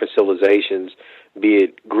look at different civilizations, be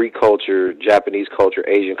it Greek culture, Japanese culture,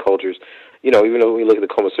 Asian cultures, even though we look at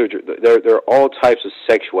the Kama Sutra, there are all types of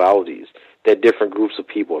sexualities that different groups of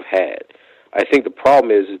people have had. I think the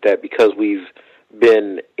problem is that because we've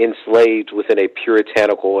been enslaved within a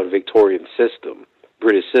puritanical and Victorian system,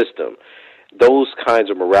 British system, those kinds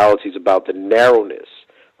of moralities about the narrowness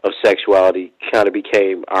of sexuality kind of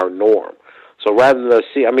became our norm. So rather than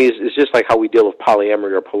it's just like how we deal with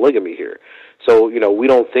polyamory or polygamy here. So, we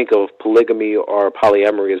don't think of polygamy or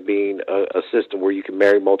polyamory as being a system where you can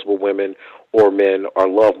marry multiple women or men or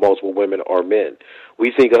love multiple women or men.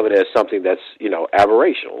 We think of it as something that's,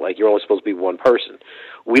 aberrational, like you're only supposed to be one person.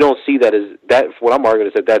 We don't see that as that. What I'm arguing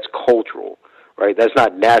is that that's cultural, right? That's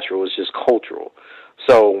not natural. It's just cultural.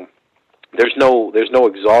 So there's no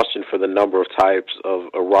exhaustion for the number of types of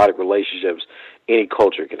erotic relationships any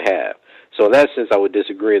culture can have. So in that sense, I would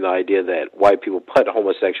disagree in the idea that white people put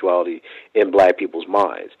homosexuality in black people's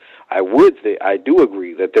minds. I do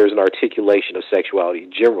agree that there's an articulation of sexuality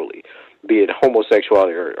generally, be it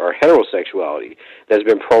homosexuality or heterosexuality, that's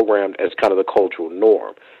been programmed as kind of the cultural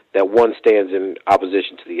norm, that one stands in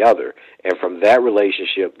opposition to the other. And from that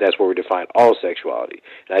relationship, that's where we define all sexuality.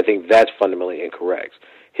 And I think that's fundamentally incorrect.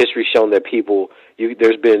 History's shown that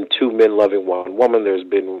there's been two men loving one woman, there's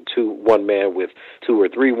been one man with two or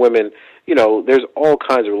three women. There's all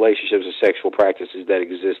kinds of relationships and sexual practices that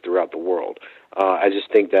exist throughout the world. I just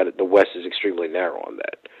think that the West is extremely narrow on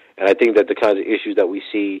that. And I think that the kinds of issues that we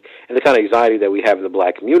see and the kind of anxiety that we have in the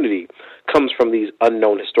black community comes from these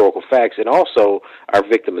unknown historical facts and also our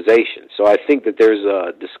victimization. So I think that there's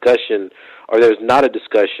a discussion, or there's not a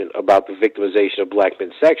discussion about the victimization of black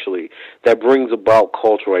men sexually that brings about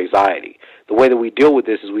cultural anxiety. The way that we deal with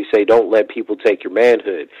this is we say, don't let people take your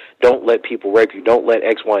manhood, don't let people rape you, don't let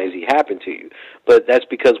X, Y, and Z happen to you. But that's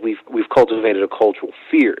because we've cultivated a cultural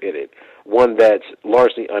fear in it, one that's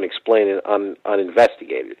largely unexplained and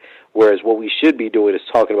uninvestigated. Whereas what we should be doing is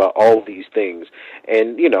talking about all of these things.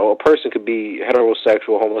 And, you know, a person could be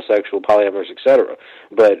heterosexual, homosexual, polyamorous, etc.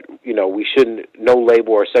 But, you know, we shouldn't, no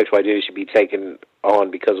label or sexual identity should be taken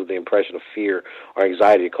on because of the impression of fear or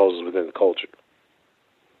anxiety it causes within the culture.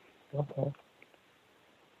 Okay.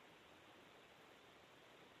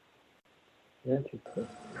 Interesting.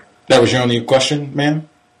 That was your only question, ma'am?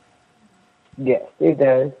 Yes, it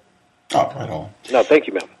does. Oh, right on. No, thank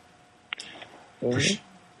you, ma'am.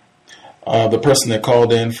 The person that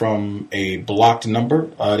called in from a blocked number,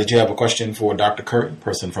 did you have a question for Dr. Curry?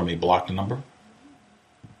 Person from a blocked number?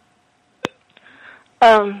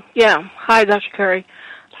 Yeah. Hi, Dr. Curry.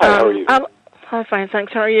 Hi, how are you? Hi, fine,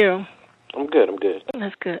 thanks. How are you? I'm good.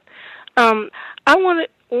 That's good. I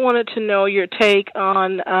wanted to know your take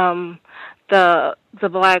on the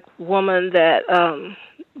black woman that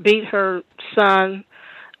beat her son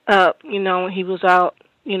up, you know, when he was out,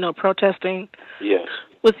 you know, protesting. Yes.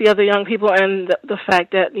 With the other young people, and the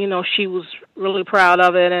fact that, you know, she was really proud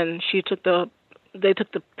of it, and they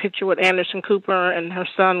took the picture with Anderson Cooper, and her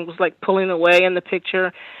son was like pulling away in the picture,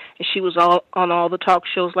 and she was all on all the talk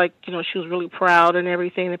shows, like, you know, she was really proud and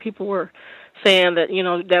everything. And people were saying that, you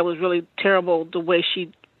know, that was really terrible the way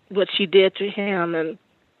what she did to him, and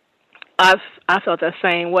I felt that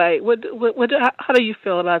same way. How do you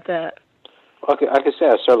feel about that? Okay, I can say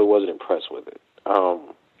I certainly wasn't impressed with it.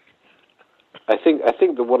 I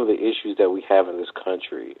think that one of the issues that we have in this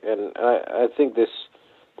country, and I think this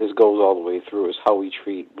goes all the way through, is how we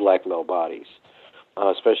treat black male bodies,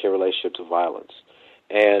 especially in relationship to violence.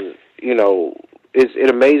 And, you know, it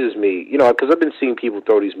amazes me, you know, because I've been seeing people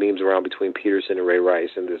throw these memes around between Peterson and Ray Rice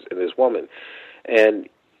and this woman. And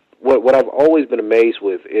what I've always been amazed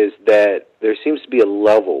with is that there seems to be a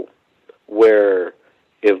level where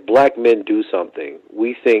if black men do something,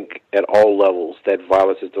 we think at all levels that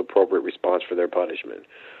violence is the appropriate response for their punishment.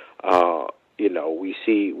 You know, we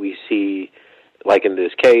see, like in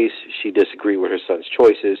this case, she disagreed with her son's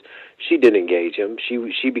choices. She didn't engage him.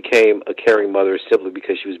 She became a caring mother simply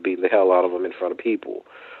because she was beating the hell out of him in front of people.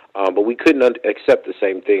 But we couldn't accept the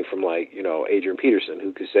same thing from, like, you know, Adrian Peterson,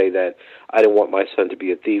 who could say that I didn't want my son to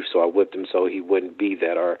be a thief, so I whipped him so he wouldn't be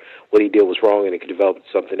that, or what he did was wrong and it could develop into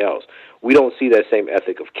something else. We don't see that same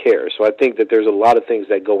ethic of care. So I think that there's a lot of things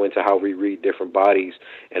that go into how we read different bodies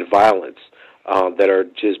and violence that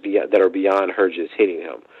are beyond her just hitting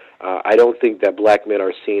him. I don't think that black men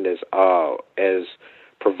are seen as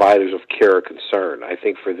providers of care or concern. I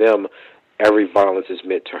think for them, every violence is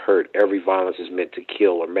meant to hurt. Every violence is meant to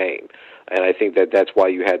kill or maim. And I think that that's why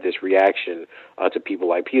you had this reaction to people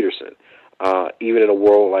like Peterson. Even in a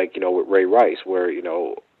world like, you know, with Ray Rice, where, you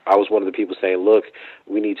know, I was one of the people saying, look,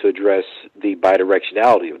 we need to address the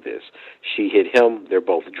bidirectionality of this. She hit him. They're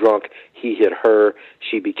both drunk. He hit her.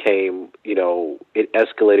 She became, you know, it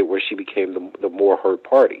escalated where she became the more hurt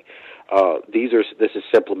party. This is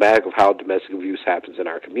symptomatic of how domestic abuse happens in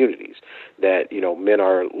our communities. That, you know, men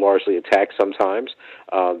are largely attacked sometimes.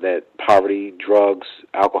 That poverty, drugs,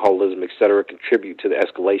 alcoholism, etc., contribute to the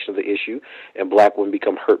escalation of the issue, and black women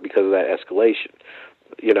become hurt because of that escalation.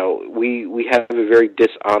 You know, we have a very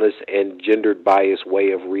dishonest and gendered biased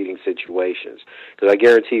way of reading situations. Because I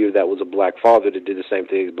guarantee you, that was a black father that did the same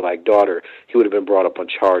thing as a black daughter, he would have been brought up on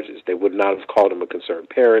charges. They would not have called him a concerned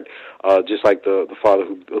parent, just like the father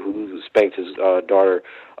who spanked his daughter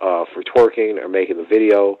for twerking or making the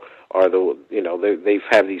video, or they've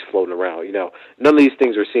had these floating around. You know, none of these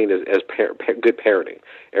things are seen as good parenting.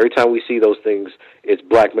 Every time we see those things, it's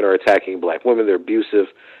black men are attacking black women. They're abusive.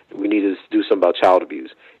 We need to do something about child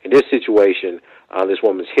abuse. In this situation, this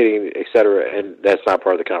woman's hitting, etc., and that's not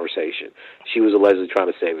part of the conversation. She was allegedly trying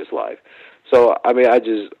to save his life. So, I mean, I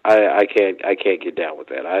can't get down with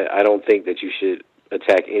that. I don't think that you should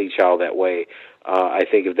attack any child that way. I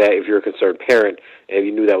think if you're a concerned parent and if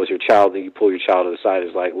you knew that was your child, then you pull your child to the side.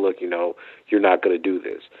 It's like, look, you know, you're not going to do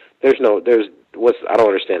this. I don't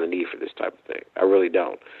understand the need for this type of thing. I really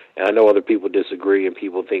don't. And I know other people disagree and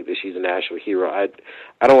people think that she's a national hero.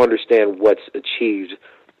 I don't understand what's achieved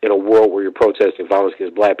in a world where you're protesting violence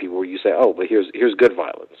against black people, where you say, oh, but here's good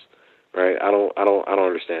violence, right? I don't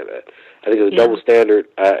understand that. I think it's a double standard.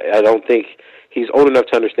 I don't think he's old enough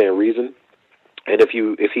to understand reason. And if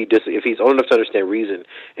he's old enough to understand reason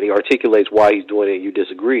and he articulates why he's doing it and you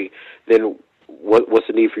disagree, then what's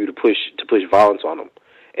the need for you to push violence on him?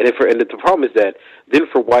 And the problem is that then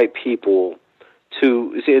for white people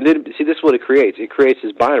to see this is what it creates. It creates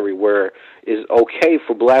this binary where it's okay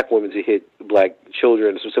for black women to hit black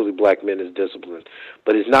children, specifically black men, as discipline,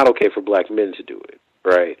 but it's not okay for black men to do it,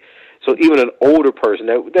 right? So even an older person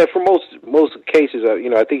that for most cases,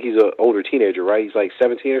 I think he's an older teenager, right? He's like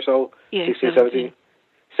 17 or so, yeah, 16, 17?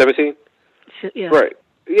 17? Yeah. Right.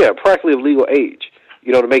 Yeah, practically of legal age,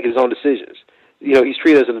 to make his own decisions. He's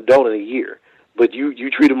treated as an adult in a year, but you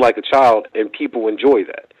treat him like a child, and people enjoy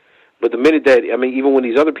that. But the minute that, even when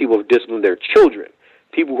these other people have disciplined their children,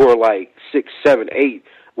 people who are like 6, 7, 8,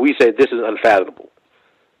 we say this is unfathomable,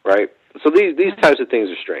 right? So these types of things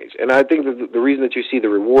are strange. And I think that the reason that you see the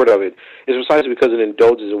reward of it is precisely because it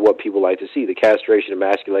indulges in what people like to see, the castration,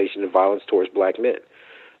 emasculation, and violence towards black men.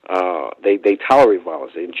 They tolerate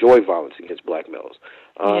violence. They enjoy violence against black males.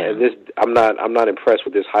 And this, I'm not impressed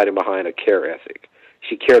with this hiding behind a care ethic.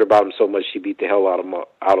 She cared about him so much she beat the hell out of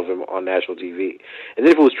him on national TV. And then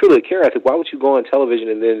if it was truly a care ethic, why would you go on television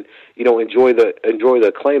and then enjoy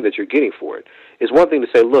the acclaim that you're getting for it? It's one thing to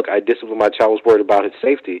say, look, I disciplined my child, was worried about his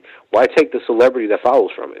safety. Why take the celebrity that follows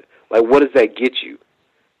from it? Like, what does that get you?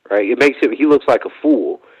 Right? It makes him. He looks like a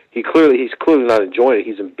fool. He's clearly not enjoying it.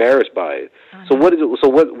 He's embarrassed by it. So what is it? So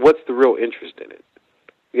what's the real interest in it?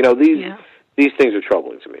 These things are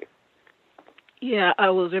troubling to me. Yeah, I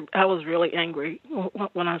was really angry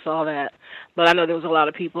when I saw that, but I know there was a lot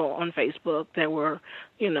of people on Facebook that were,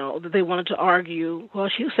 that they wanted to argue. Well,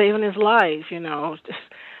 she was saving his life,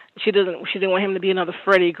 She didn't want him to be another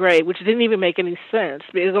Freddie Gray, which didn't even make any sense.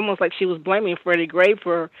 It was almost like she was blaming Freddie Gray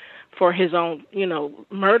for his own,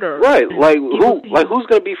 murder. Right? Like who's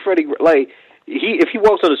going to be Freddie Gray? Like if he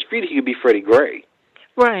walks on the street, he could be Freddie Gray.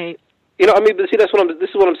 Right. But see, this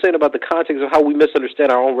is what I'm saying about the context of how we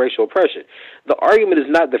misunderstand our own racial oppression. The argument is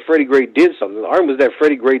not that Freddie Gray did something. The argument is that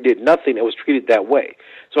Freddie Gray did nothing and was treated that way.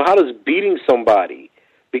 So how does beating somebody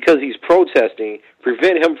because he's protesting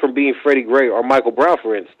prevent him from being Freddie Gray or Michael Brown,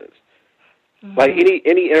 for instance? Mm-hmm. Like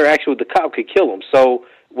any interaction with the cop could kill him. So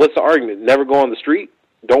what's the argument? Never go on the street?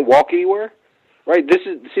 Don't walk anywhere? Right? This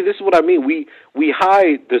is what I mean. We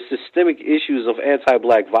hide the systemic issues of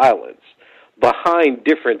anti-black violence behind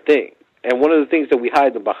different things. And one of the things that we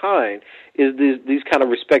hide them behind is these kind of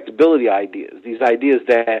respectability ideas, these ideas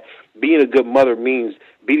that being a good mother means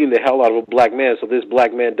beating the hell out of a black man so this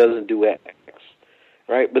black man doesn't do X,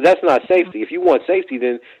 right? But that's not safety. If you want safety,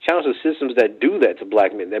 then challenge the systems that do that to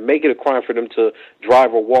black men, that make it a crime for them to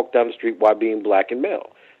drive or walk down the street while being black and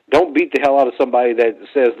male. Don't beat the hell out of somebody that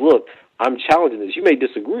says, look, I'm challenging this. You may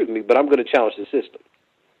disagree with me, but I'm going to challenge the system.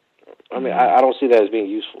 I don't see that as being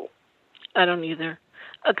useful. I don't either.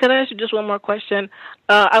 Can I ask you just one more question?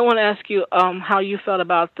 I want to ask you how you felt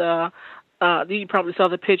about you probably saw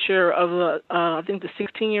the picture of I think the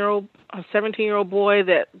 16-year-old, 17-year-old boy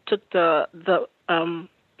that took the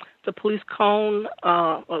police cone,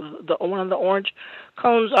 or one of the orange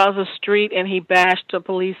cones off the street, and he bashed a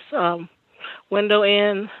police window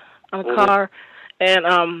in on a car,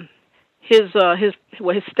 and his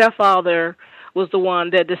stepfather was the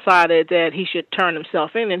one that decided that he should turn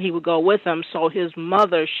himself in and he would go with him. So his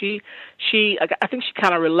mother, I think she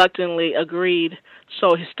kind of reluctantly agreed.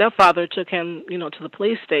 So his stepfather took him, to the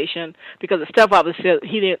police station because the stepfather said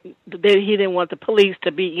he didn't want the police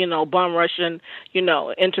to be, bum rushing,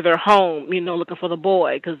 into their home, looking for the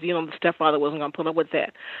boy because, the stepfather wasn't going to put up with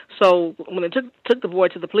that. So when they took the boy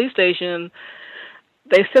to the police station,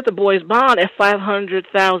 they set the boy's bond at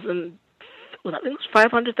 $500,000. I think it was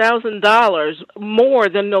 $500,000 more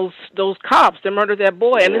than those cops that murdered that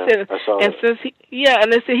boy. And they said,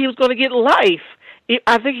 and they said he was going to get life.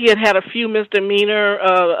 I think he had a few misdemeanor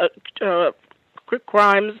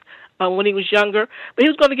crimes when he was younger, but he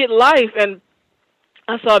was going to get life. And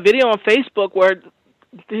I saw a video on Facebook where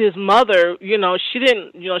his mother, she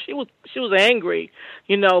didn't, she was angry,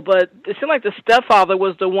 but it seemed like the stepfather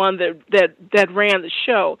was the one that ran the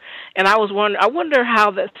show. And I wonder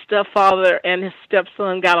how that stepfather and his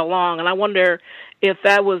stepson got along. And I wonder if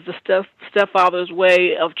that was the stepfather's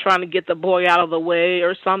way of trying to get the boy out of the way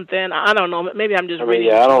or something. I don't know. Maybe I'm just reading.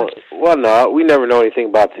 No, we never know anything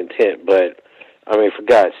about the intent, but for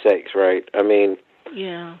God's sakes, right?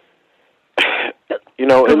 Yeah.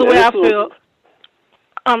 The way I feel.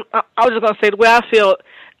 I was just going to say, the way I feel,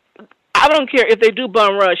 I don't care if they do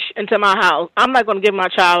bum rush into my house. I'm not going to give my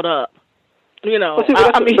child up. But this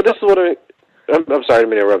is what I'm sorry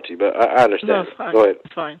to interrupt you, but I understand. No, it's fine. Go ahead.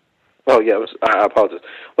 It's fine. Oh, yeah, I apologize.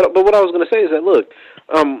 But what I was going to say is that, look,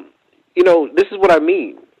 this is what I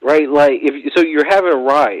mean. right? Like, so you're having a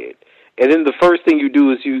riot, and then the first thing you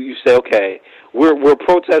do is you say, okay, we're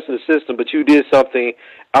protesting the system, but you did something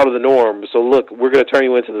out of the norm, so look, we're going to turn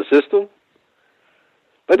you into the system?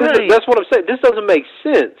 But that's what I'm saying. This doesn't make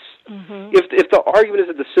sense. Mm-hmm. If the argument is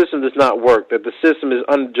that the system does not work, that the system is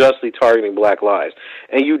unjustly targeting black lives,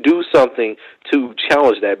 and you do something to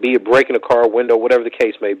challenge that, be it breaking a car window, whatever the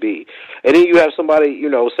case may be, and then you have somebody,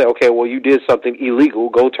 say, okay, well, you did something illegal,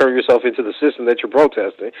 go turn yourself into the system that you're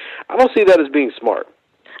protesting. I don't see that as being smart.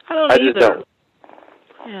 I just don't.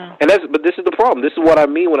 Yeah. And but this is the problem. This is what I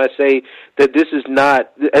mean when I say that this is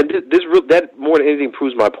not, and that more than anything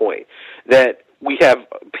proves my point, that we have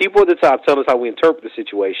people at the top telling us how we interpret the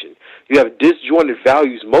situation. You have disjointed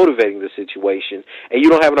values motivating the situation, and you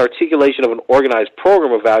don't have an articulation of an organized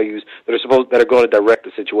program of values that are going to direct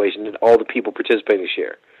the situation and all the people participating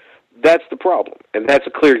share. That's the problem, and that's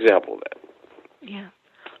a clear example of that. Yeah.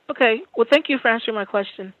 Okay. Well, thank you for answering my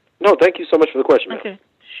question. No, thank you so much for the question, ma'am. Okay.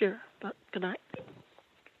 Sure. Good night.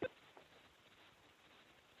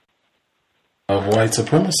 Of white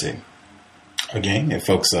supremacy. Again, if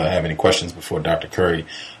folks have any questions before Dr. Curry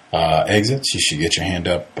exits, you should get your hand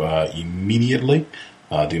up immediately.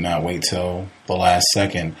 Do not wait till the last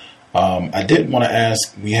second. I did want to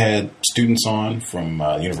ask, we had students on from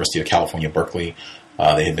University of California, Berkeley.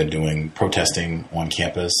 They had been doing protesting on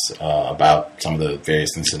campus about some of the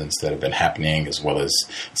various incidents that have been happening, as well as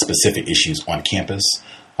specific issues on campus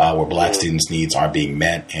where black students' needs aren't being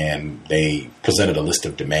met. And they presented a list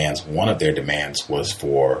of demands. One of their demands was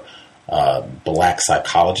for black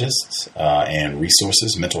psychologists and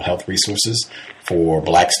resources, mental health resources for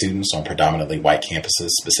black students on predominantly white campuses,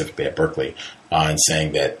 specifically at Berkeley, and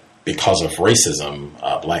saying that because of racism,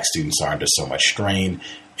 black students are under so much strain,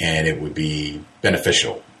 and it would be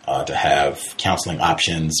beneficial to have counseling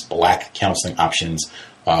options, black counseling options,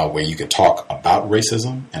 where you could talk about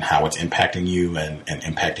racism and how it's impacting you and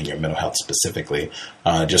impacting your mental health specifically.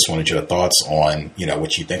 Just wanted your thoughts on,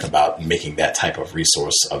 what you think about making that type of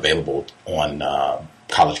resource available on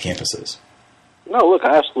college campuses. No, look,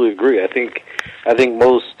 I absolutely agree. I think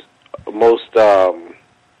most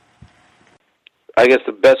I guess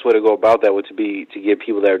the best way to go about that would be to get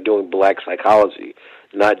people that are doing black psychology,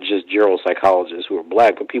 not just general psychologists who are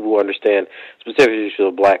black, but people who understand specific issues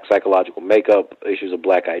of black psychological makeup, issues of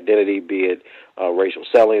black identity, be it racial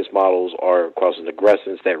salience models or crossing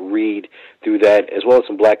aggressors that read through that, as well as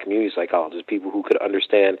some black community psychologists, people who could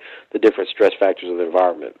understand the different stress factors of the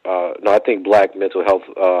environment. I think black mental health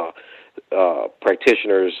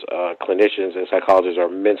practitioners, clinicians, and psychologists are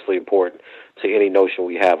immensely important to any notion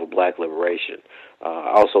we have of black liberation.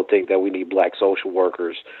 I also think that we need black social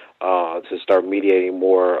workers to start mediating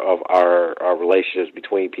more of our relationships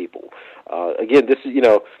between people. Again, this is,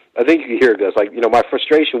 I think you can hear it, Gus. My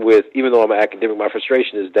frustration with, even though I'm an academic, my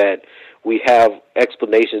frustration is that we have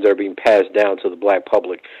explanations that are being passed down to the black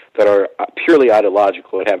public that are purely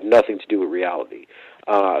ideological and have nothing to do with reality.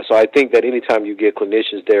 So I think that anytime you get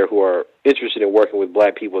clinicians there who are interested in working with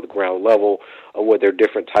black people at the ground level, what their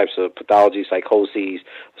different types of pathologies, psychoses,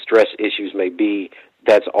 stress issues may be,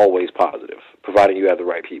 that's always positive, providing you have the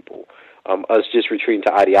right people. Us just retreating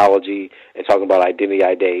to ideology and talking about identity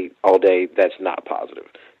all day, that's not positive.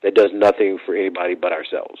 That does nothing for anybody but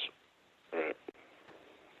ourselves.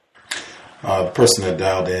 The person that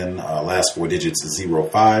dialed in, last four digits is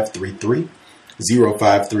 0533.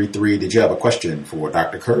 0533. Did you have a question for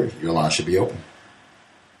Dr. Curry? Your line should be open.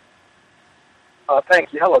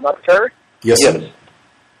 Thank you. Hello, Dr. Curry. Yes, sir.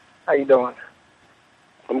 How you doing?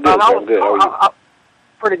 I'm good. I'm good. How are you?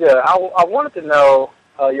 Pretty good. I wanted to know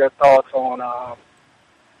your thoughts on,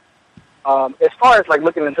 as far as like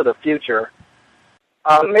looking into the future.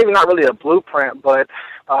 Maybe not really a blueprint, but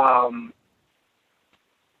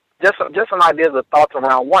just some ideas or thoughts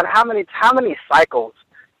around one. How many cycles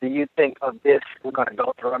do you think of this we're going to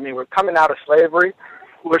go through? I mean, we're coming out of slavery.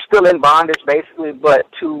 We're still in bondage, basically, but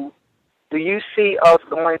do you see us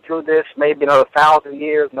going through this maybe another 1,000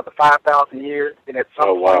 years, another 5,000 years, and at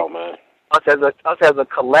some point, man. Us as a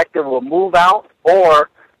collective will move out, or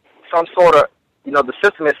some sort of, the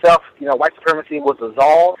system itself, white supremacy was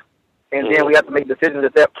dissolved, and then we have to make decisions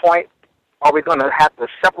at that point. Are we going to have to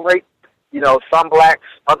separate, some blacks,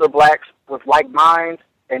 other blacks with like minds,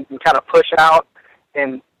 and kind of push out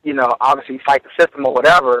and, obviously fight the system or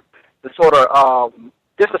whatever, to sort of,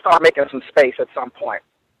 just to start making some space at some point?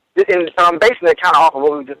 And I'm basing it kind of off of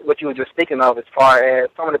what you were just speaking of, as far as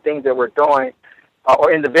some of the things that we're doing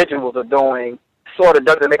or individuals are doing sort of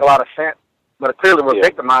doesn't make a lot of sense, but clearly we're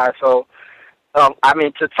victimized. So, to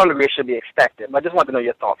some degree it should be expected. But I just want to know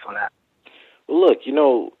your thoughts on that. Well, look,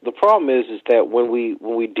 the problem is that when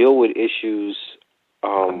we deal with issues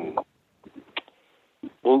when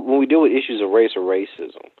we deal with issues of race or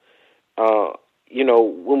racism,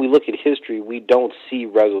 when we look at history, we don't see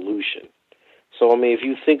resolution. So, I mean, if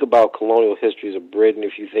you think about colonial histories of Britain,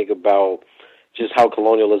 if you think about just how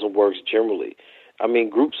colonialism works generally, I mean,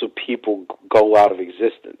 groups of people go out of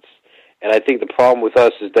existence. And I think the problem with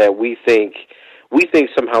us is that we think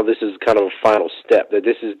somehow this is kind of a final step, that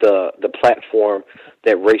this is the platform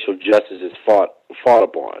that racial justice is fought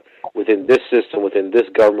upon within this system, within this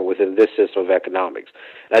government, within this system of economics.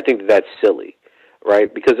 And I think that's silly,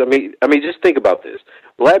 right? Because, I mean, just think about this.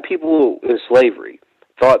 Black people in slavery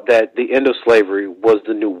thought that the end of slavery was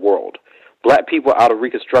the new world. Black people out of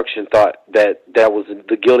Reconstruction thought that was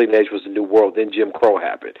the Gilded Age was the new world. Then Jim Crow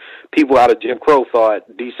happened. People out of Jim Crow thought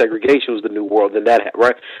desegregation was the new world. Then that happened,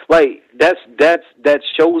 right? Like that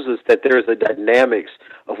shows us that there is a dynamics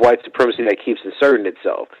of white supremacy that keeps inserting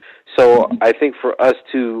itself. So I think for us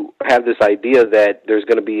to have this idea that there's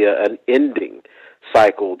going to be an ending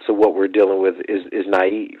cycle to what we're dealing with is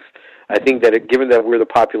naive. I think that given that we're the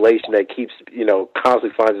population that keeps,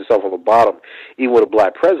 constantly finds itself on the bottom, even with a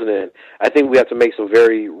black president, I think we have to make some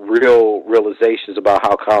very real realizations about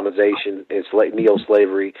how colonization and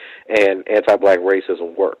neo-slavery and anti-black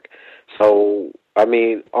racism work. So, I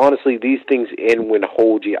mean, honestly, these things end when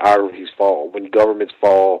whole geographies fall, when governments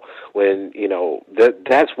fall, when,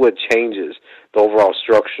 that's what changes the overall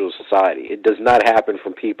structure of society. It does not happen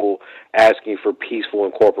from people asking for peaceful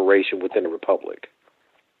incorporation within a republic.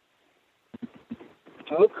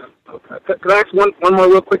 Okay. Could I ask one more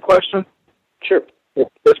real quick question? Sure.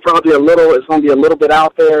 It's going to be a little bit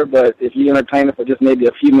out there, but if you entertain it for just maybe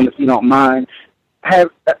a few minutes, if you don't mind,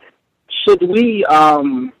 should we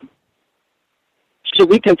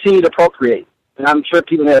continue to procreate? And I'm sure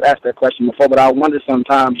people have asked that question before, but I wonder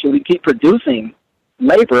sometimes, should we keep producing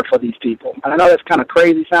labor for these people? And I know that's kind of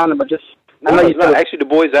crazy sounding, but just... No, it's not. Actually, Du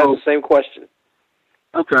Bois asked the same question.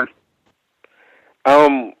 Okay.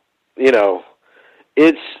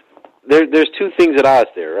 There's two things at odds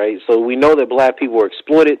there, right? So we know that black people are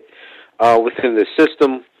exploited within the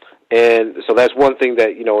system, and so that's one thing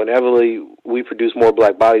that, inevitably we produce more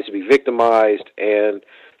black bodies to be victimized and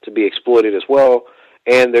to be exploited as well.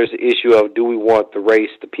 And there's the issue of, do we want the race,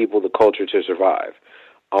 the people, the culture to survive?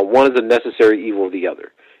 One is a necessary evil of the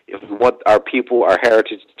other. If we want our people, our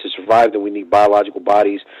heritage to survive, then we need biological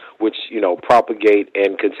bodies which, propagate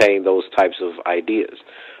and contain those types of ideas.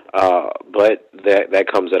 But that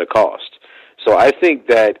comes at a cost. So I think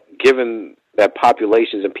that given that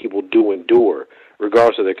populations and people do endure,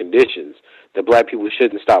 regardless of their conditions, that black people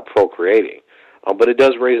shouldn't stop procreating. But it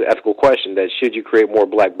does raise an ethical question that should you create more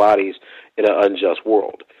black bodies in an unjust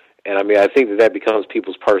world? And I mean, I think that becomes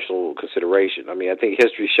people's personal consideration. I mean, I think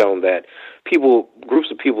history's shown that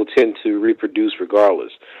groups of people tend to reproduce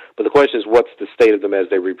regardless. But the question is, what's the state of them as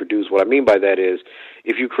they reproduce? What I mean by that is,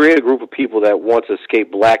 if you create a group of people that want to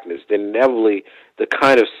escape blackness, then inevitably the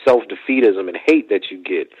kind of self-defeatism and hate that you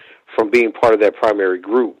get from being part of that primary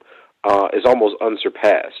group is almost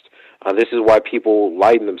unsurpassed. This is why people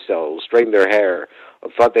lighten themselves, straighten their hair,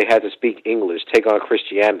 thought they had to speak English, take on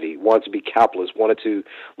Christianity, wanted to be capitalist, wanted to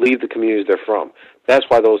leave the communities they're from. That's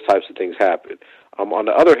why those types of things happen. On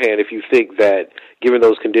the other hand, if you think that, given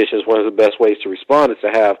those conditions, one of the best ways to respond is to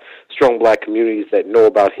have strong black communities that know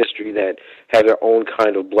about history, that have their own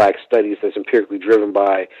kind of black studies that's empirically driven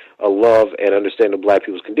by a love and understanding of black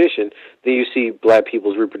people's condition, then you see black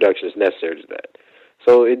people's reproduction is necessary to that.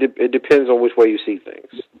 So it depends on which way you see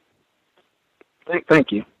things.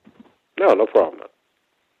 Thank you. No problem.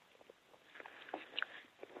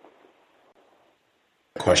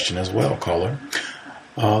 Question as well, caller.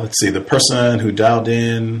 Let's see, the person who dialed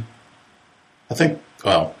in, I think,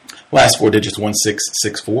 last four digits,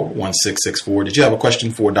 1664. Did you have a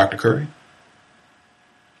question for Dr. Curry?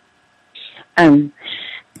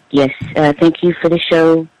 Yes, thank you for the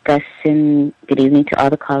show, Gus, and good evening to all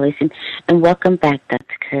the callers, and welcome back,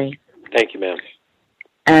 Dr. Curry. Thank you,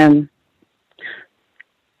 ma'am.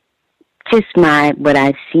 Just what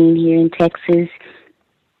I've seen here in Texas.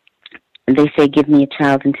 They say, give me a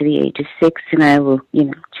child until the age of 6, and I will,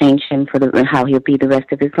 change him for how he'll be the rest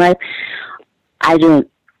of his life. And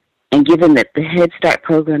given that the Head Start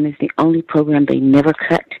program is the only program they never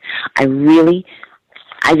cut, I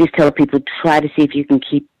just tell people, try to see if you can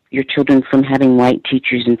keep your children from having white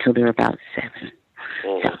teachers until they're about 7.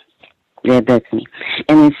 So, yeah, that's me.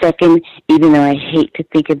 And then second, even though I hate to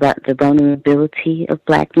think about the vulnerability of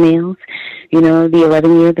black males, the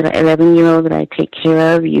 11-year-old that I take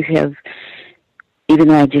care of, even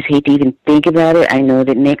though I just hate to even think about it, I know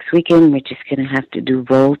that next weekend we're just going to have to do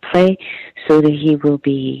role play so that he will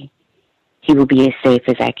be as safe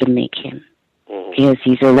as I can make him. Yes,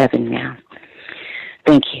 he's 11 now.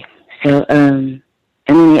 Thank you. So, and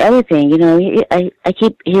then the other thing, I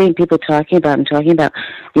keep hearing people talking about, how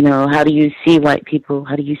do you see white people?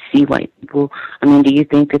 How do you see white people? I mean, do you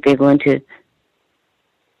think that they're going to,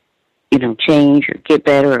 change or get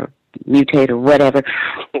better or mutate or whatever?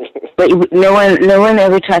 But no one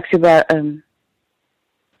ever talks about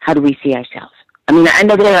how do we see ourselves. I mean, I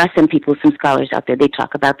know there are some scholars out there, they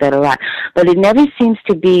talk about that a lot, but it never seems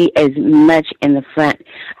to be as much in the front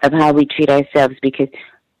of how we treat ourselves, because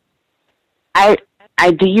do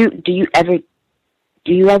you ever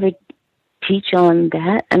teach on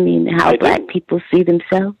that? I mean, how black people see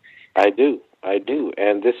themselves? I do,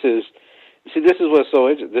 and this is what's so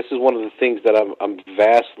interesting. This is one of the things that I'm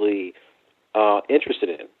vastly interested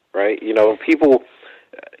in, right? People.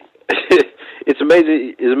 It's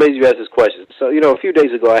amazing. It's amazing you asked this question. So, a few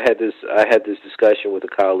days ago, I had this discussion with a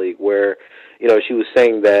colleague where, she was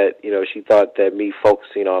saying that, she thought that me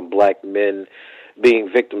focusing on black men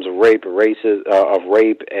being victims of rape and rape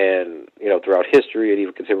and throughout history and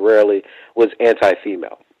even contemporarily was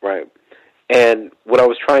anti-female, right? And what I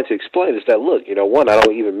was trying to explain is that, look, one, I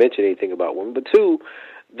don't even mention anything about women, but two,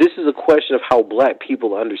 this is a question of how black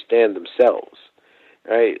people understand themselves.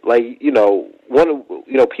 Right, like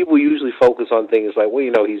people usually focus on things like,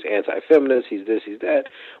 well, he's anti-feminist, he's this, he's that.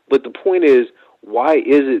 But the point is, why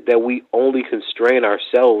is it that we only constrain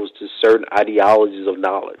ourselves to certain ideologies of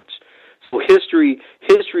knowledge? So history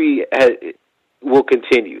will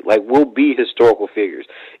continue. Like, we'll be historical figures.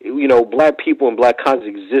 Black people and black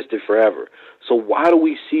conscience existed forever. So why do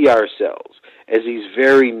we see ourselves as these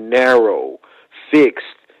very narrow,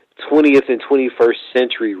 fixed 20th and 21st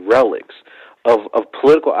century relics of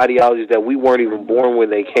political ideologies that we weren't even born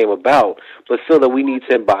when they came about, but feel that we need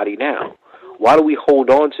to embody now? Why do we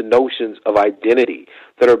hold on to notions of identity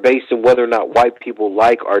that are based on whether or not white people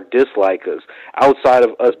like or dislike us, outside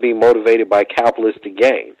of us being motivated by capitalistic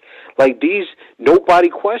gain? Like, these, nobody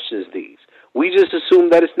questions these. We just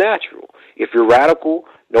assume that it's natural. If you're radical,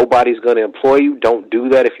 nobody's going to employ you. Don't do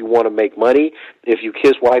that if you want to make money. If you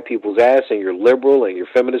kiss white people's ass and you're liberal and you're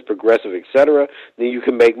feminist, progressive, etc., then you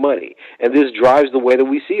can make money. And this drives the way that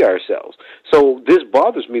we see ourselves. So this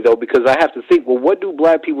bothers me, though, because I have to think, well, what do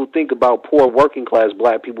black people think about poor working class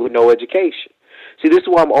black people with no education? See, this is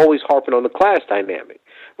why I'm always harping on the class dynamic.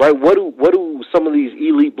 Right? What do some of these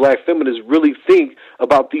elite black feminists really think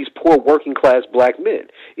about these poor working class black men?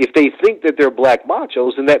 If they think that they're black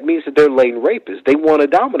machos, then that means that they're latent rapists. They want to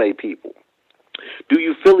dominate people. Do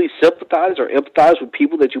you fully sympathize or empathize with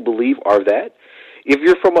people that you believe are that? If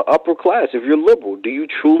you're from an upper class, if you're liberal, do you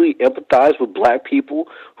truly empathize with black people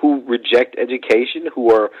who reject education, who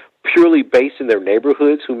are purely based in their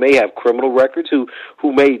neighborhoods, who may have criminal records, who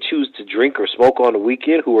may choose to drink or smoke on the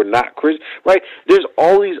weekend, who are not Christian, right? There's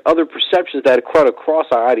all these other perceptions that cut across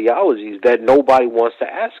our ideologies that nobody wants to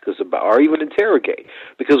ask us about or even interrogate,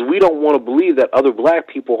 because we don't want to believe that other black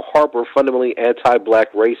people harbor fundamentally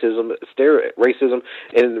anti-black racism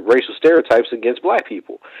and racial stereotypes against black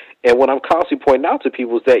people. And what I'm constantly pointing out to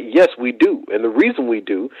people is that, yes, we do. And the reason we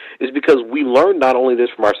do is because we learn not only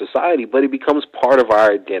this from our society, but it becomes part of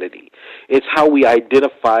our identity. It's how we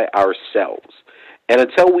identify ourselves. And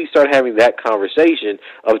until we start having that conversation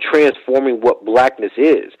of transforming what blackness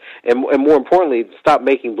is, and more importantly, stop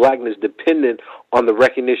making blackness dependent on the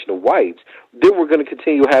recognition of whites, then we're going to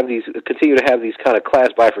continue to have these kind of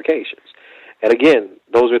class bifurcations. And again,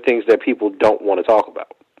 those are things that people don't want to talk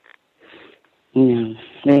about. No,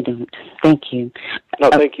 they don't. Thank you. No,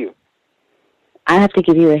 thank you. I have to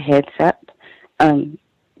give you a heads up.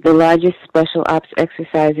 The largest special ops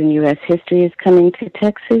exercise in U.S. history is coming to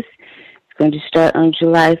Texas. It's going to start on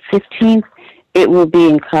July 15th. It will be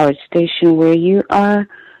in College Station where you are.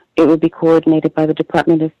 It will be coordinated by the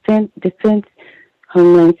Department of Defense,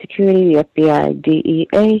 Homeland Security, the FBI,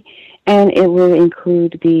 DEA, and it will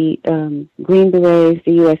include the Green Berets,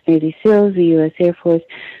 the U.S. Navy SEALs, the U.S. Air Force,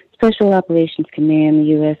 Special Operations Command, the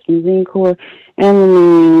U.S. Marine Corps, and the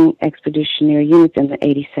Marine Expeditionary Units and the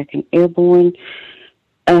 82nd Airborne.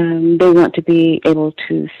 They want to be able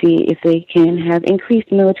to see if they can have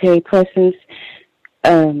increased military presence,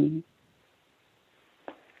 and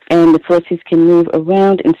the forces can move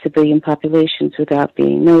around in civilian populations without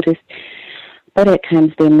being noticed. But at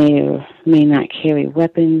times they may or may not carry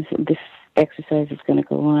weapons. This exercise is going to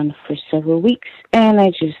go on for several weeks, and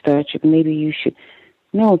I just thought maybe you should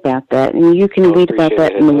know about that, and you can read about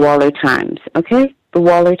that in the Waller Times, okay? The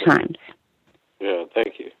Waller Times. Yeah,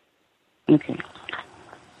 thank you. Okay.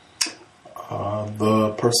 The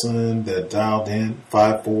person that dialed in,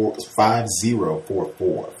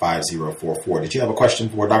 5044. Did you have a question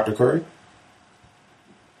for Dr. Curry?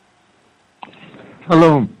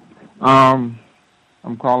 Hello. I'm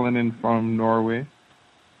calling in from Norway.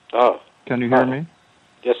 Oh. Can you hear me?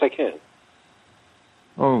 Yes, I can.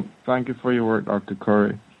 Oh, thank you for your work, Dr.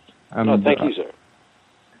 Curry. And, thank you, sir.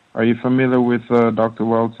 Are you familiar with Dr.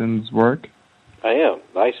 Wilson's work? I am.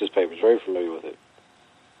 The ISIS paper is very familiar with it.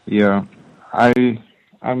 Yeah. I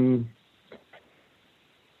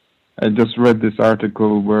just read this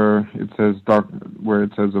article where it says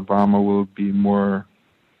Obama will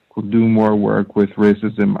do more work with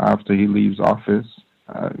racism after he leaves office.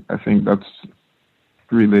 I think that's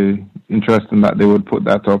really interesting that they would put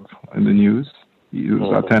that up in the news. He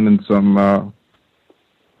was attending some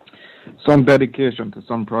dedication to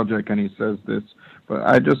some project, and he says this. But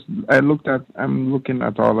I'm looking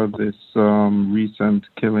at all of this recent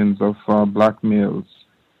killings of black males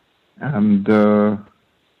and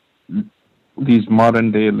these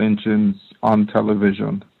modern day lynchings on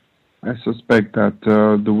television. I suspect that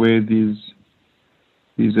the way these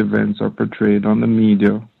events are portrayed on the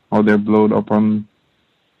media, or they're blown up on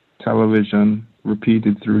television,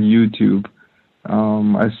 repeated through YouTube,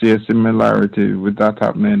 I see a similarity with that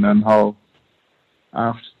happening, and how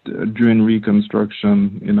during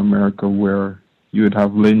Reconstruction in America, where you would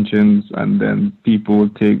have lynchings and then people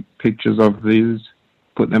would take pictures of these,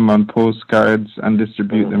 put them on postcards, and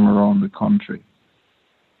distribute them around the country.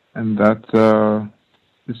 And that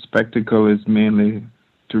the spectacle is mainly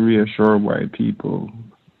to reassure white people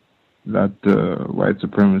that white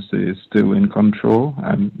supremacy is still in control,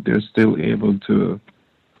 and they're still able to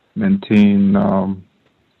maintain,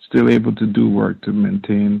 still able to do work to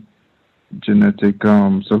maintain genetic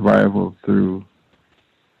survival through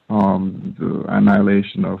the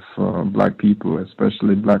annihilation of black people,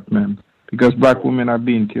 especially black men. Because black women are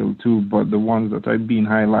being killed too, but the ones that are being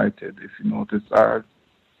highlighted, if you notice, are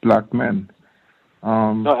black men.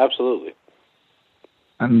 No, absolutely.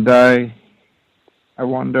 And I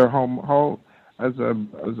wonder how as a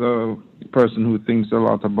person who thinks a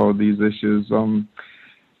lot about these issues,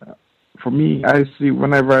 for me,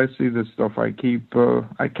 whenever I see this stuff, I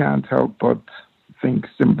can't help but think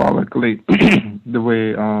symbolically the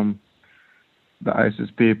way the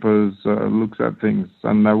ISIS papers looks at things,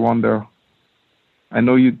 and I wonder. I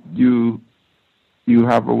know you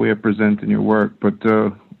have a way of presenting your work, but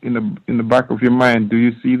in the back of your mind, do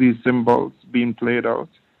you see these symbols being played out?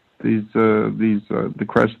 The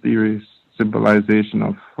crash theory symbolization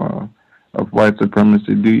of white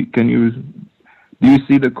supremacy. Do you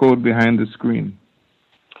see the code behind the screen?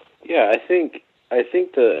 Yeah, I think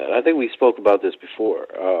we spoke about this before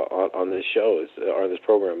on this show, or this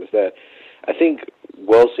program. Is that I think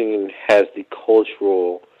Welsing has the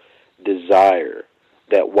cultural desire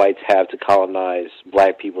that whites have to colonize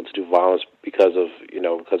black people, to do violence because of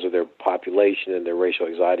their population and their racial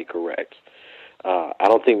anxiety. Correct. I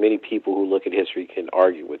don't think many people who look at history can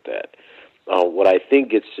argue with that. What I think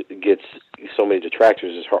gets so many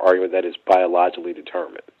detractors is her argument that it's biologically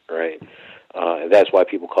determined, right? And that's why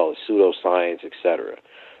people call it pseudoscience, etc.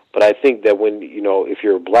 But I think that if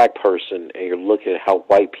you're a black person and you're looking at how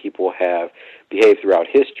white people have behaved throughout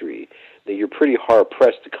history, then you're pretty hard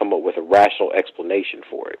pressed to come up with a rational explanation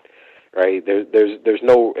for it, right? There's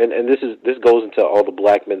no, and this goes into all the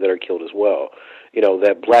black men that are killed as well.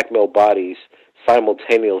 That black male bodies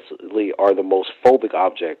simultaneously are the most phobic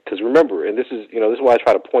object. Because remember, and this is why I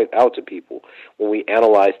try to point out to people when we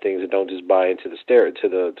analyze things and don't just buy into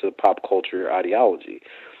the pop culture ideology.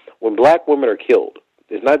 When black women are killed,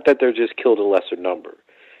 it's not that they're just killed in lesser number.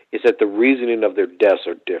 It's that the reasoning of their deaths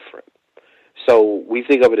are different. So we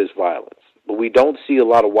think of it as violence, but we don't see a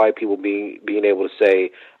lot of white people being able to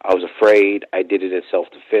say, "I was afraid. I did it in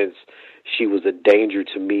self-defense. She was a danger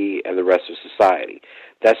to me and the rest of society."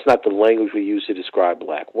 That's not the language we use to describe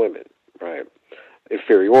black women, right?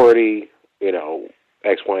 Inferiority,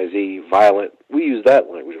 X, Y, and Z, violent. We use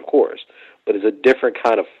that language, of course, but it's a different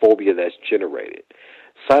kind of phobia that's generated.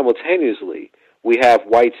 Simultaneously, we have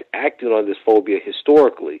whites acting on this phobia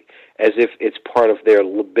historically as if it's part of their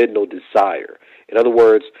libidinal desire. In other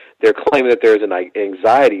words, they're claiming that there's an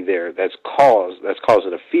anxiety there that's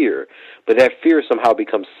causing a fear, but that fear somehow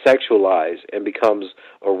becomes sexualized and becomes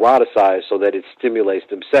eroticized so that it stimulates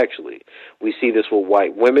them sexually. We see this with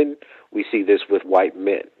white women. We see this with white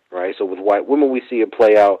men, right? So with white women, we see it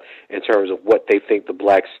play out in terms of what they think the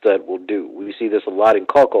black stud will do. We see this a lot in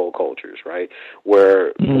cuckold cultures, right,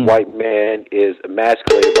 where the white man is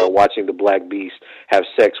emasculated by watching the black beast have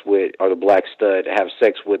sex with, or the black stud have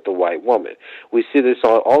sex with the white woman. We see this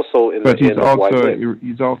also in the white women.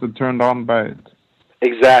 He's also turned on by it.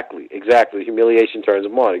 Exactly. Humiliation turns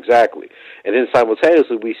them on, exactly. And then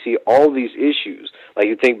simultaneously we see all these issues, like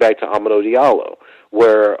you think back to Amadou Diallo,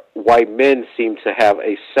 where white men seem to have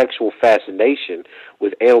a sexual fascination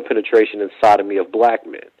with anal penetration and sodomy of black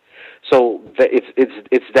men. So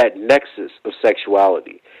it's that nexus of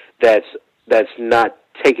sexuality that's not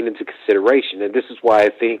taken into consideration. And this is why I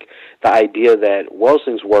think the idea that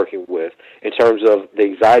Welsing's working with in terms of the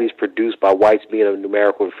anxieties produced by whites being of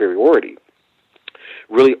numerical inferiority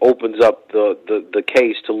really opens up the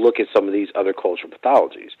case to look at some of these other cultural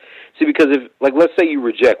pathologies. See, because if, like, let's say you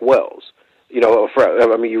reject Wells, you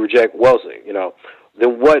reject Welsing,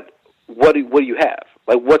 then what do you have?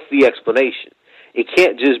 Like, what's the explanation? It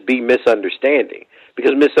can't just be misunderstanding,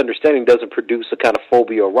 because misunderstanding doesn't produce a kind of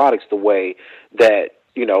phobia erotics the way that,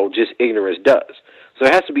 just ignorance does. So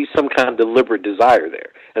there has to be some kind of deliberate desire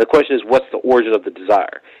there. And the question is, what's the origin of the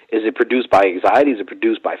desire? Is it produced by anxiety? Is it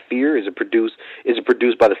produced by fear? Is it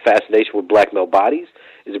produced by the fascination with black male bodies?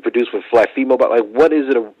 Is it produced with black female bodies? Like, what is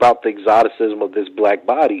it about the exoticism of this black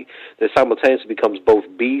body that simultaneously becomes both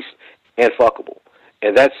beast and fuckable?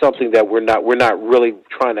 And that's something that we're not really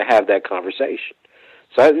trying to have that conversation.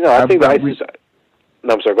 So I think the ISIS.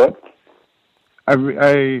 No, I'm sorry. Go ahead. I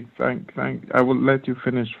will let you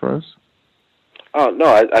finish first. Oh no,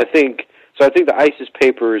 I think so. I think the ISIS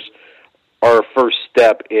papers are a first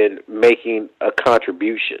step in making a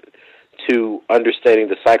contribution to understanding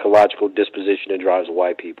the psychological disposition that drives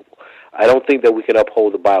white people. I don't think that we can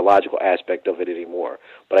uphold the biological aspect of it anymore,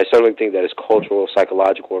 but I certainly think that its cultural,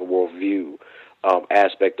 psychological, and worldview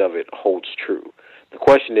aspect of it holds true. The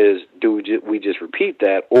question is, do we just repeat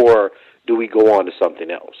that, or do we go on to something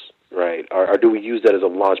else, right? Or do we use that as a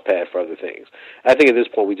launch pad for other things? I think at this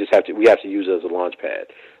point we have to use it as a launch pad.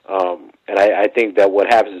 And I think that what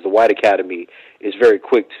happens is the white academy is very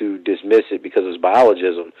quick to dismiss it because it's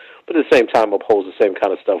biologism, but at the same time upholds the same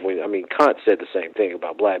kind of stuff. Kant said the same thing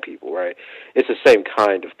about black people, right? It's the same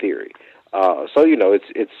kind of theory. So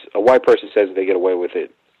it's a white person says that they get away with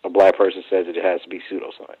it. A black person says that it has to be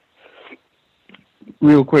pseudoscience.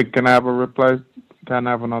 Real quick, can I have a reply? Can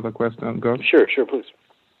I have another question? Go. Sure, please.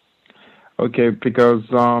 Okay, because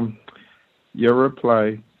your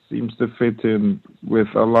reply seems to fit in with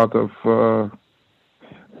a lot of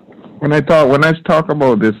when I talk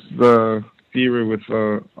about this theory with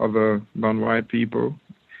other non-white people,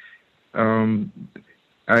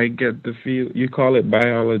 I get the feel you call it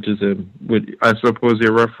biologism, which I suppose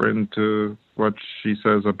you're referring to what she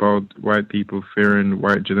says about white people fearing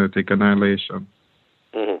white genetic annihilation.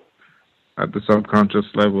 Mm-hmm. At the subconscious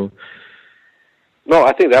level. No,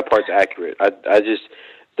 I think that part's accurate.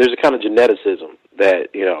 There's a kind of geneticism that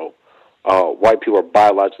white people are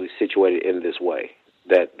biologically situated in this way.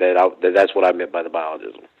 That's what I meant by the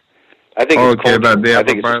biologism. I think that they have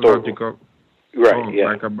a biological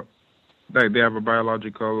right. They have a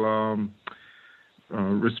biological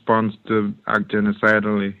response to act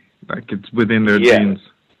genocidally, like it's within their genes.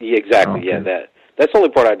 Yeah, exactly. Okay. Yeah, that's the only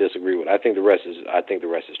part I disagree with. I think the rest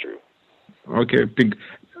is true. Okay,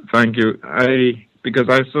 thank you. Because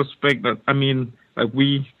I suspect that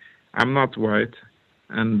I'm not white,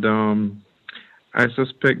 and I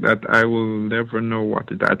suspect that I will never know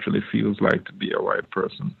what it actually feels like to be a white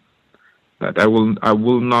person. That I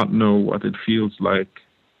will not know what it feels like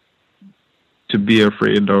to be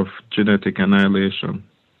afraid of genetic annihilation.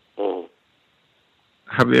 Mm-hmm.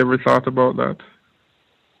 Have you ever thought about that?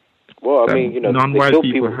 Well, non-white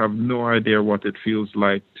people have no idea what it feels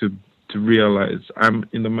like to realize I'm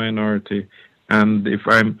in the minority, and if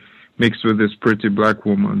I'm mixed with this pretty black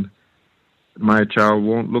woman, my child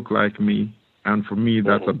won't look like me, and for me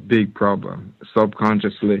that's a big problem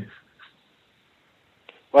subconsciously.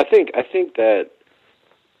 Well, I think that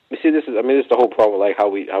you see this is the whole problem, like how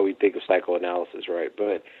we think of psychoanalysis, right?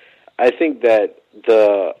 But I think that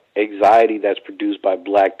the anxiety that's produced by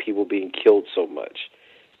black people being killed so much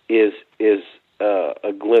is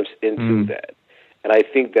a glimpse into that. And I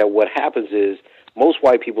think that what happens is most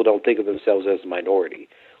white people don't think of themselves as a minority,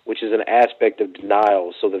 which is an aspect of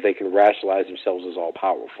denial so that they can rationalize themselves as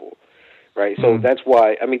all-powerful, right? So that's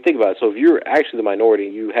why, think about it. So if you're actually the minority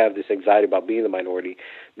and you have this anxiety about being the minority,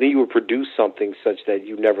 then you would produce something such that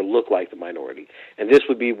you never look like the minority. And this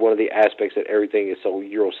would be one of the aspects that everything is so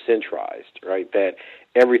Eurocentrized, right? That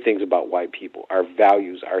everything's about white people. Our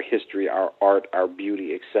values, our history, our art, our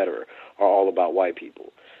beauty, etc., are all about white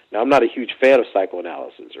people. Now, I'm not a huge fan of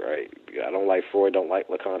psychoanalysis, right? I don't like Freud, don't like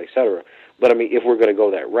Lacan, etc. But, I mean, if we're going to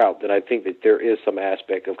go that route, then I think that there is some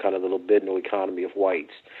aspect of kind of the libidinal economy of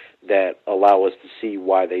whites that allow us to see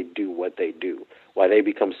why they do what they do, why they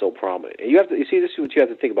become so prominent. And you see, this is what you have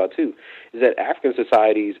to think about, too, is that African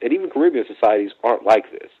societies and even Caribbean societies aren't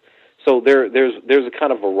like this. So there's a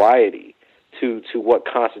kind of variety to what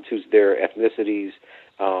constitutes their ethnicities,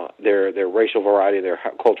 their racial variety, their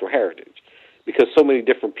cultural heritage, because so many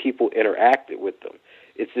different people interacted with them.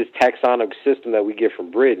 It's this taxonomic system that we get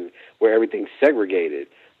from Britain, where everything's segregated,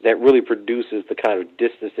 that really produces the kind of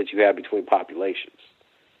distance that you have between populations.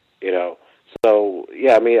 You know, so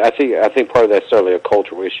yeah, I mean, I think part of that's certainly a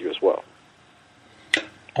cultural issue as well.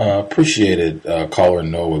 Appreciated caller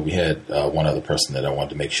in Norway. We had one other person that I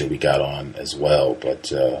wanted to make sure we got on as well,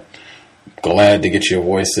 but glad to get your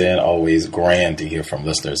voice in. Always grand to hear from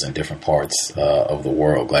listeners in different parts of the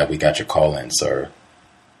world. Glad we got your call in, sir.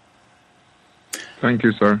 Thank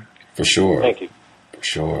you, sir. For sure. Thank you. For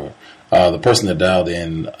sure. The person that dialed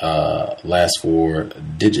in last 4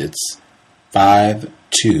 digits,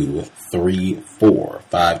 5234.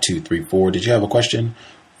 5234. Did you have a question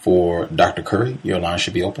for Dr. Curry? Your line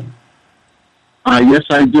should be open. Yes,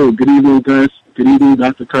 I do. Good evening, guys. Good evening,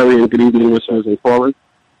 Dr. Curry, and good evening, listeners and callers.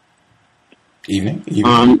 Evening. Good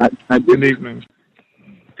evening.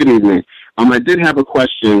 Good evening. I did have a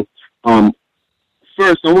question.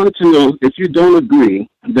 First, I wanted to know if you don't agree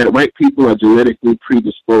that white people are genetically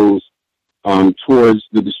predisposed towards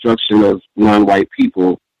the destruction of non-white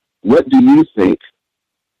people, what do you think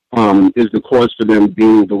is the cause for them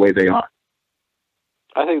being the way they are?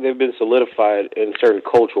 I think they've been solidified in certain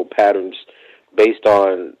cultural patterns based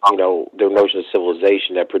on, their notion of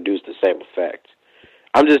civilization that produce the same effect.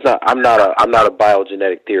 I'm not a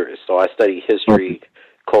biogenetic theorist, so I study history,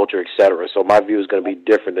 culture, etc. So my view is going to be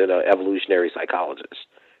different than an evolutionary psychologist,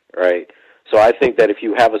 right? So I think that if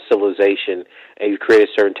you have a civilization and you create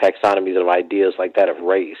certain taxonomies of ideas like that of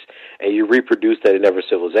race, and you reproduce that in every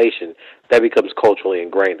civilization, that becomes culturally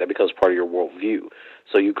ingrained. That becomes part of your worldview.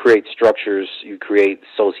 So you create structures, you create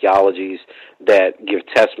sociologies that give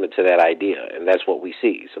testament to that idea, and that's what we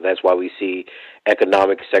see. So that's why we see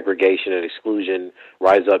economic segregation and exclusion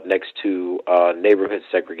rise up next to neighborhood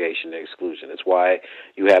segregation and exclusion. It's why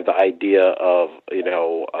you have the idea of,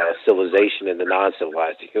 civilization and the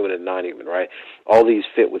non-civilized, the human and non-human, right? All these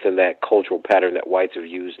fit within that cultural pattern that whites have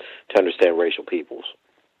used to understand racial peoples.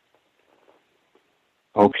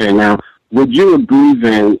 Okay, now, would you agree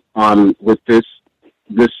then with this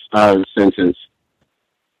sentence?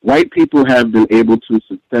 White people have been able to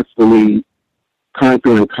successfully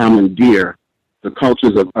conquer and commandeer the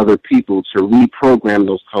cultures of other people to reprogram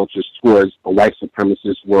those cultures towards a white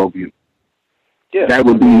supremacist worldview. Yeah, that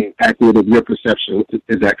would be accurate of your perception.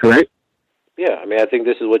 Is that correct? Yeah, I mean, I think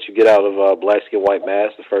this is what you get out of Black Skin, White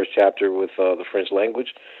Mask, the first chapter with the French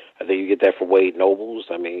language. I think you get that from Wade Nobles.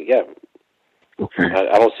 I mean, yeah. Okay.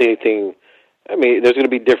 I don't see anything. I mean, there's going to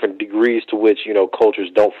be different degrees to which,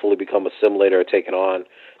 cultures don't fully become assimilated or taken on.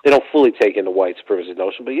 They don't fully take in the white supremacist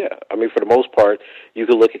notion, but yeah, I mean, for the most part, you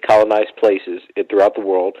can look at colonized places throughout the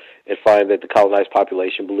world and find that the colonized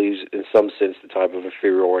population believes, in some sense, the type of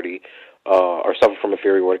inferiority or suffer from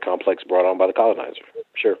inferiority complex brought on by the colonizer.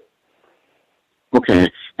 Sure. Okay,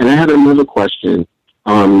 and I had another question.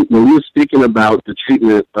 When we were speaking about the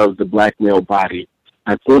treatment of the black male body,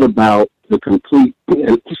 I thought about the complete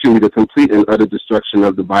and utter destruction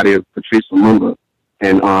of the body of Patrice Lumumba,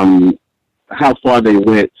 and how far they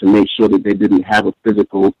went to make sure that they didn't have a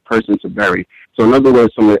physical person to bury. So in other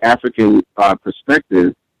words, from an African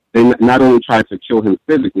perspective, they not only tried to kill him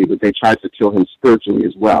physically, but they tried to kill him spiritually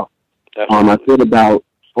as well. I thought about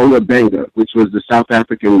Ola Benga, which was the South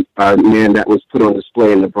African man that was put on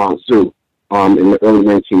display in the Bronx Zoo in the early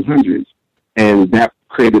 1900s. And that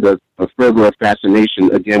created a fervor of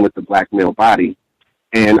fascination, again, with the black male body.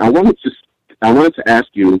 And I wanted to ask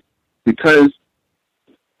you, because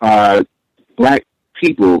black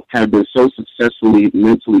people have been so successfully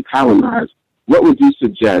mentally colonized, what would you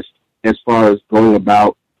suggest as far as going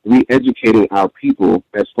about re-educating our people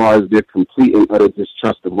as far as their complete and utter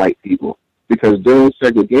distrust of white people? Because during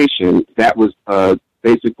segregation, that was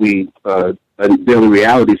basically a daily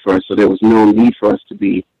reality for us, so there was no need for us to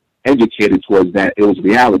be educated towards that. It was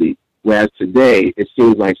reality. Whereas today, it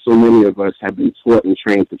seems like so many of us have been taught and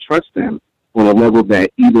trained to trust them on a level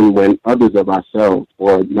that even when others of ourselves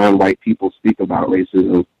or non-white people speak about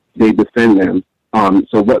racism, they defend them.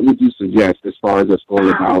 So what would you suggest as far as us going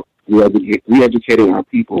about re-educating our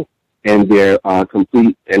people and their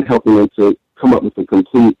complete and helping them to come up with a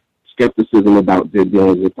complete skepticism about their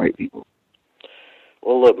dealings with white people?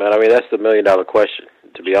 Well, look, man. I mean, that's the $1 million question.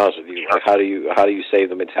 To be honest with you, like, how do you save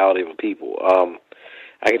the mentality of a people?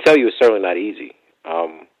 I can tell you, it's certainly not easy.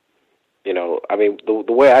 You know, I mean,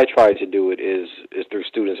 the way I try to do it is through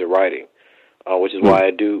students and writing, which is why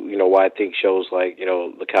I do. You know, why I think shows like the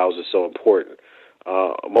C.O.W.S is so important.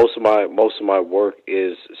 Most of my work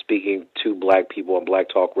is speaking to black people on Black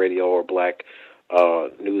Talk Radio or black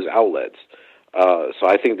news outlets. So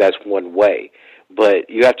I think that's one way. But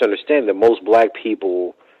you have to understand that most black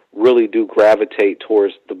people really do gravitate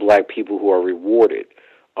towards the black people who are rewarded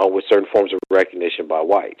with certain forms of recognition by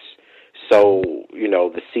whites. So,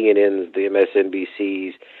 the CNNs, the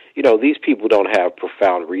MSNBCs, these people don't have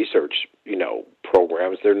profound research,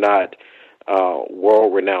 programs. They're not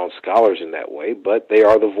world-renowned scholars in that way, but they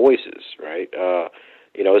are the voices, right?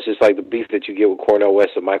 It's just like the beef that you get with Cornel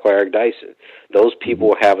West and Michael Eric Dyson. Those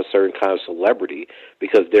people have a certain kind of celebrity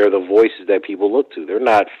because they're the voices that people look to. They're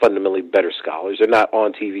not fundamentally better scholars. They're not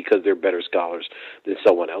on TV because they're better scholars than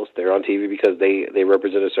someone else. They're on TV because they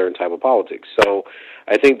represent a certain type of politics. So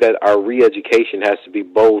I think that our re-education has to be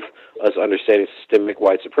both us understanding systemic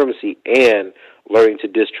white supremacy and learning to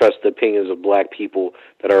distrust the opinions of black people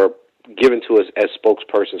that are given to us as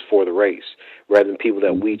spokespersons for the race, rather than people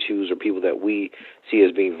that we choose or people that we see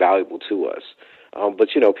as being valuable to us. But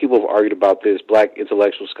people have argued about this. Black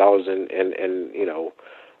intellectual scholars and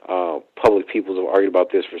public peoples have argued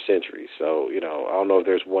about this for centuries. So I don't know if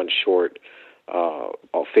there's one short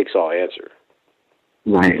fix-all answer.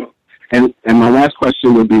 Right. And my last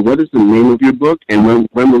question would be, what is the name of your book, and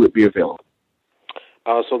when will it be available?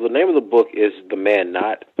 So the name of the book is The Man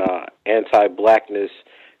Not, Anti-Blackness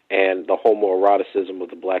and the Homoeroticism of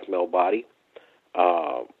the Black Male Body.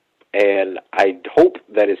 And I hope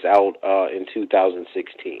that it's out in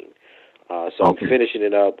 2016. So I'm finishing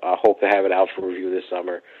it up. I hope to have it out for review this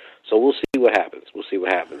summer. So we'll see what happens.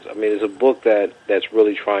 I mean, it's a book that's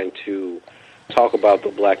really trying to talk about the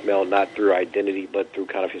black male not through identity but through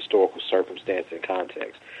kind of historical circumstance and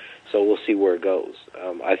context. So we'll see where it goes.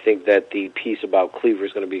 I think that the piece about Cleaver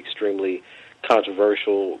is going to be extremely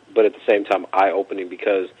controversial, but at the same time eye-opening,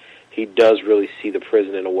 because he does really see the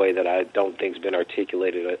prison in a way that I don't think has been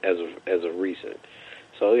articulated as of recent.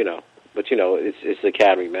 So, but it's the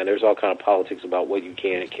academy, man. There's all kind of politics about what you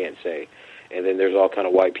can and can't say. And then there's all kind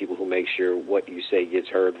of white people who make sure what you say gets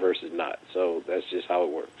heard versus not. So that's just how it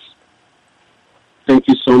works. Thank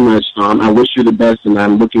you so much. I wish you the best, and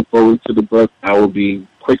I'm looking forward to the book. I will be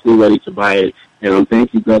quickly ready to buy it. And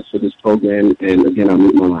thank you, Gus, for this program. And again, I'll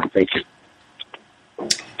meet you online. Thank you.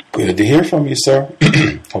 Good to hear from you, sir.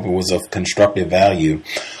 Hope it was of constructive value.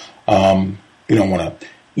 You don't want to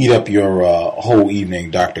eat up your whole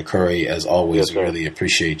evening, Dr. Curry. As always, we really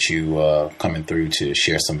appreciate you coming through to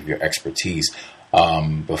share some of your expertise.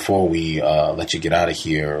 Before we let you get out of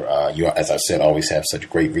here, you, as I said, always have such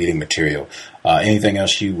great reading material. Anything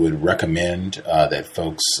else you would recommend that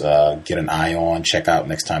folks get an eye on, check out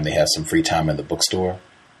next time they have some free time in the bookstore?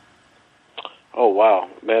 Oh wow,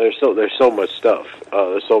 man! There's so much stuff.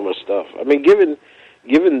 There's so much stuff. I mean, given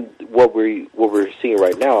what we're seeing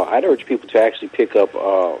right now, I'd urge people to actually pick up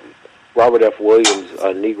Robert F. Williams'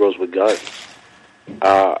 Negroes with Guns.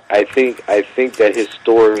 I think that his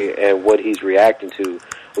story and what he's reacting to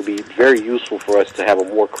would be very useful for us to have a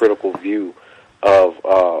more critical view of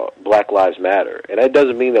Black Lives Matter. And that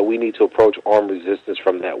doesn't mean that we need to approach armed resistance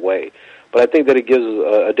from that way, but I think that it gives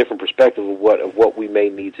us a different perspective of what we may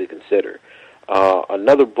need to consider.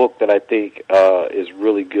 Another book that I think is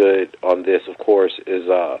really good on this, of course, is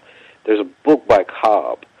there's a book by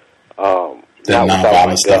Cobb. That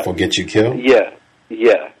nonviolent stuff will get you killed? Yeah,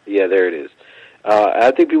 there it is.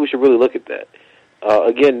 I think people should really look at that.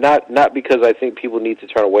 Again, not because I think people need to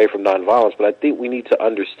turn away from nonviolence, but I think we need to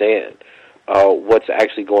understand what's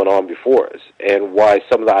actually going on before us and why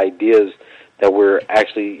some of the ideas that we're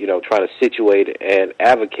actually, trying to situate and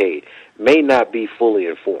advocate may not be fully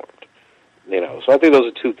informed. So I think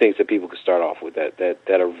those are two things that people could start off with that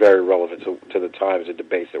are very relevant to the times and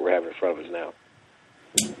debates that we're having in front of us now.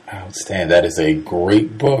 Outstanding. That is a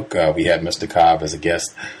great book. We had Mr. Cobb as a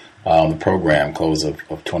guest on the program, close of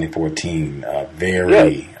 2014. That's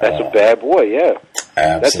a bad boy, yeah.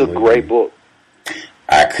 Absolutely. That's a great book.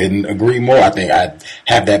 I couldn't agree more. I think I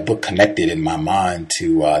have that book connected in my mind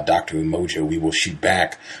to Dr. Umoja, We Will Shoot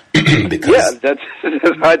Back. Because that's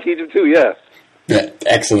how I teach him too, yeah.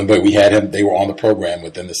 Excellent book. We had him, they were on the program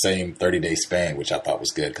within the same 30-day span, which I thought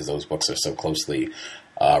was good because those books are so closely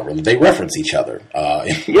they reference each other.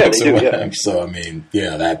 They do, yeah. So, I mean,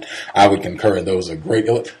 that I would concur. Those are great.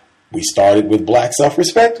 We started with black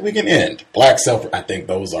self-respect. We can end black self. I think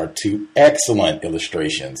those are two excellent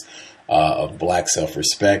illustrations of black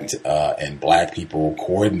self-respect and black people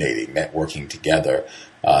coordinating, networking together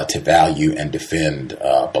to value and defend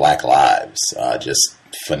black lives. Just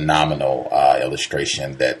phenomenal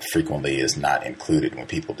illustration that frequently is not included when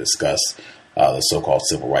people discuss the so-called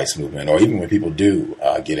civil rights movement, or even when people do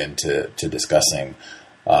get into discussing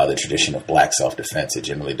the tradition of black self-defense. It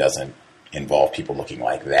generally doesn't involve people looking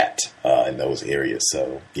like that in those areas.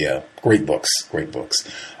 So, yeah, great books.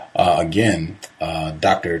 Again,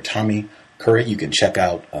 Dr. Tommy Curry, you can check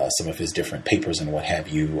out some of his different papers and what have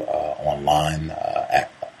you online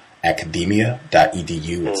at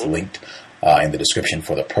academia.edu. It's linked in the description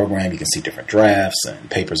for the program. You can see different drafts and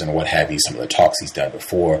papers and what have you, some of the talks he's done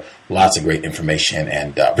before. Lots of great information.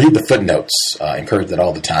 And read the footnotes. Encourage that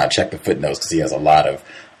all the time. Check the footnotes because he has a lot of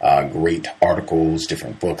great articles,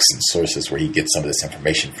 different books and sources where he gets some of this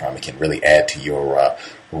information from. It can really add to your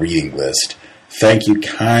reading list. Thank you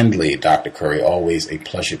kindly, Dr. Curry. Always a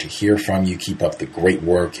pleasure to hear from you. Keep up the great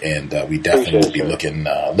work, and we definitely will be looking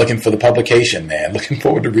for the publication, man. Looking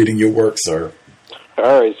forward to reading your work, sir.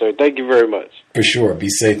 All right, sir. Thank you very much. For sure. Be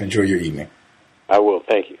safe. Enjoy your evening. I will.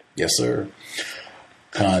 Thank you. Yes, sir.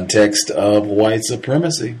 Context of white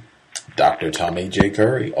supremacy. Dr. Tommy J.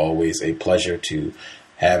 Curry. Always a pleasure to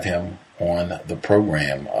have him on the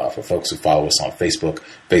program. For folks who follow us on Facebook,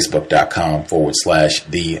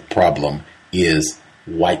 facebook.com/The Problem Is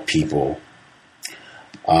White People.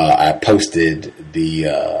 I posted the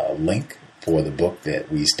link for the book that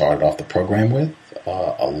we started off the program with,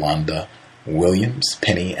 Alonda Williams,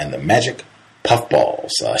 Penny and the Magic Puffballs.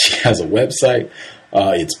 She has a website.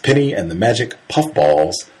 It's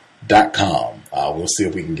pennyandthemagicpuffballs.com. We'll see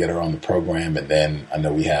if we can get her on the program. And then I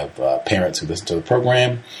know we have parents who listen to the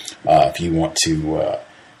program. If you want to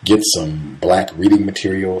get some black reading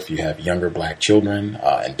material, if you have younger black children,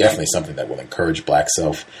 and definitely something that will encourage black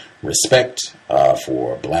self-respect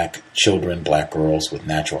for black children, black girls with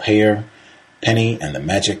natural hair, Penny and the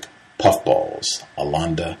Magic Puffballs,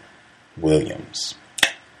 Alonda Williams.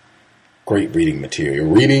 Great reading material.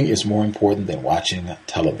 Reading is more important than watching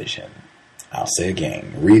television. I'll say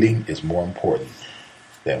again, reading is more important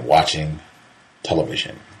than watching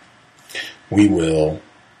television. We will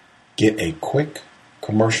get a quick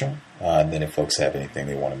commercial, and then if folks have anything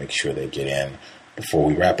they want to make sure they get in before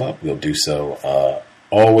we wrap up, we'll do so.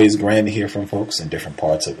 Always grand to hear from folks in different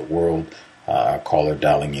parts of the world. Our caller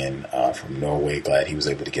dialing in from Norway, glad he was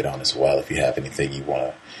able to get on as well. If you have anything you want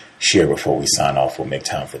to share before we sign off, we'll make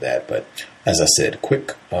time for that. But as I said,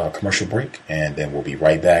 quick commercial break, and then we'll be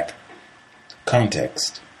right back.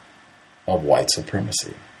 Context of white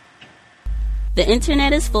supremacy. The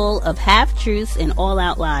internet is full of half-truths and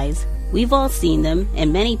all-out lies. We've all seen them,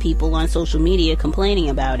 and many people on social media complaining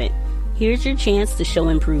about it. Here's your chance to show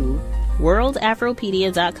and prove.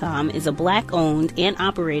 WorldAfropedia.com is a black-owned and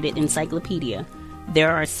operated encyclopedia.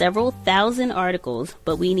 There are several thousand articles,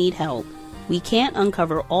 but we need help. We can't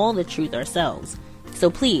uncover all the truth ourselves.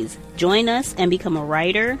 So please, join us and become a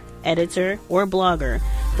writer, editor, or blogger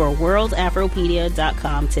for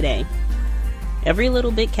WorldAfropedia.com today. Every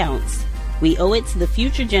little bit counts. We owe it to the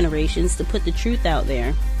future generations to put the truth out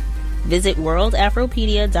there. Visit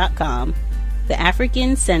WorldAfropedia.com, the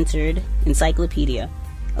African-centered encyclopedia,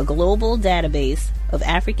 a global database of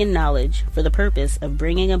African knowledge for the purpose of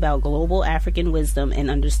bringing about global African wisdom and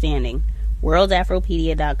understanding.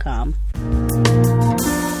 WorldAfropedia.com.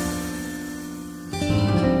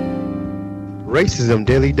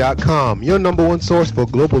 RacismDaily.com, your number one source for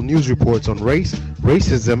global news reports on race,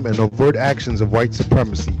 racism, and overt actions of white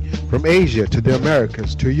supremacy. From Asia to the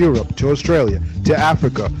Americas, to Europe, to Australia, to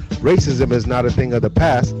Africa, racism is not a thing of the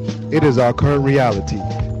past. It is our current reality.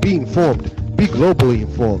 Be informed. Be globally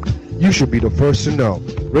informed. You should be the first to know.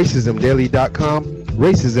 RacismDaily.com,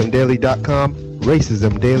 RacismDaily.com,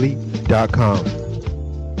 RacismDaily.com.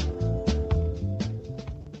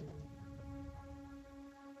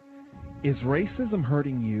 Is racism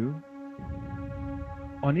hurting you?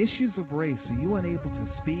 On issues of race, are you unable to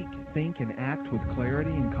speak, think, and act with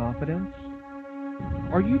clarity and confidence?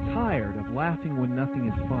 Are you tired of laughing when nothing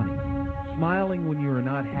is funny, smiling when you are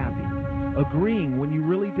not happy, agreeing when you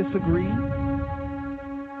really disagree?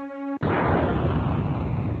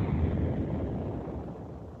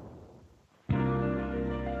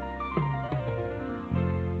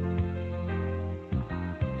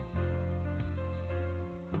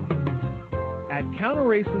 At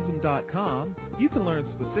counterracism.com, you can learn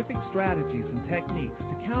specific strategies and techniques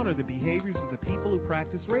to counter the behaviors of the people who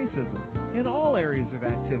practice racism in all areas of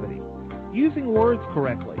activity. Using words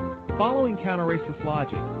correctly, following counter-racist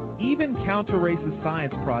logic, even counter-racist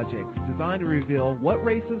science projects designed to reveal what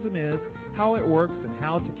racism is, how it works, and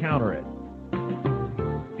how to counter it.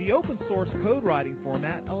 The open source code writing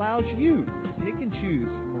format allows you to pick and choose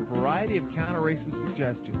from a variety of counter-racist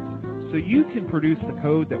suggestions so you can produce the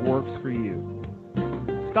code that works for you.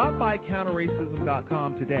 Stop by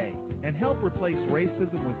counterracism.com today and help replace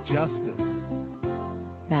racism with justice.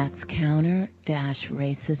 That's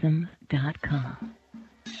counter-racism.com.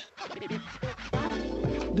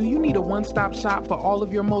 Do you need a one-stop shop for all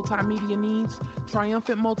of your multimedia needs?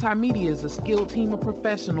 Triumphant Multimedia is a skilled team of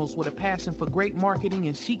professionals with a passion for great marketing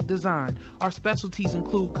and chic design. Our specialties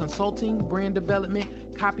include consulting, brand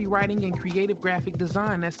development, copywriting, and creative graphic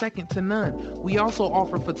design that's second to none. We also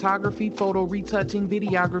offer photography, photo retouching,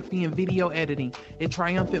 videography, and video editing. At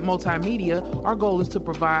Triumphant Multimedia, our goal is to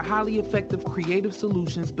provide highly effective creative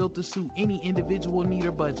solutions built to suit any individual need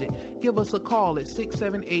or budget. Give us a call at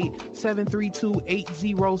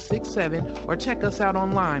 678-732-8067 or check us out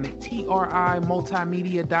online at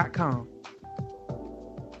trimultimedia.com.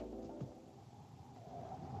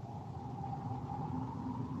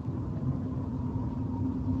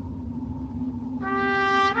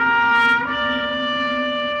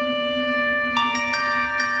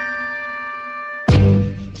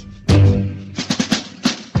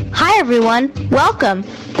 Hi everyone, welcome.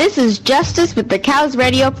 This is Justice with the C.O.W.S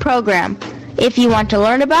radio program. If you want to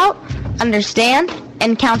learn about, understand,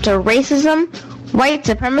 and counter racism, white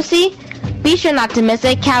supremacy, be sure not to miss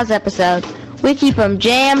a C.O.W.S episode. We keep them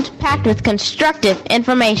jammed, packed with constructive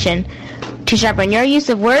information to sharpen your use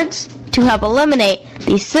of words to help eliminate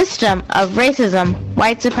the system of racism,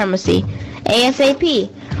 white supremacy, ASAP.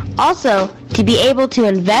 Also, to be able to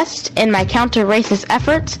invest in my counter-racist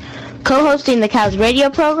efforts, co-hosting the C.O.W.S radio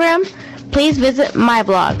program, please visit my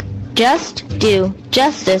blog,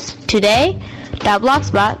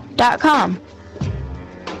 justdojustice.blogspot.com.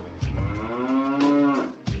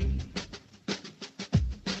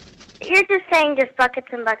 You're just saying just buckets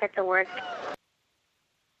and buckets of words.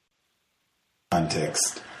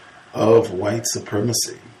 Context of white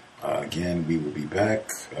supremacy. Again, we will be back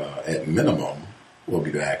at minimum. We'll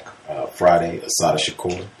be back Friday. Asada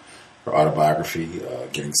Shakur, her autobiography,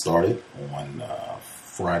 getting started on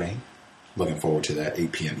Friday. Looking forward to that.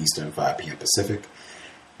 8 p.m. Eastern, 5 p.m. Pacific.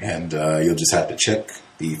 And you'll just have to check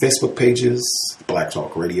the Facebook pages, the Black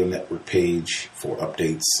Talk Radio Network page for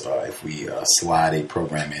updates if we slide a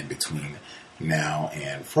program in between now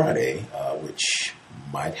and Friday, which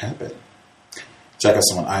might happen. Check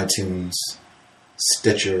us on iTunes,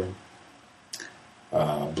 Stitcher,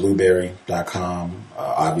 Blueberry.com,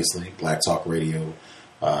 obviously, Black Talk Radio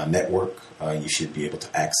Network. You should be able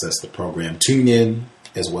to access the program. Tune in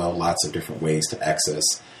as well. Lots of different ways to access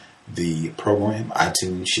the program.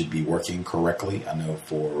 iTunes should be working correctly. I know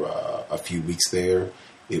for a few weeks there,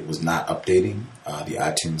 it was not updating the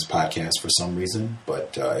iTunes podcast for some reason,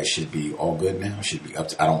 but it should be all good now. It should be up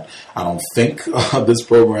to, I don't think this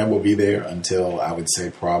program will be there until I would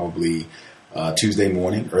say probably Tuesday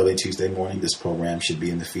morning, early Tuesday morning. This program should be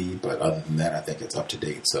in the feed, but other than that, I think it's up to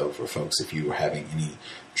date. So for folks, if you are having any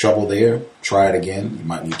trouble there, try it again. You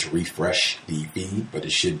might need to refresh the feed, but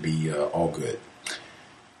it should be all good.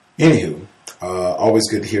 Anywho, always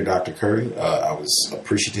good to hear Dr. Curry. I was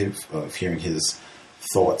appreciative of hearing his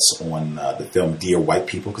thoughts on the film Dear White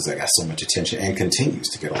People, because that got so much attention and continues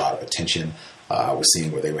to get a lot of attention. I was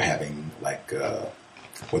seeing where they were having like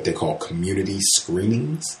what they call community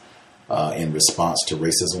screenings in response to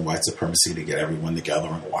racism, white supremacy, to get everyone together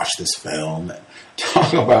and watch this film and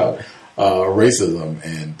talk about racism.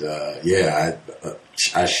 And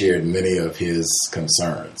I shared many of his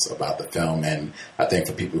concerns about the film. And I think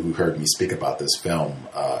for people who heard me speak about this film,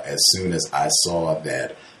 as soon as I saw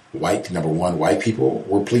that number one, white people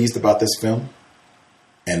were pleased about this film,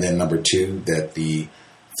 and then number two, that the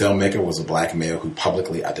filmmaker was a black male who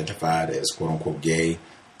publicly identified as quote unquote gay,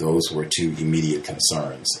 those were two immediate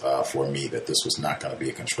concerns for me, that this was not going to be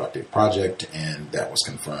a constructive project, and that was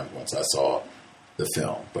confirmed once I saw the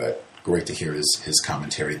film. But great to hear his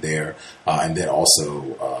commentary there. And then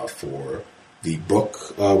also for the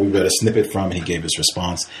book we read a snippet from, and he gave his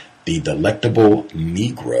response, The Delectable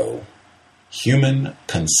Negro, Human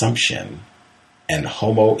Consumption and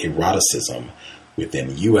Homoeroticism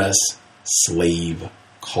Within U.S. Slave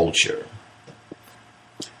Culture.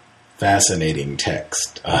 Fascinating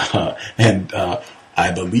text. And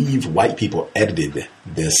I believe white people edited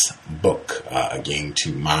this book, again,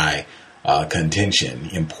 to my contention,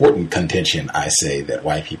 important contention. I say that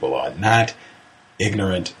white people are not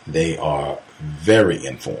ignorant. They are very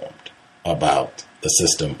informed about the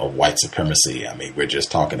system of white supremacy. I mean, we're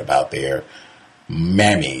just talking about their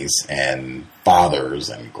mammies and fathers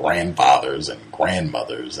and grandfathers and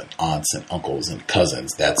grandmothers and aunts and uncles and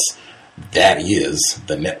cousins. That is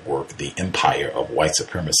the network, the empire of white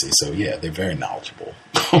supremacy. So yeah, they're very knowledgeable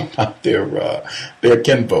about their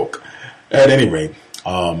kinfolk. At any rate,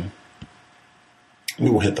 we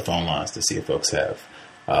will hit the phone lines to see if folks have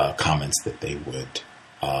comments that they would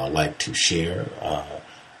like to share.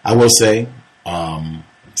 I will say,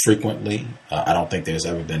 frequently, I don't think there's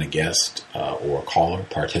ever been a guest or a caller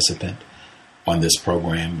participant on this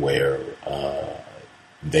program where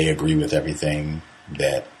they agree with everything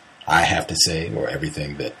that I have to say or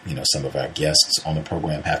everything that some of our guests on the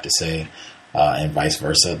program have to say, and vice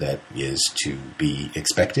versa. That is to be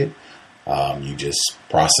expected. You just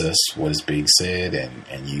process what is being said,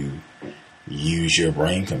 and you use your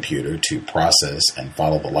brain computer to process and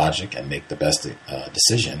follow the logic and make the best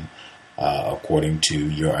decision according to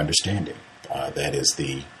your understanding. That is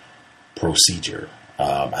the procedure.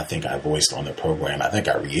 I think I voiced on the program, I think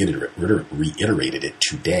I reiterated it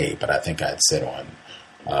today, but I think I'd said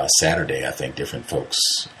on Saturday, I think different folks,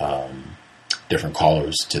 different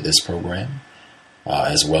callers to this program,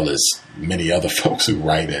 as well as many other folks who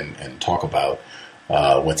write and talk about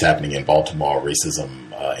what's happening in Baltimore,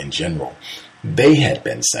 racism in general. They had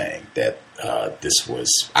been saying that this was,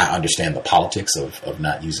 I understand the politics of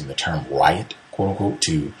not using the term riot, quote unquote,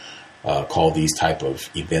 to call these type of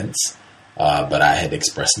events. But I had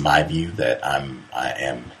expressed my view that I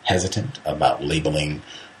am hesitant about labeling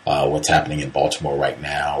what's happening in Baltimore right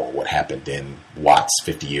now or what happened in Watts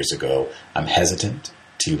 50 years ago. I'm hesitant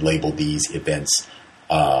to label these events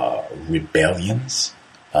rebellions,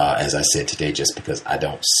 as I said today, just because I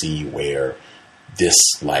don't see where this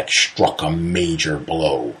struck a major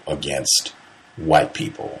blow against white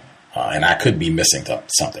people. And I could be missing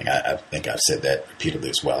something. I think I've said that repeatedly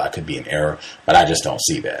as well. I could be in error, but I just don't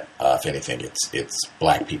see that. If anything, it's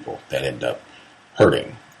black people that end up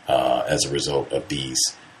hurting as a result of these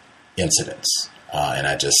incidents. And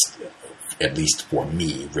I just, at least for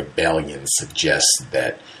me, rebellion suggests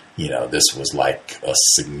that, this was like a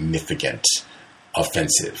significant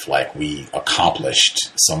offensive, like we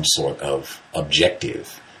accomplished some sort of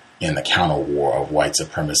objective in the counter war of white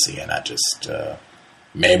supremacy. And I just,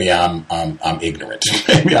 maybe I'm ignorant.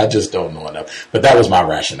 Maybe I just don't know enough. But that was my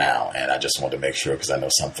rationale, and I just wanted to make sure, because I know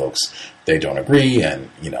some folks, they don't agree, and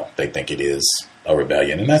they think it is a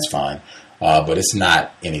rebellion, and that's fine. But it's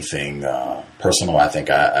not anything personal. I think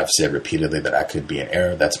I've said repeatedly that I could be in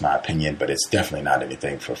error. That's my opinion, but it's definitely not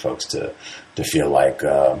anything for folks to feel like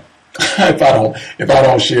if I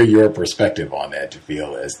don't share your perspective on that, to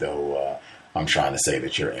feel as though I'm trying to say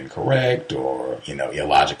that you're incorrect or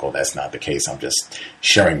illogical. That's not the case. I'm just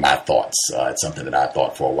sharing my thoughts. It's something that I've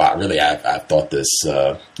thought for a while. Really, I've thought this.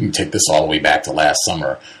 You can take this all the way back to last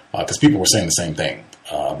summer because people were saying the same thing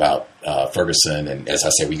about Ferguson. And as I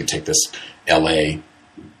said, we can take this L.A.,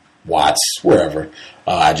 Watts, wherever.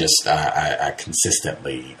 I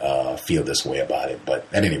consistently feel this way about it. But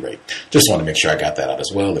at any rate, just want to make sure I got that out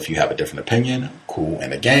as well. If you have a different opinion, cool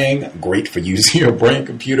and a gang. Great for using your brain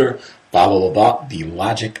computer. Follow the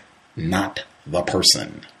logic, not the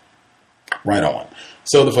person. Right on.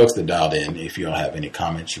 So the folks that dialed in, if you all have any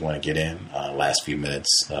comments you want to get in, last few minutes,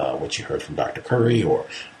 what you heard from Dr. Curry or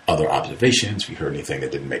other observations, if you heard anything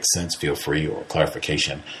that didn't make sense, feel free, or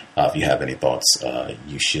clarification. If you have any thoughts,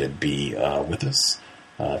 you should be with us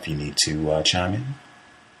if you need to chime in.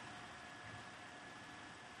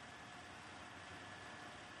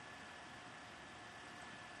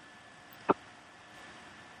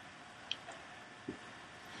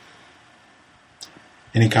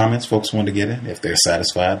 Any comments folks want to get in? If they're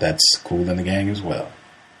satisfied, that's cool in the gang as well.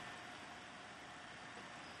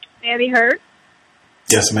 May I be heard?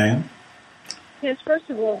 Yes, ma'am. Yes, first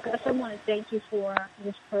of all, Gus, I want to thank you for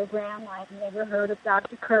this program. I've never heard of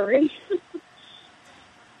Dr. Curry.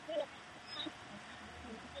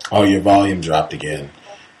 Oh, your volume dropped again.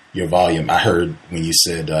 Your volume, I heard when you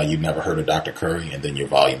said you've never heard of Dr. Curry, and then your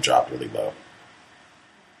volume dropped really low.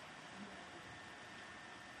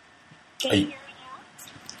 Can you hear me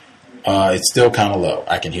now? It's still kind of low.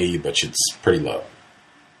 I can hear you, but it's pretty low.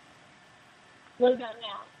 What about now?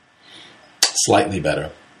 Slightly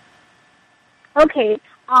better. Okay.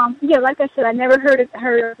 Yeah, like I said, I never heard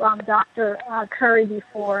of Dr. Curry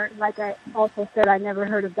before. Like I also said, I never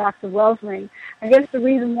heard of Dr. Wellsling. I guess the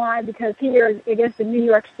reason why, because here, I guess the New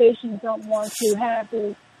York stations don't want to have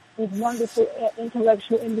these wonderful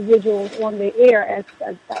intellectual individuals on the air. As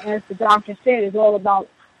the doctor said, it's all about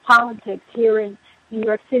politics. Here in New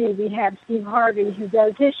York City, we have Steve Harvey, who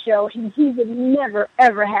does his show. He would never,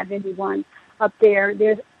 ever have anyone up there.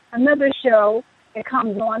 There's another show that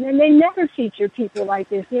comes on, and they never feature people like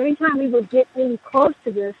this. The only time we would get really close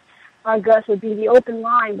to this, Gus, would be the open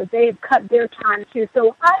line, but they have cut their time too.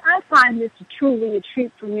 So I find this truly a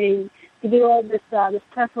treat for me to get all this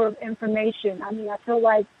plethora of information. I mean, I feel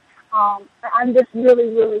like I'm just really,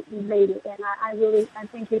 really elated, and I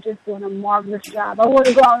think you're just doing a marvelous job. I want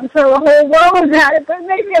to go out and tell the whole world about it, but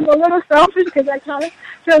maybe I'm a little selfish because I kind of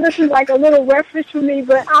feel this is like a little refuge for me,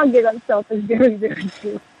 but I'll get unselfish very, very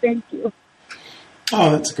soon. Thank you. Oh,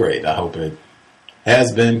 that's great. I hope it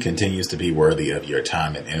has been, continues to be worthy of your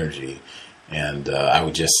time and energy. And I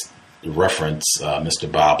would just reference Mr.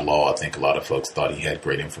 Bob Law. I think a lot of folks thought he had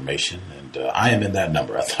great information, and I am in that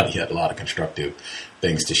number. I thought he had a lot of constructive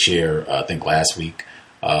things to share, I think, last week.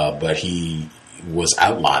 But he was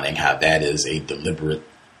outlining how that is a deliberate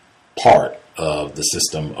part of the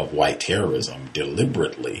system of white terrorism,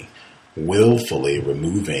 deliberately, willfully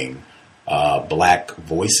removing black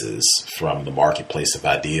voices from the marketplace of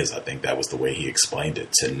ideas. I think that was the way he explained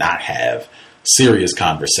it, to not have serious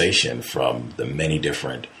conversation from the many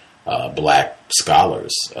different black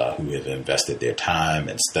scholars who have invested their time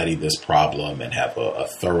and studied this problem and have a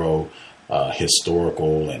thorough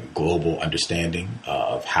historical and global understanding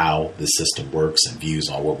of how the system works and views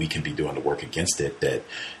on what we can be doing to work against it, that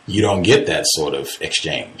you don't get that sort of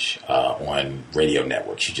exchange on radio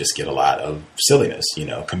networks. You just get a lot of silliness,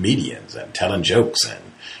 comedians and telling jokes and,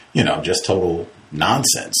 just total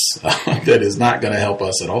nonsense that is not going to help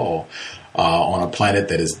us at all on a planet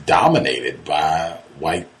that is dominated by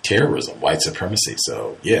white terrorism, white supremacy.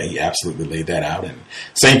 So, yeah, he absolutely laid that out. And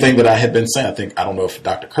same thing that I had been saying. I don't know if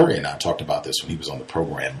Dr. Curry and I talked about this when he was on the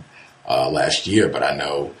program last year, but I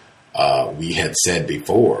know we had said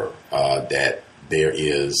before that there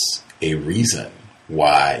is a reason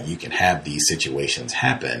why you can have these situations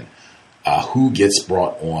happen. Who gets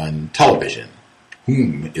brought on television?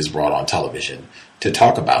 Whom is brought on television to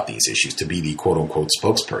talk about these issues, to be the quote-unquote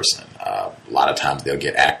spokesperson. A lot of times they'll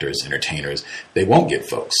get actors, entertainers. They won't get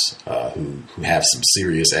folks who have some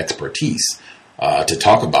serious expertise to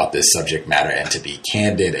talk about this subject matter and to be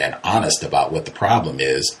candid and honest about what the problem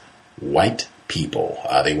is. White people.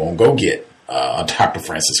 They won't go get Dr.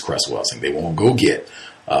 Francis Cress Welsing. They won't go get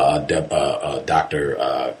Dr.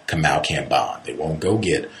 Kamal Kamban. They won't go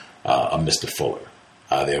get a Mr. Fuller.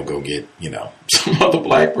 They'll go get, some other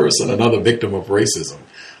black person, another victim of racism,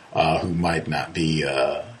 who might not be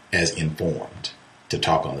as informed to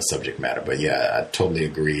talk on the subject matter. But yeah, I totally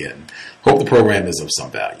agree and hope the program is of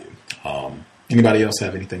some value. Anybody else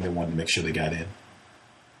have anything they wanted to make sure they got in?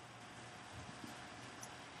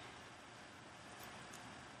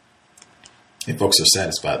 If folks are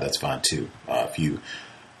satisfied, that's fine too. If you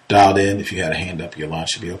dialed in, if you had a hand up, your line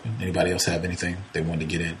should be open. Anybody else have anything they wanted to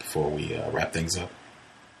get in before we wrap things up?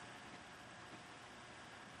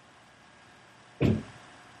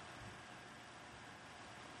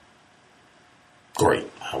 Great.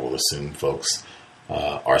 I will assume folks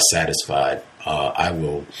are satisfied. I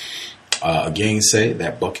will again say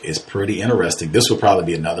that book is pretty interesting. This will probably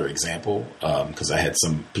be another example because I had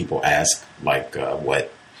some people ask when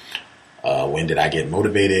did I get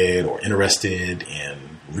motivated or interested in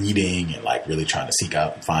reading and really trying to seek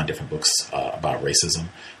out and find different books about racism.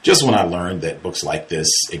 Just when I learned that books like this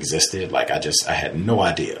existed, I had no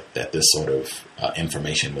idea that this sort of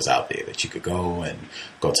information was out there, that you could go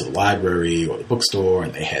to the library or the bookstore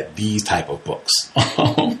and they had these type of books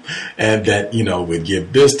and that, would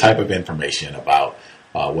give this type of information about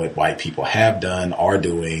what white people have done, are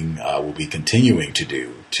doing, will be continuing to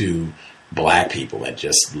do to black people, and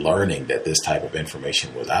just learning that this type of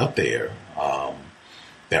information was out there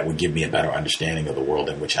that would give me a better understanding of the world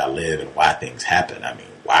in which I live and why things happen. I mean,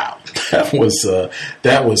 wow,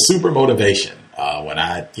 that was super motivation. When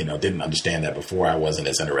I, didn't understand that before, I wasn't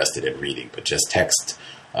as interested in reading, but just text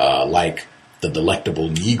like The Delectable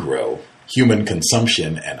Negro, Human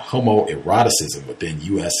Consumption and Homoeroticism Within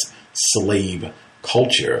U.S. Slave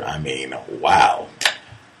Culture. I mean, wow.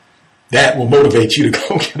 That will motivate you to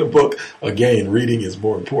go get a book. Again, reading is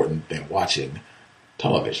more important than watching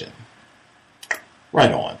television.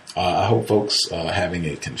 Right on. I hope folks are having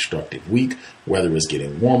a constructive week. Weather is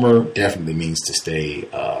getting warmer. Definitely means to stay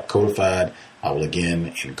codified. I will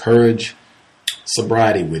again encourage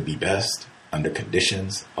sobriety would be best under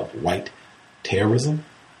conditions of white terrorism.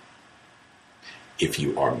 If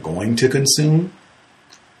you are going to consume,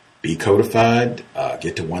 be codified,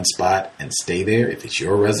 get to one spot and stay there. If it's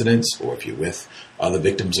your residence or if you're with other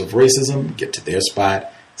victims of racism, get to their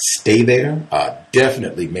spot, stay there.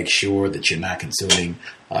 Definitely make sure that you're not consuming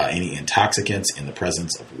any intoxicants in the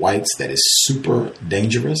presence of whites. That is super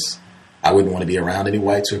dangerous. I wouldn't want to be around any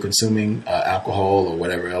whites who are consuming alcohol or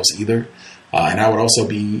whatever else either. And I would also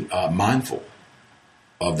be mindful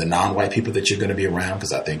of the non-white people that you're going to be around,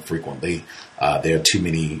 because I think frequently there are too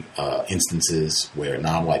many instances where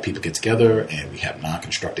non-white people get together and we have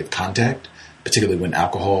non-constructive contact, particularly when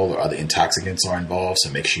alcohol or other intoxicants are involved.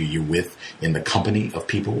 So make sure you're in the company of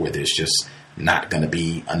people where there's just not going to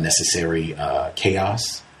be unnecessary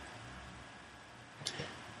chaos.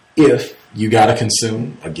 If you got to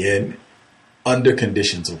consume, again, under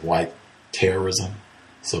conditions of white terrorism,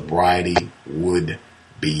 sobriety would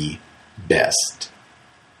be best.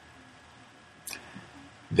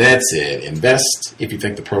 That's it. Invest if you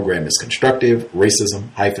think the program is constructive.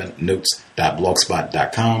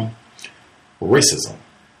 Racism-notes.blogspot.com.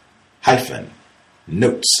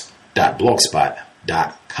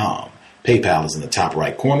 Racism-notes.blogspot.com. PayPal is in the top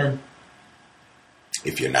right corner.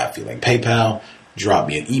 If you're not feeling PayPal, drop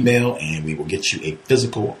me an email and we will get you a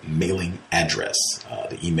physical mailing address.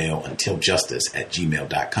 The email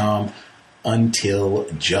untiljustice@gmail.com.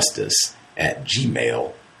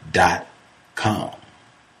 untiljustice@gmail.com.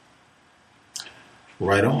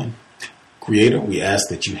 Right on. Creator, we ask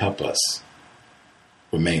that you help us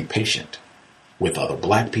remain patient with other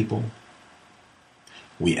black people.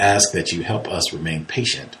 We ask that you help us remain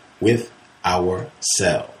patient with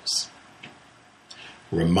ourselves.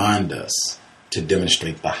 Remind us to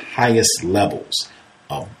demonstrate the highest levels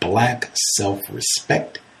of black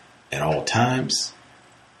self-respect at all times,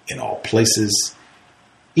 in all places,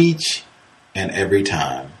 each and every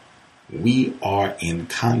time we are in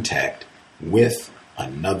contact with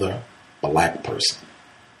another black person.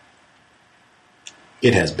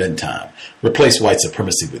 It has been time. Replace white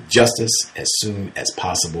supremacy with justice as soon as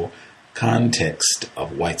possible. Context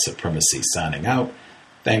of white supremacy signing out.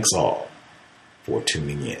 Thanks all for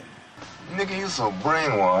tuning in. Nigga, you so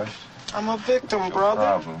brainwashed. I'm a victim, brother.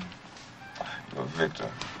 Problem. You're a victim.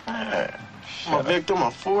 I'm a victim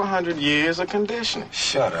of 400 years of conditioning.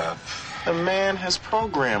 Shut up. The man has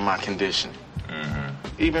programmed my conditioning.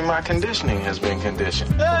 Even my conditioning has been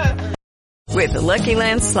conditioned. With the Lucky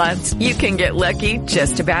Land Slots, you can get lucky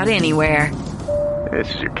just about anywhere.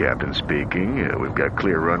 This is your captain speaking. We've got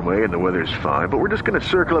clear runway and the weather's fine, but we're just going to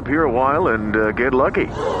circle up here a while and get lucky.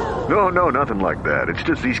 No, nothing like that. It's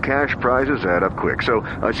just these cash prizes add up quick. So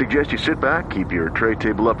I suggest you sit back, keep your tray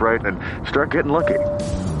table upright, and start getting lucky.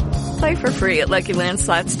 Play for free at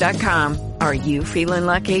LuckyLandSlots.com. Are you feeling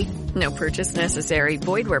lucky? No purchase necessary.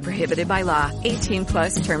 Void where prohibited by law.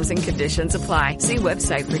 18+ terms and conditions apply. See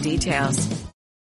website for details.